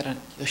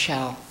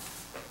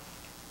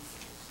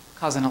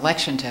cause an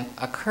election to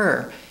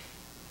occur.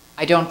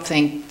 I don't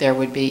think there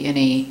would be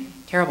any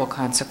terrible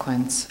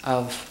consequence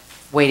of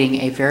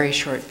waiting a very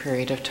short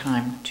period of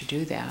time to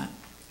do that.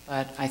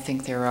 But I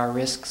think there are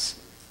risks,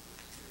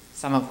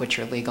 some of which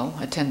are legal,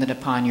 attendant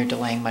upon your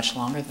delaying much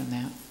longer than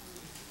that.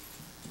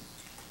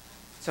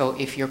 So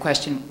if your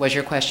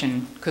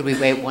question, could we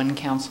wait one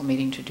council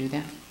meeting to do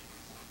that?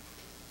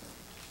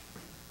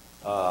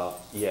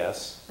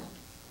 Yes.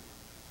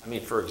 I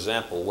mean, for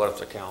example, what if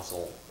the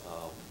council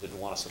didn't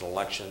want us an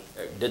election,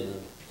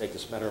 didn't take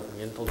this matter up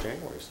again until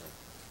January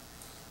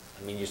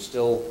 2nd? I mean, you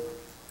still...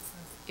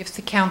 If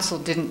the council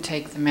didn't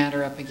take the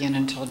matter up again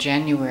until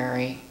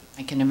January,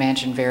 I can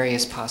imagine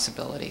various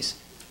possibilities.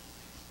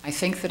 I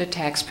think that a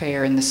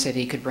taxpayer in the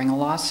city could bring a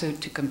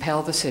lawsuit to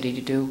compel the city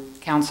to do,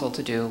 council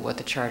to do what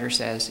the charter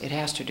says it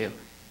has to do.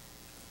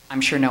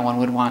 I'm sure no one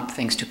would want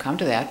things to come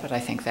to that, but I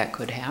think that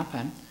could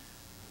happen.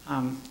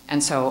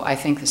 And so I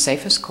think the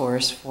safest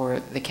course for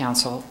the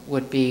council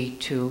would be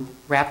to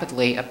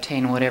rapidly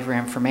obtain whatever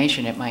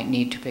information it might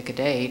need to pick a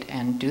date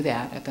and do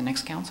that at the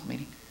next council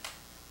meeting.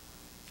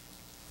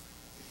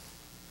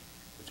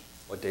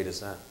 What date is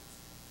that?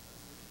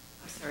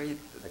 I'm sorry.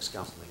 Next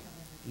council meeting.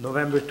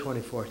 November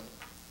 24th.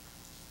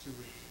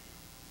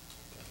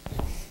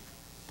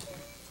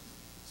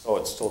 So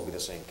it'd still be the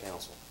same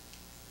council?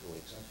 2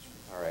 weeks.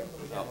 All right.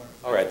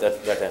 All right, that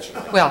answers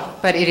my question. Well,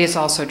 but it is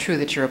also true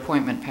that your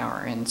appointment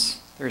power ends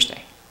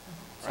Thursday.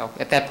 So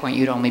at that point,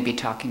 you'd only be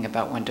talking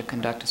about when to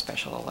conduct a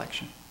special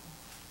election.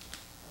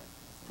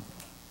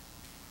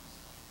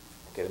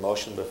 Okay, the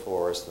motion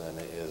before us then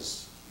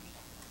is,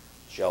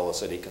 shall the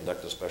city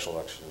conduct a special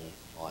election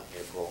on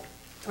April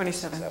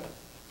 27th?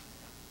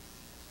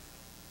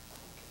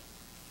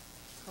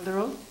 Call the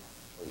roll.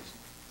 Please.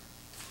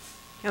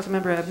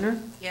 Councilmember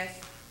Ebner? Yes.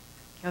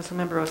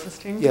 Councilmember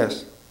Rosenstein?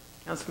 Yes.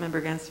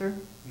 Councilmember Genser?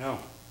 No.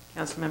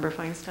 Councilmember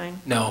Feinstein?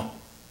 No.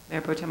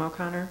 Mayor Pro Tem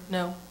O'Connor?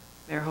 No.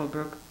 Mayor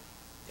Holbrook?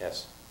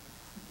 Yes.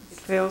 It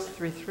fails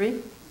 3-3.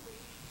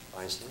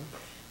 Feinstein?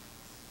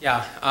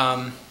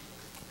 Yeah.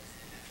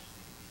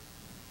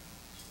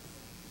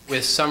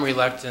 With some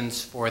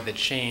reluctance for the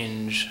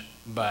change,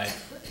 but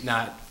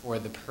not for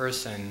the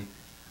person,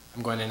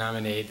 I'm going to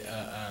nominate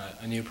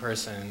a new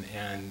person.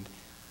 And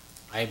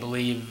I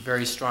believe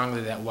very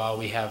strongly that while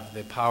we have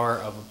the power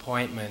of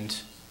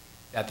appointment,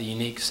 that the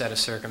unique set of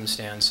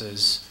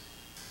circumstances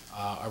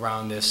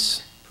around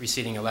this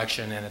preceding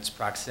election and its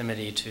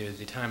proximity to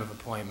the time of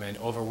appointment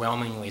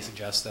overwhelmingly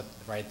suggests that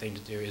the right thing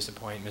to do is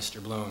appoint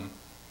Mr. Bloom.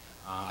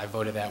 I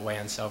voted that way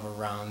on several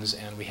rounds,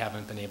 and we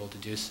haven't been able to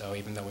do so,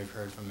 even though we've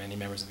heard from many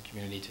members of the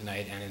community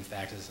tonight, and in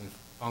fact, as in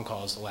phone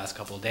calls the last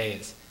couple of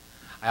days.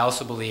 I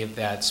also believe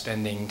that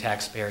spending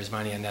taxpayers'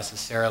 money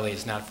unnecessarily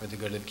is not for the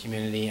good of the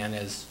community, and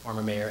as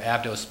former Mayor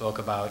Abdo spoke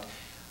about,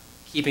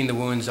 keeping the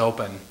wounds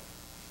open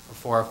for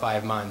 4 or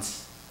 5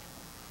 months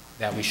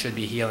that we should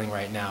be healing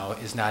right now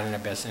is not in our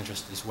best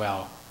interest as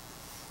well.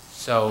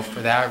 So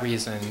for that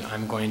reason,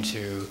 I'm going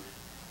to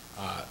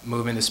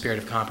move in the spirit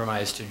of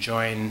compromise to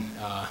join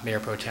Mayor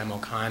Pro Tem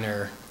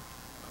O'Connor,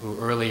 who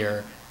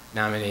earlier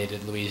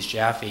nominated Louise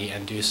Jaffe,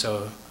 and do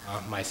so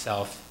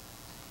myself.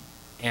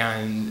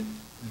 And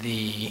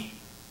the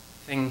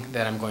thing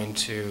that I'm going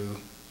to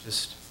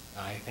just,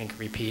 I think,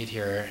 repeat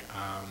here,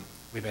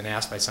 we've been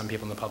asked by some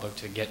people in the public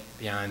to get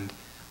beyond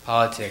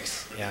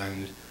politics,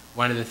 and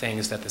one of the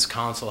things that this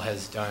council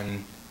has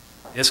done,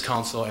 this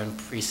council and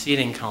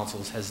preceding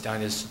councils has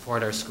done, is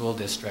support our school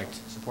district,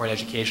 support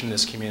education in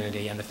this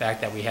community, and the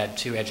fact that we had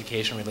 2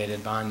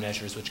 education-related bond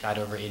measures which got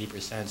over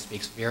 80%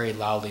 speaks very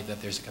loudly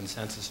that there's a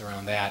consensus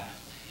around that.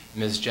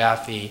 Ms.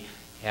 Jaffe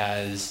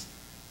has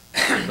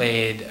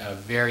played a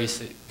very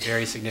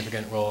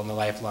significant role in the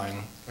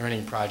Lifelong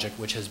Learning Project,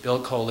 which has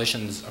built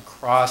coalitions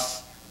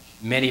across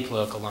many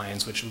political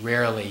lines, which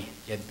rarely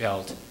get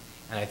built.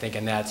 And I think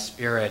in that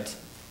spirit,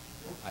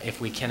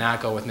 if we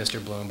cannot go with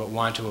Mr. Bloom, but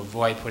want to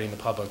avoid putting the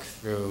public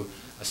through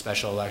a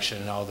special election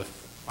and all the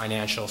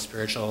financial,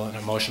 spiritual, and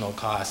emotional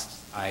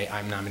costs,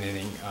 I'm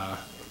nominating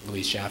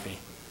Louise Jaffe.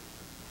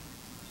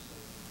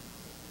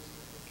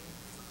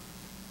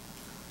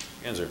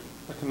 Genser.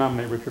 I'd like to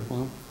nominate Richard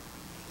Bloom.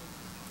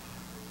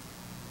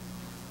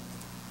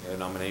 You have a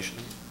nomination?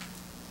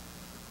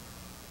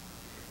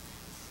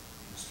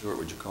 Stuart,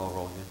 would you call a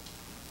roll again?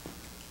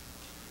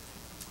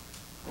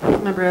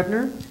 Councilmember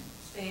Ebner?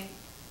 Abstain.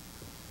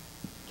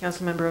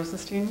 Councilmember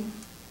Rosenstein?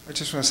 I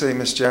just want to say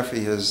Ms.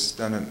 Jaffe has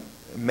done an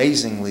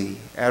amazingly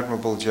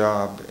admirable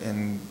job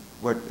in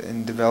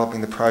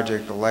developing the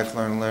project, the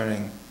lifelong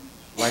learning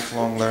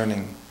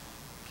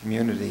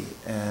community,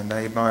 and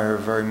I admire her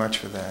very much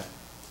for that.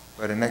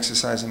 But in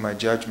exercising my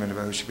judgment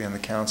about who should be on the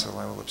council,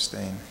 I will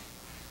abstain.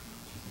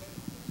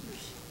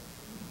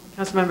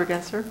 Councilmember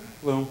Genser?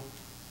 Bloom.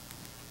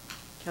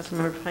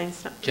 Councilmember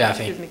Feinstein?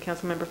 Jaffe. Excuse me,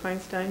 Councilmember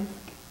Feinstein?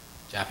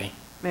 Jaffe.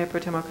 Mayor Pro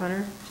Tem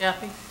O'Connor?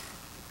 Jaffe.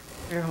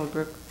 Mayor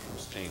Holbrook?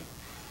 Abstain.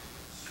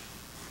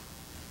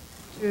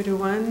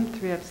 2-1,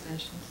 3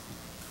 abstentions.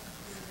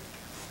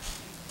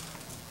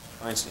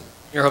 Feinstein.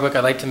 Mayor Holbrook,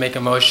 I'd like to make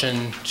a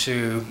motion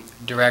to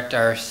direct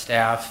our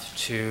staff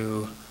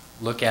to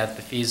look at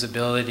the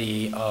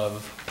feasibility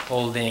of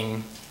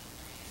holding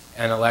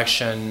an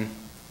election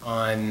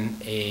on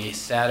a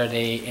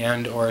Saturday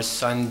and/or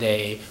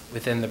Sunday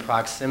within the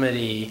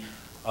proximity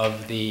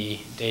of the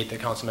date that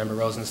Councilmember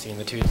Rosenstein,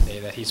 the Tuesday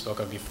that he spoke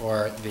of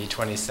before, the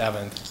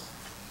 27th.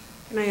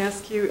 Can I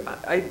ask you,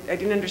 I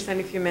didn't understand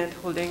if you meant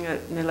holding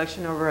an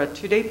election over a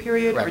 2-day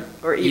period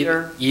or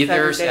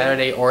either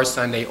Saturday or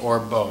Sunday or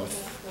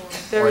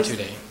both, or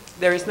 2-day.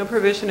 There is no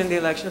provision in the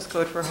elections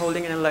code for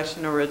holding an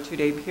election over a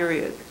 2-day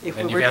period. If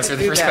And we you've were answered to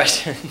the do first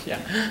that, question.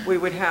 Yeah. we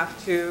would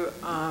have to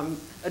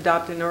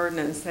adopt an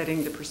ordinance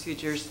setting the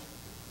procedures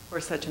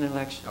for such an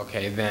election.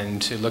 Okay, then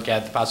to look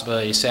at the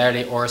possibility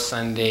Saturday or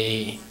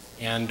Sunday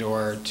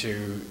and/or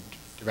to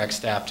direct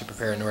staff to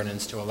prepare an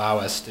ordinance to allow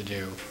us to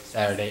do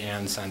Saturday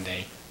and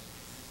Sunday,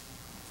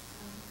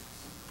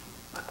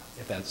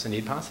 if that's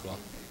indeed possible.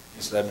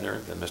 Ms. Ebner,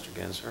 then Mr.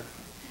 Genser.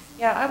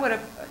 Yeah, I would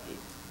have,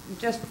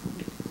 just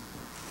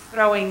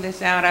throwing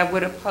this out, I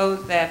would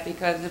oppose that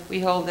because if we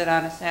hold it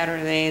on a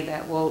Saturday,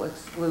 that will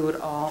exclude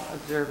all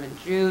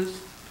observant Jews.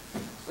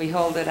 If we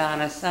hold it on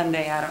a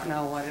Sunday, I don't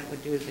know what it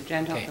would do to the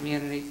Gentile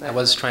community. But I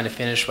was trying to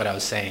finish what I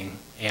was saying,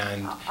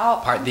 and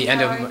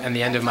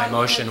the end of my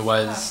motion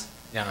was,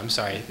 yeah, I'm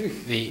sorry.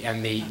 The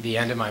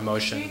end of my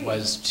motion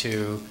was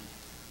to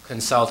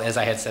consult, as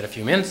I had said a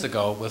few minutes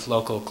ago, with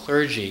local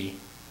clergy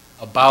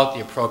about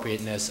the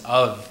appropriateness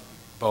of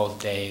both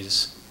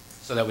days,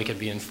 so that we could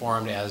be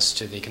informed as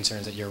to the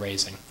concerns that you're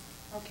raising.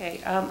 Okay,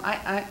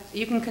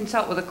 you can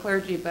consult with the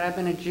clergy, but I've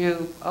been a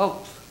Jew,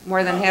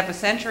 more than half a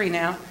century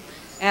now,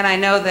 and I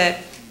know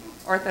that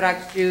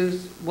Orthodox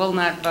Jews will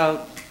not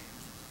vote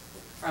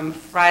from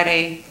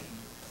Friday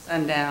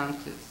sundown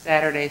to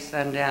Saturday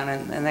sundown,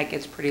 and that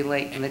gets pretty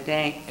late in the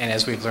day. And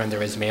as we've learned,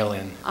 there is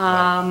mail-in.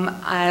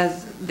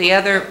 As the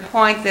other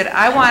point that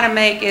I want to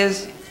make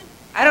is,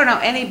 I don't know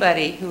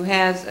anybody who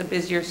has a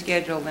busier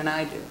schedule than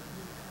I do.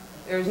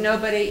 There's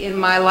nobody in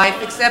my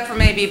life, except for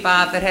maybe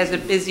Bob, that has a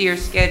busier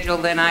schedule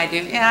than I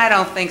do. Yeah, I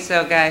don't think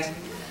so, guys.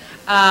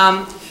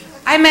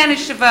 I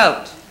managed to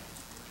vote.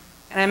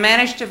 And I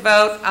managed to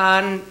vote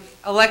on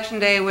Election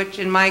Day, which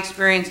in my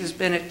experience has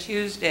been a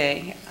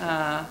Tuesday.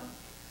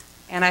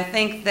 And I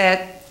think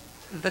that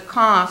the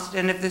cost,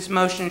 and if this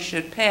motion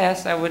should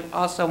pass, I would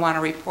also want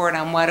to report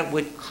on what it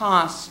would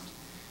cost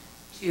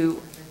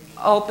to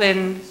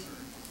open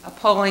a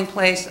polling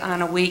place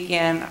on a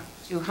weekend,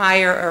 to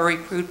hire or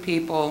recruit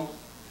people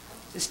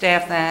to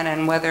staff that,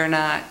 and whether or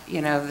not,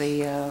 you know,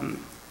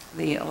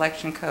 the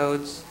election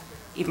codes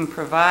even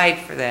provide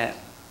for that.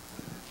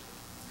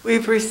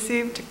 We've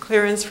received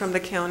clearance from the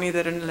county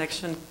that an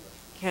election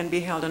can be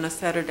held on a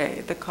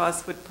Saturday. The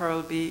cost would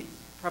probably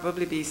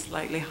be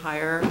slightly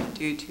higher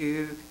due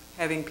to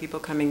having people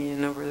coming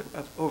in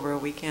over a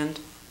weekend.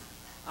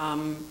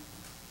 And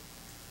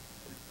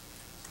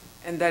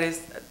that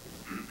is,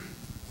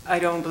 I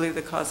don't believe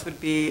the cost would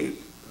be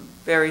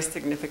very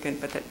significant,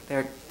 but that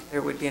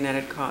there would be an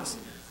added cost.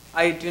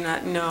 I do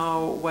not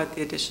know what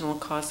the additional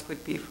cost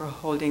would be for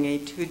holding a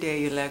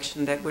 2-day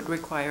election that would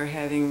require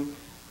having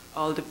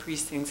all the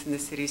precincts in the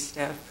city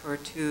staffed for a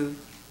two-day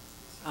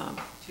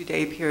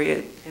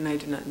period, and I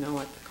do not know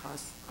what the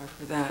costs are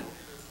for that.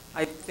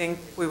 I think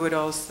we would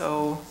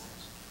also,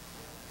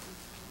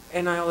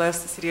 and I'll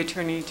ask the city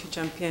attorney to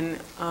jump in,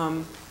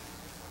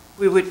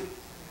 we would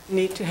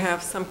need to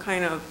have some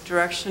kind of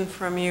direction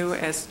from you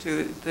as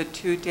to the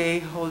 2-day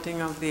holding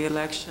of the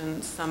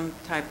election, some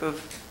type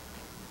of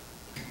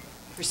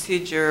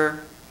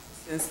procedure,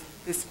 since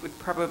this would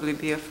probably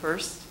be a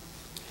first.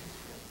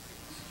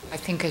 I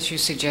think, as you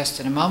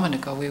suggested a moment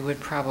ago, we would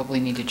probably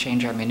need to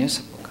change our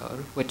municipal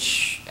code,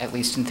 which, at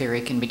least in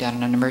theory, can be done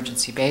on an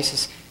emergency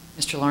basis.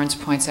 Mr. Lawrence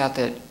points out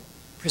that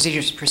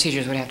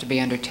procedures would have to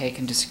be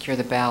undertaken to secure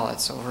the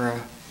ballots over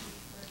a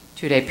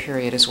 2-day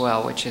period as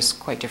well, which is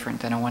quite different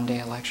than a 1-day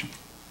election.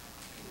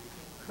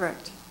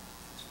 Correct.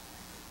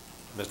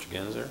 Mr.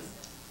 Genser?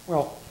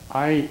 Well,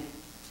 I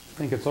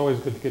think it's always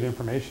good to get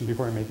information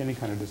before we make any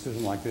kind of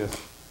decision like this.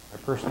 I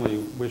personally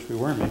wish we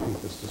weren't making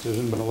this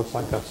decision, but it looks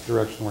like that's the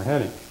direction we're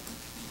heading.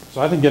 So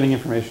I think getting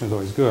information is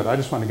always good. I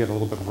just want to get a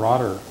little bit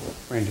broader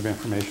range of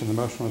information. The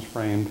motion was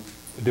framed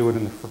to do it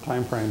in the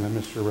time frame that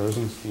Mr.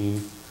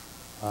 Rosenstein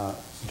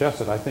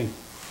suggested. I think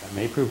that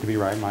may prove to be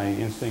right. My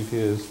instinct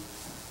is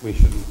we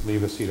shouldn't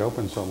leave the seat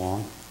open so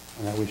long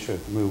and that we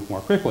should move more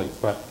quickly.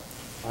 But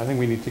I think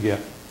we need to get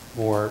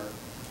more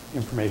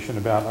information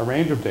about a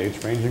range of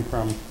dates, ranging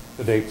from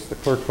the dates the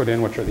clerk put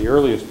in, which are the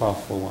earliest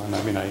possible one.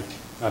 I mean, I'm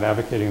not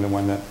advocating the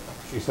one that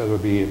she says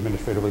would be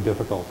administratively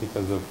difficult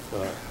because of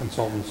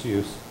consultants'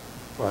 use,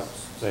 but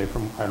say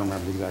from, I don't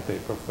remember the exact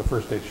date, but the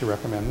first date she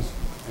recommends,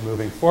 and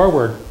moving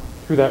forward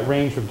through that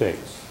range of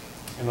dates.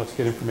 And let's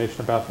get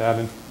information about that,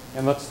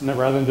 and let's,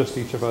 rather than just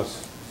each of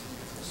us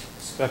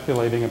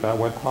speculating about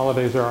what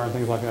holidays there are and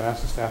things like that,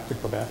 ask the staff to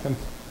go back and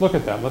look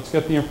at that. Let's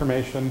get the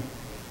information.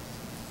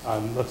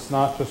 Let's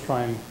not just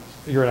try and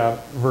figure it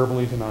out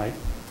verbally tonight.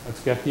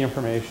 Let's get the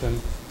information.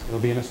 It'll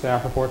be in a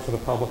staff report so the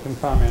public can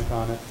comment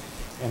on it,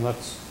 and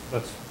let's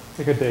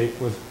pick a date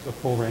with a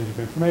full range of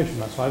information.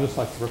 That's why I just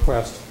like to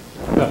request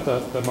that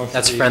the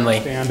motion be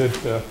expanded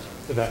to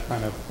to that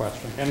kind of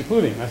question, and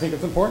including, I think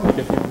it's important to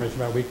get the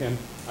information about weekend.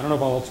 I don't know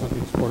if I'll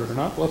ultimately support it or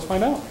not, but let's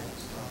find out.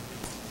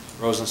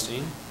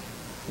 Rosenstein?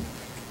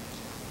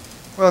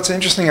 Well, it's an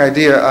interesting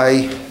idea.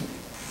 I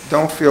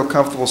don't feel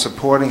comfortable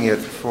supporting it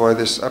for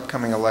this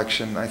upcoming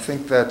election. I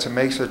think that to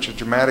make such a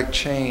dramatic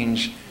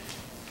change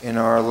in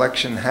our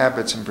election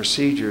habits and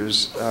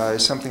procedures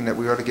is something that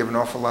we ought to give an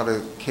awful lot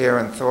of care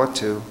and thought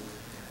to,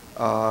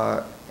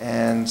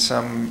 and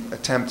some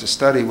attempt to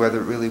study whether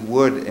it really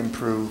would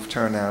improve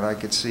turnout. I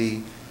could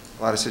see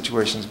a lot of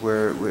situations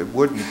where it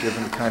wouldn't,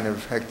 given the kind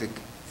of hectic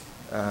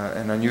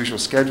and unusual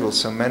schedules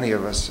so many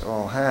of us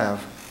all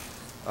have.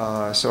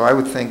 So I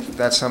would think that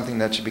that's something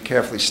that should be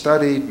carefully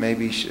studied,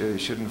 maybe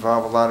should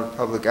involve a lot of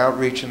public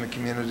outreach in the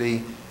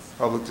community,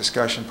 public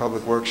discussion,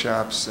 public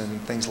workshops, and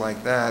things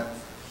like that,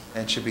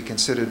 and should be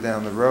considered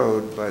down the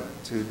road. But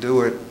to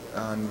do it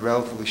on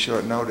relatively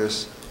short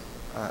notice,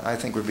 I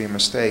think would be a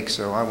mistake,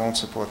 so I won't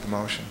support the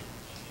motion.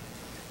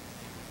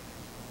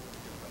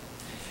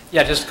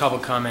 Yeah, just a couple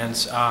of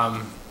comments,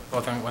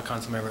 both on what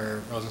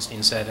Councilmember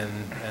Rosenstein said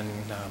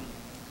and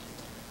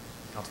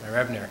Councilmember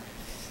Ebner.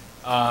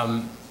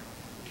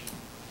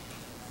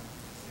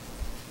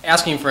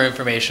 Asking for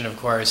information, of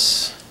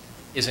course,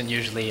 isn't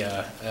usually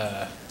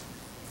a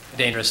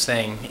dangerous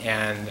thing,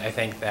 and I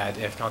think that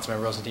if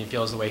Councilmember Rosenstein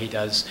feels the way he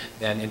does,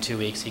 then in 2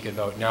 weeks he could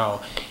vote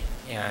no,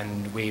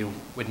 and we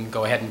wouldn't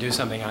go ahead and do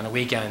something on a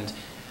weekend.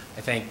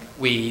 I think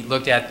we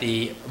looked at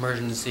the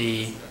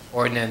emergency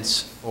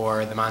ordinance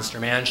for the monster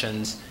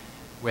mansions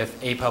with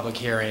a public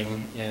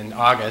hearing in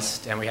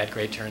August, and we had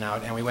great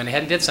turnout, and we went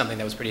ahead and did something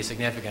that was pretty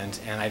significant,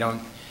 and I don't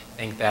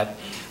think that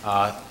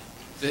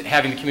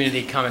having the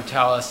community come and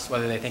tell us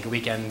whether they think a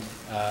weekend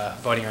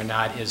voting or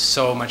not is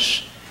so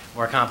much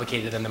more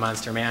complicated than the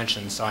monster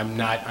mansion. So I'm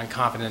not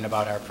unconfident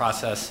about our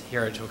process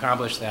here to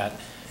accomplish that.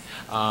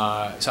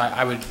 So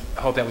I would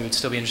hope that we would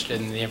still be interested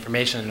in the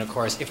information. And of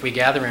course, if we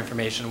gather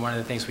information, one of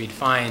the things we'd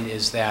find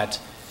is that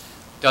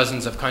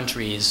dozens of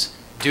countries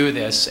do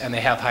this and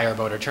they have higher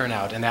voter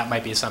turnout, and that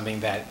might be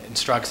something that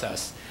instructs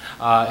us.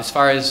 As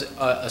far as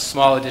a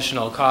small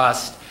additional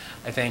cost,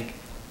 I think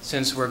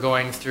since we're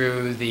going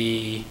through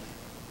the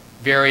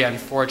very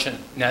unfortunate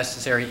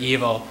necessary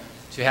evil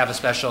to have a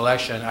special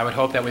election, I would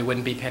hope that we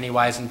wouldn't be penny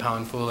wise and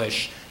pound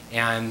foolish.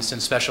 And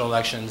since special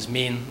elections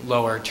mean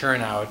lower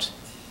turnout,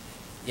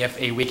 if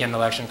a weekend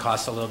election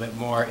costs a little bit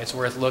more, it's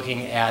worth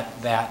looking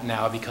at that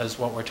now, because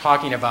what we're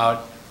talking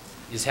about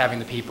is having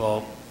the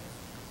people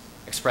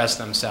express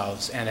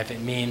themselves. And if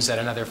it means that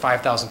another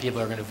 5,000 people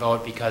are going to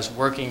vote because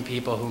working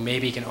people who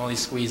maybe can only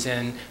squeeze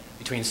in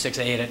between 6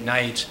 and 8 at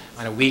night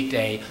on a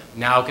weekday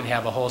now can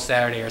have a whole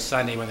Saturday or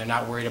Sunday when they're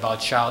not worried about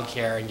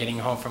childcare and getting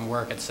home from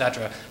work,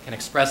 etc., can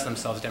express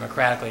themselves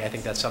democratically, I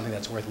think that's something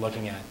that's worth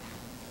looking at.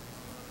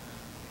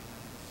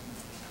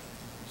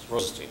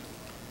 Rosenstein.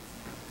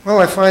 Well,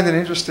 I find it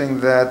interesting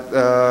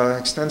that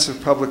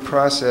extensive public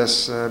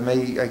process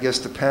may, I guess,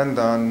 depend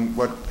on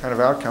what kind of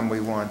outcome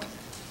we want.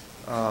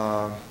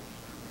 I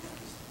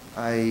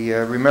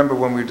remember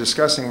when we were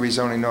discussing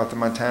rezoning north of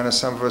Montana,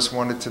 some of us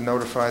wanted to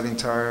notify the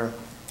entire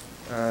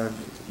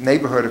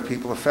neighborhood of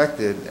people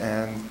affected,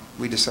 and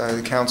we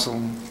decided, the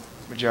council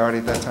majority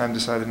at that time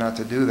decided not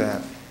to do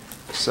that.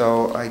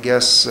 So I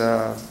guess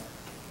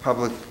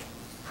public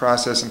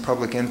process and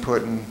public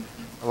input and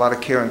a lot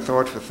of care and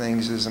thought for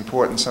things is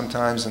important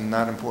sometimes and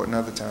not important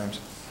other times.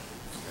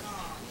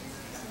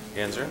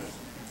 Genser?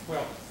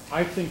 Well,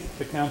 I think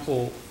the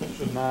council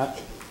should not.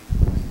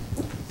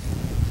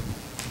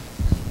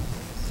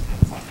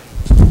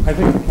 I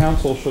think the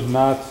council should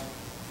not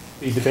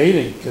be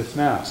debating this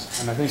now,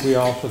 and I think we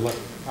all should let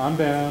it calm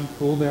down,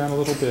 cool down a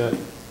little bit,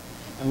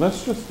 and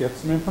let's just get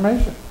some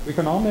information. We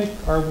can all make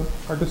our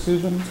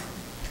decision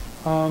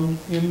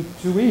in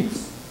 2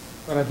 weeks.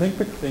 But I think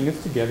the thing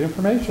is to get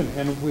information,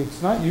 and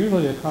it's not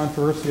usually a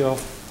controversial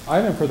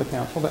item for the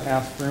council to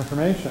ask for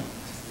information.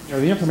 You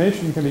know, the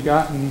information can be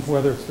gotten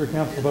whether it's through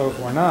council vote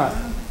or not,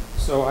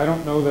 so I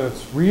don't know that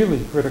it's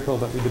really critical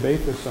that we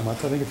debate this so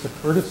much. I think it's a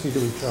courtesy to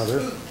each other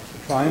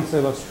to try and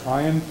say, let's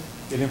try and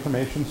get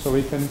information so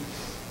we can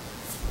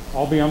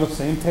all be on the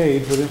same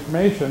page with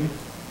information,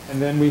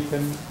 and then we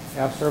can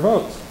cast our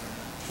votes.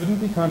 Shouldn't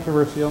be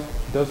controversial,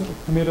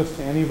 doesn't commit us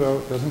to any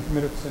vote, doesn't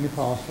commit us to any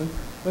policy.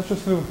 Let's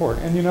just move forward.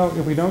 And you know,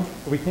 if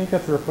we can't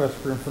get the request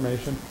for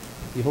information,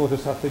 people will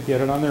just have to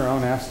get it on their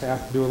own, ask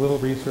staff to do a little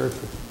research,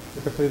 which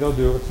typically they'll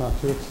do, it's not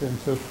too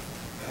extensive.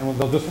 And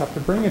they'll just have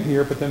to bring it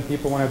here, but then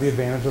people won't have the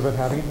advantage of it,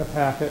 having it in the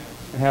packet,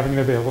 and having it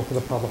available for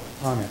the public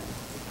to comment.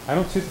 I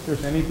don't see that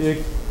there's any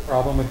big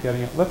problem with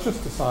getting it. Let's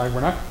just decide,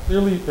 we're not,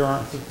 clearly there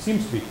aren't, it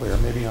seems to be clear,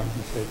 maybe I'm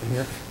mistaken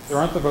here, there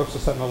aren't the votes to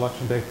set an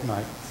election date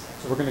tonight.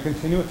 So we're going to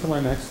continue it till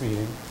our next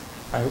meeting,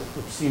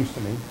 which seems to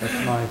me,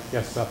 that's my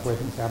guess about the way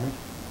things happen.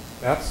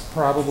 That's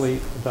probably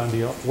a done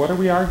deal. What are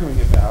we arguing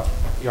about?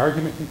 The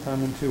argument can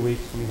come in 2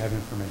 weeks when we have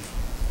information.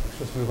 Let's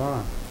just move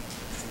on.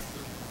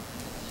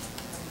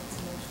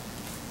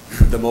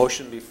 The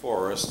motion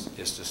before us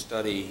is to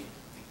study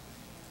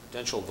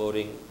potential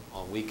voting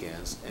on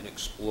weekends and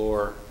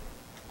explore,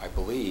 I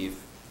believe,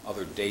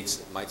 other dates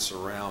that might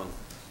surround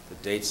the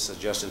dates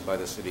suggested by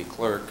the city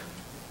clerk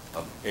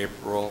of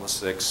April the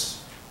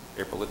 6th,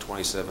 April the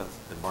 27th,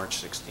 and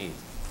March 16th.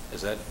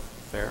 Is that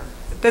fair?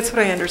 That's what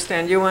I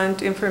understand. You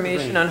want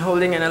information on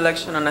holding an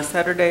election on a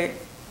Saturday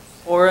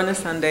or on a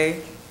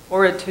Sunday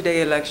or a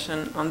two-day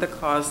election, on the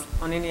cost,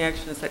 on any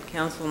actions that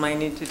council might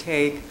need to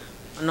take,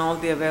 on all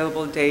the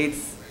available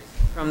dates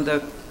from the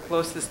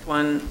closest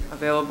one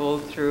available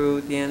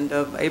through the end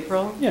of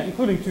April? Yeah,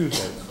 including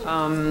Tuesdays.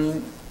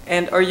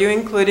 And are you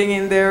including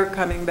in there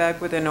coming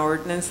back with an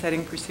ordinance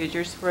setting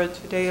procedures for a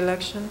two-day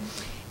election?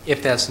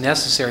 If that's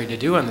necessary to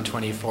do on the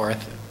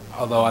 24th,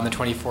 although on the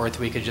 24th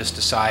we could just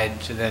decide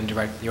to then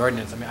direct the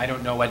ordinance. I mean, I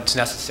don't know what's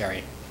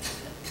necessary.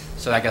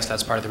 So I guess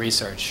that's part of the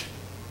research.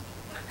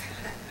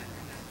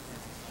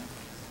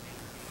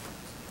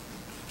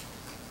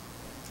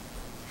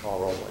 Call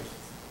roll,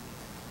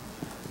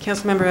 please.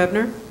 Councilmember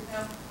Ebner?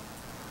 No.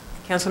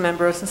 Councilmember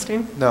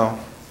Rosenstein? No.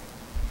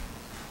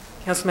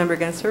 Councilmember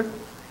Genser?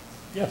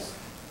 Yes.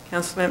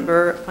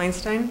 Councilmember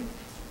Feinstein?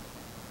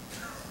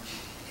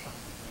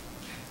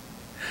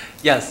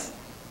 Yes.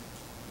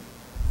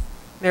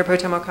 Mayor Pro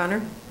Tem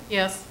O'Connor?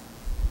 Yes.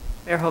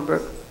 Mayor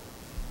Holbrook?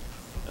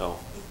 No.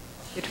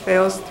 It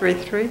fails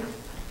 3-3.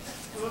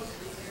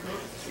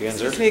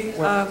 Genser? Excuse me,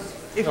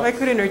 if I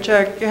could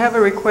interject, you have a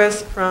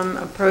request from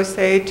a pro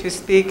se to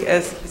speak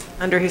as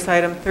under his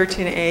item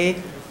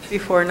 13A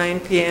before 9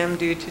 p.m.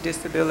 due to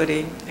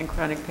disability and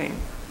chronic pain.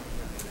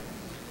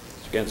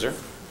 Genser?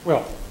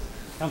 Well,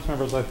 council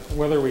members,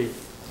 whether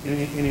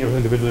any of us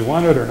individually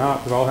want it or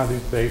not, we all have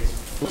these debates.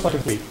 It looks like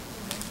a week.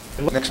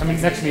 Next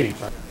meeting,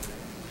 sorry.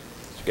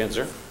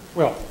 Genser?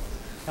 Well,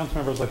 council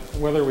members,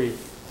 whether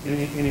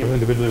any of us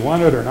individually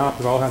want it or not,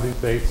 we all have these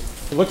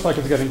debates. It looks like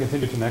it's getting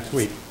continued to next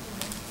week.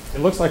 It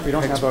looks like we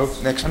don't have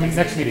votes. Next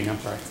meeting, I'm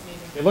sorry.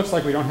 It looks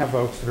like we don't have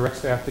votes to direct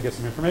staff to get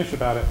some information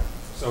about it.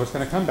 So it's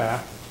going to come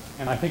back,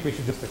 and I think we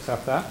should just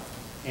accept that.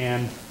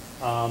 And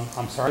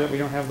I'm sorry that we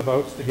don't have the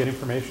votes to get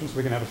information so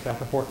we can have a staff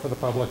report for the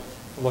public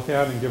to look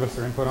at and give us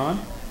their input on.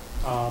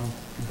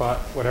 But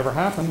whatever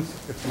happens,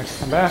 it's going to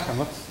come back, and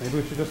maybe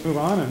we should just move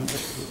on. And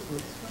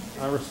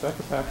I respect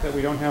the fact that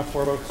we don't have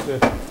 4 votes to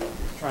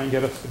try and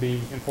get us to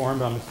be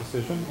informed on this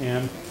decision,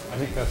 and I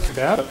think that's too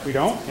bad, but we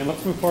don't, and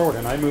let's move forward.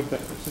 And I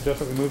suggest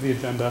that we move the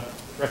agenda,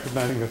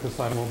 recognizing that this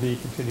item will be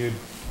continued,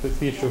 that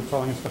the issue of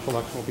calling a special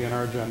election will be on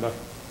our agenda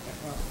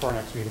for our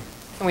next meeting.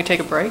 Can we take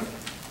a break?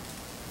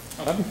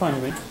 Oh, that'd be fine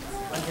with me.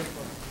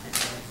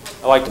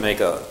 I'd like to make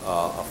a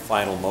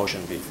final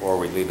motion before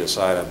we leave this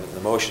item.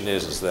 The motion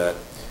is that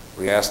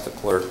we ask the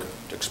clerk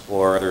to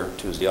explore other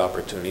Tuesday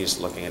opportunities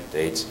looking at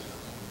dates.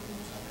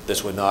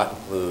 This would not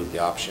include the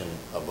option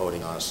of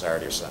voting on a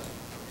Saturday or Sunday.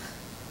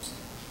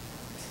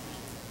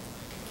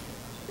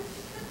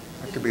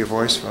 That could be a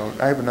voice vote.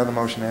 I have another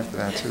motion after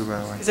that too,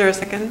 by the way. Is there a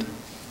second?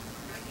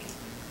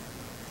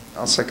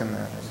 I'll second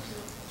that.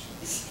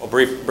 Well,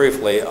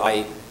 briefly,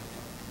 I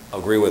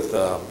agree with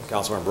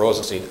Councilmember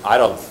Rosenstein. I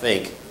don't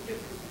think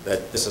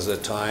that this is a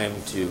time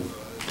to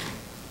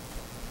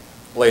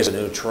blaze a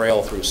new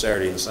trail through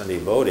Saturday and Sunday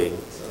voting.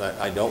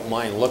 I don't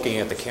mind looking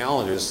at the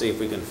calendar to see if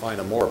we can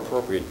find a more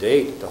appropriate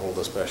date to hold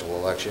a special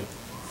election,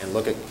 and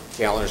look at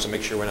calendars to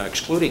make sure we're not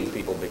excluding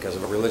people because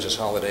of a religious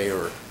holiday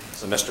or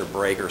semester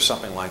break or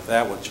something like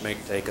that, which may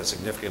take a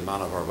significant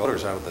amount of our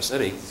voters out of the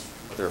city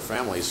with their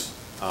families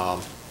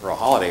for a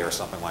holiday or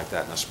something like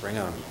that in the spring.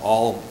 I'm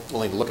all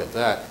willing to look at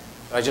that.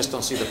 But I just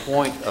don't see the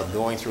point of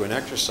going through an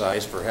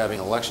exercise for having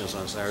elections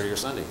on Saturday or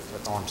Sunday.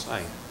 That's all I'm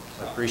saying.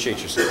 I appreciate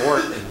your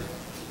support, and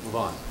move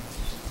on.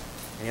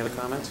 Any other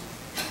comments?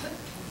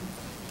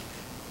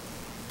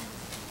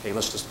 Okay,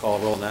 let's just call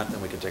a roll on that,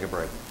 then we can take a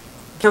break.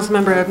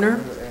 Councilmember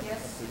Ebner?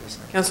 Yes.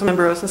 Councilmember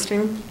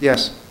Rosenstein?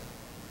 Yes.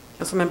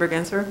 Councilmember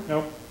Genser?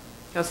 No.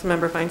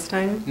 Councilmember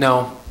Feinstein?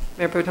 No.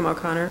 Mayor Pro Tem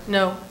O'Connor?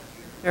 No.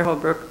 Mayor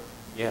Holbrook?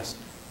 Yes.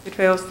 It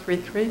fails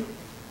 3-3.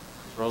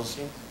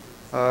 Rosenstein?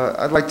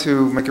 I'd like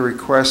to make a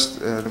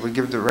request that we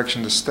give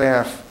direction to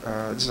staff.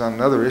 This is on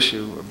another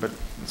issue, but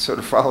it sort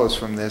of follows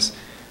from this.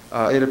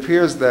 It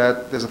appears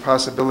that there's a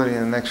possibility in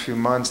the next few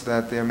months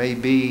that there may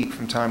be,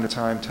 from time to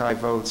time, tie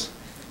votes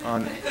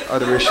on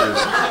other issues.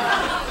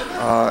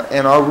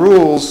 And our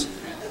rules,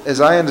 as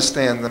I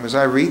understand them, as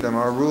I read them,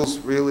 our rules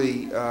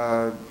really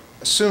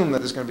assume that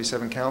there's going to be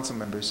 7 council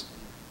members.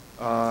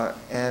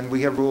 And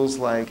we have rules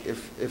like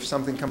if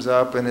something comes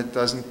up and it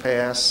doesn't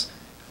pass,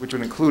 which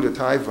would include a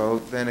tie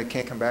vote, then it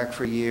can't come back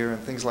for a year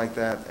and things like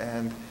that.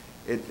 And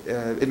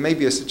it may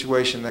be a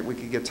situation that we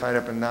could get tied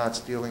up in knots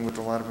dealing with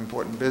a lot of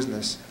important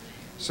business.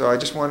 So I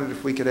just wondered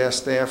if we could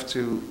ask staff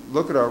to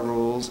look at our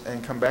rules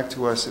and come back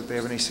to us if they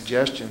have any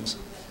suggestions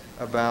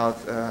about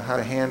how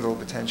to handle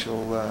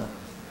potential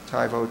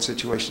tie vote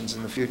situations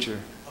in the future.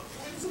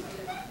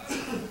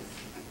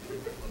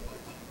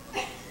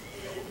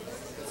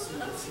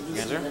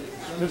 Answer?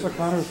 Ms.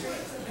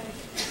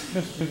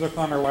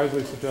 O'Connor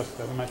wisely suggests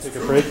that we might take a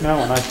break now,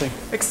 and I think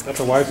that's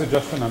a wise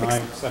suggestion, and I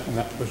second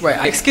that position.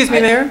 Right. Excuse me,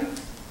 Mayor.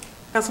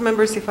 Council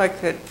members, if I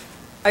could,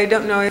 I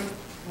don't know if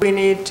We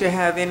need to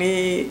have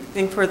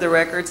anything for the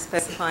record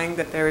specifying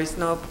that there is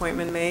no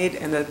appointment made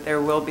and that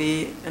there will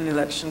be an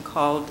election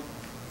called,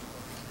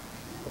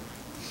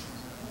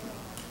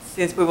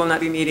 since we will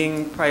not be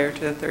meeting prior to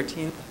the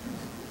 13th.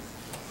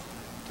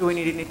 Do we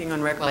need anything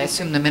on record? Well, I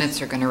assume the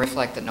minutes are going to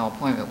reflect that no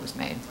appointment was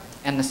made.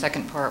 And the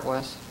second part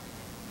was,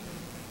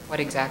 what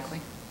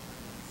exactly?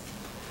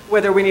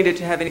 Whether we needed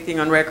to have anything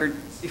on record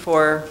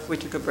before we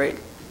took a break.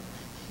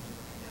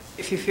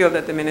 If you feel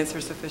that the minutes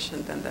are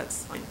sufficient, then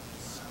that's fine.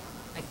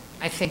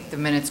 I think the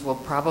minutes will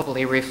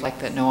probably reflect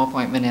that no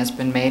appointment has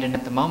been made, and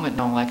at the moment,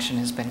 no election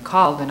has been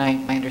called. And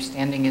my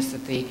understanding is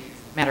that the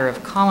matter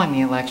of calling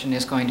the election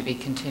is going to be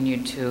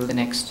continued to the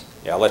next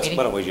Yeah, meeting.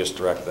 why don't we just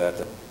direct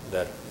that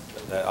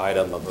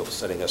item of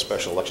setting a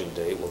special election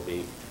date will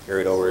be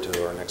carried over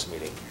to our next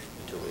meeting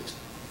in 2 weeks.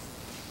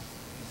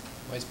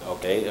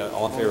 Okay,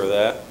 all in favor of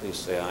that, please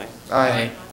say aye. Aye.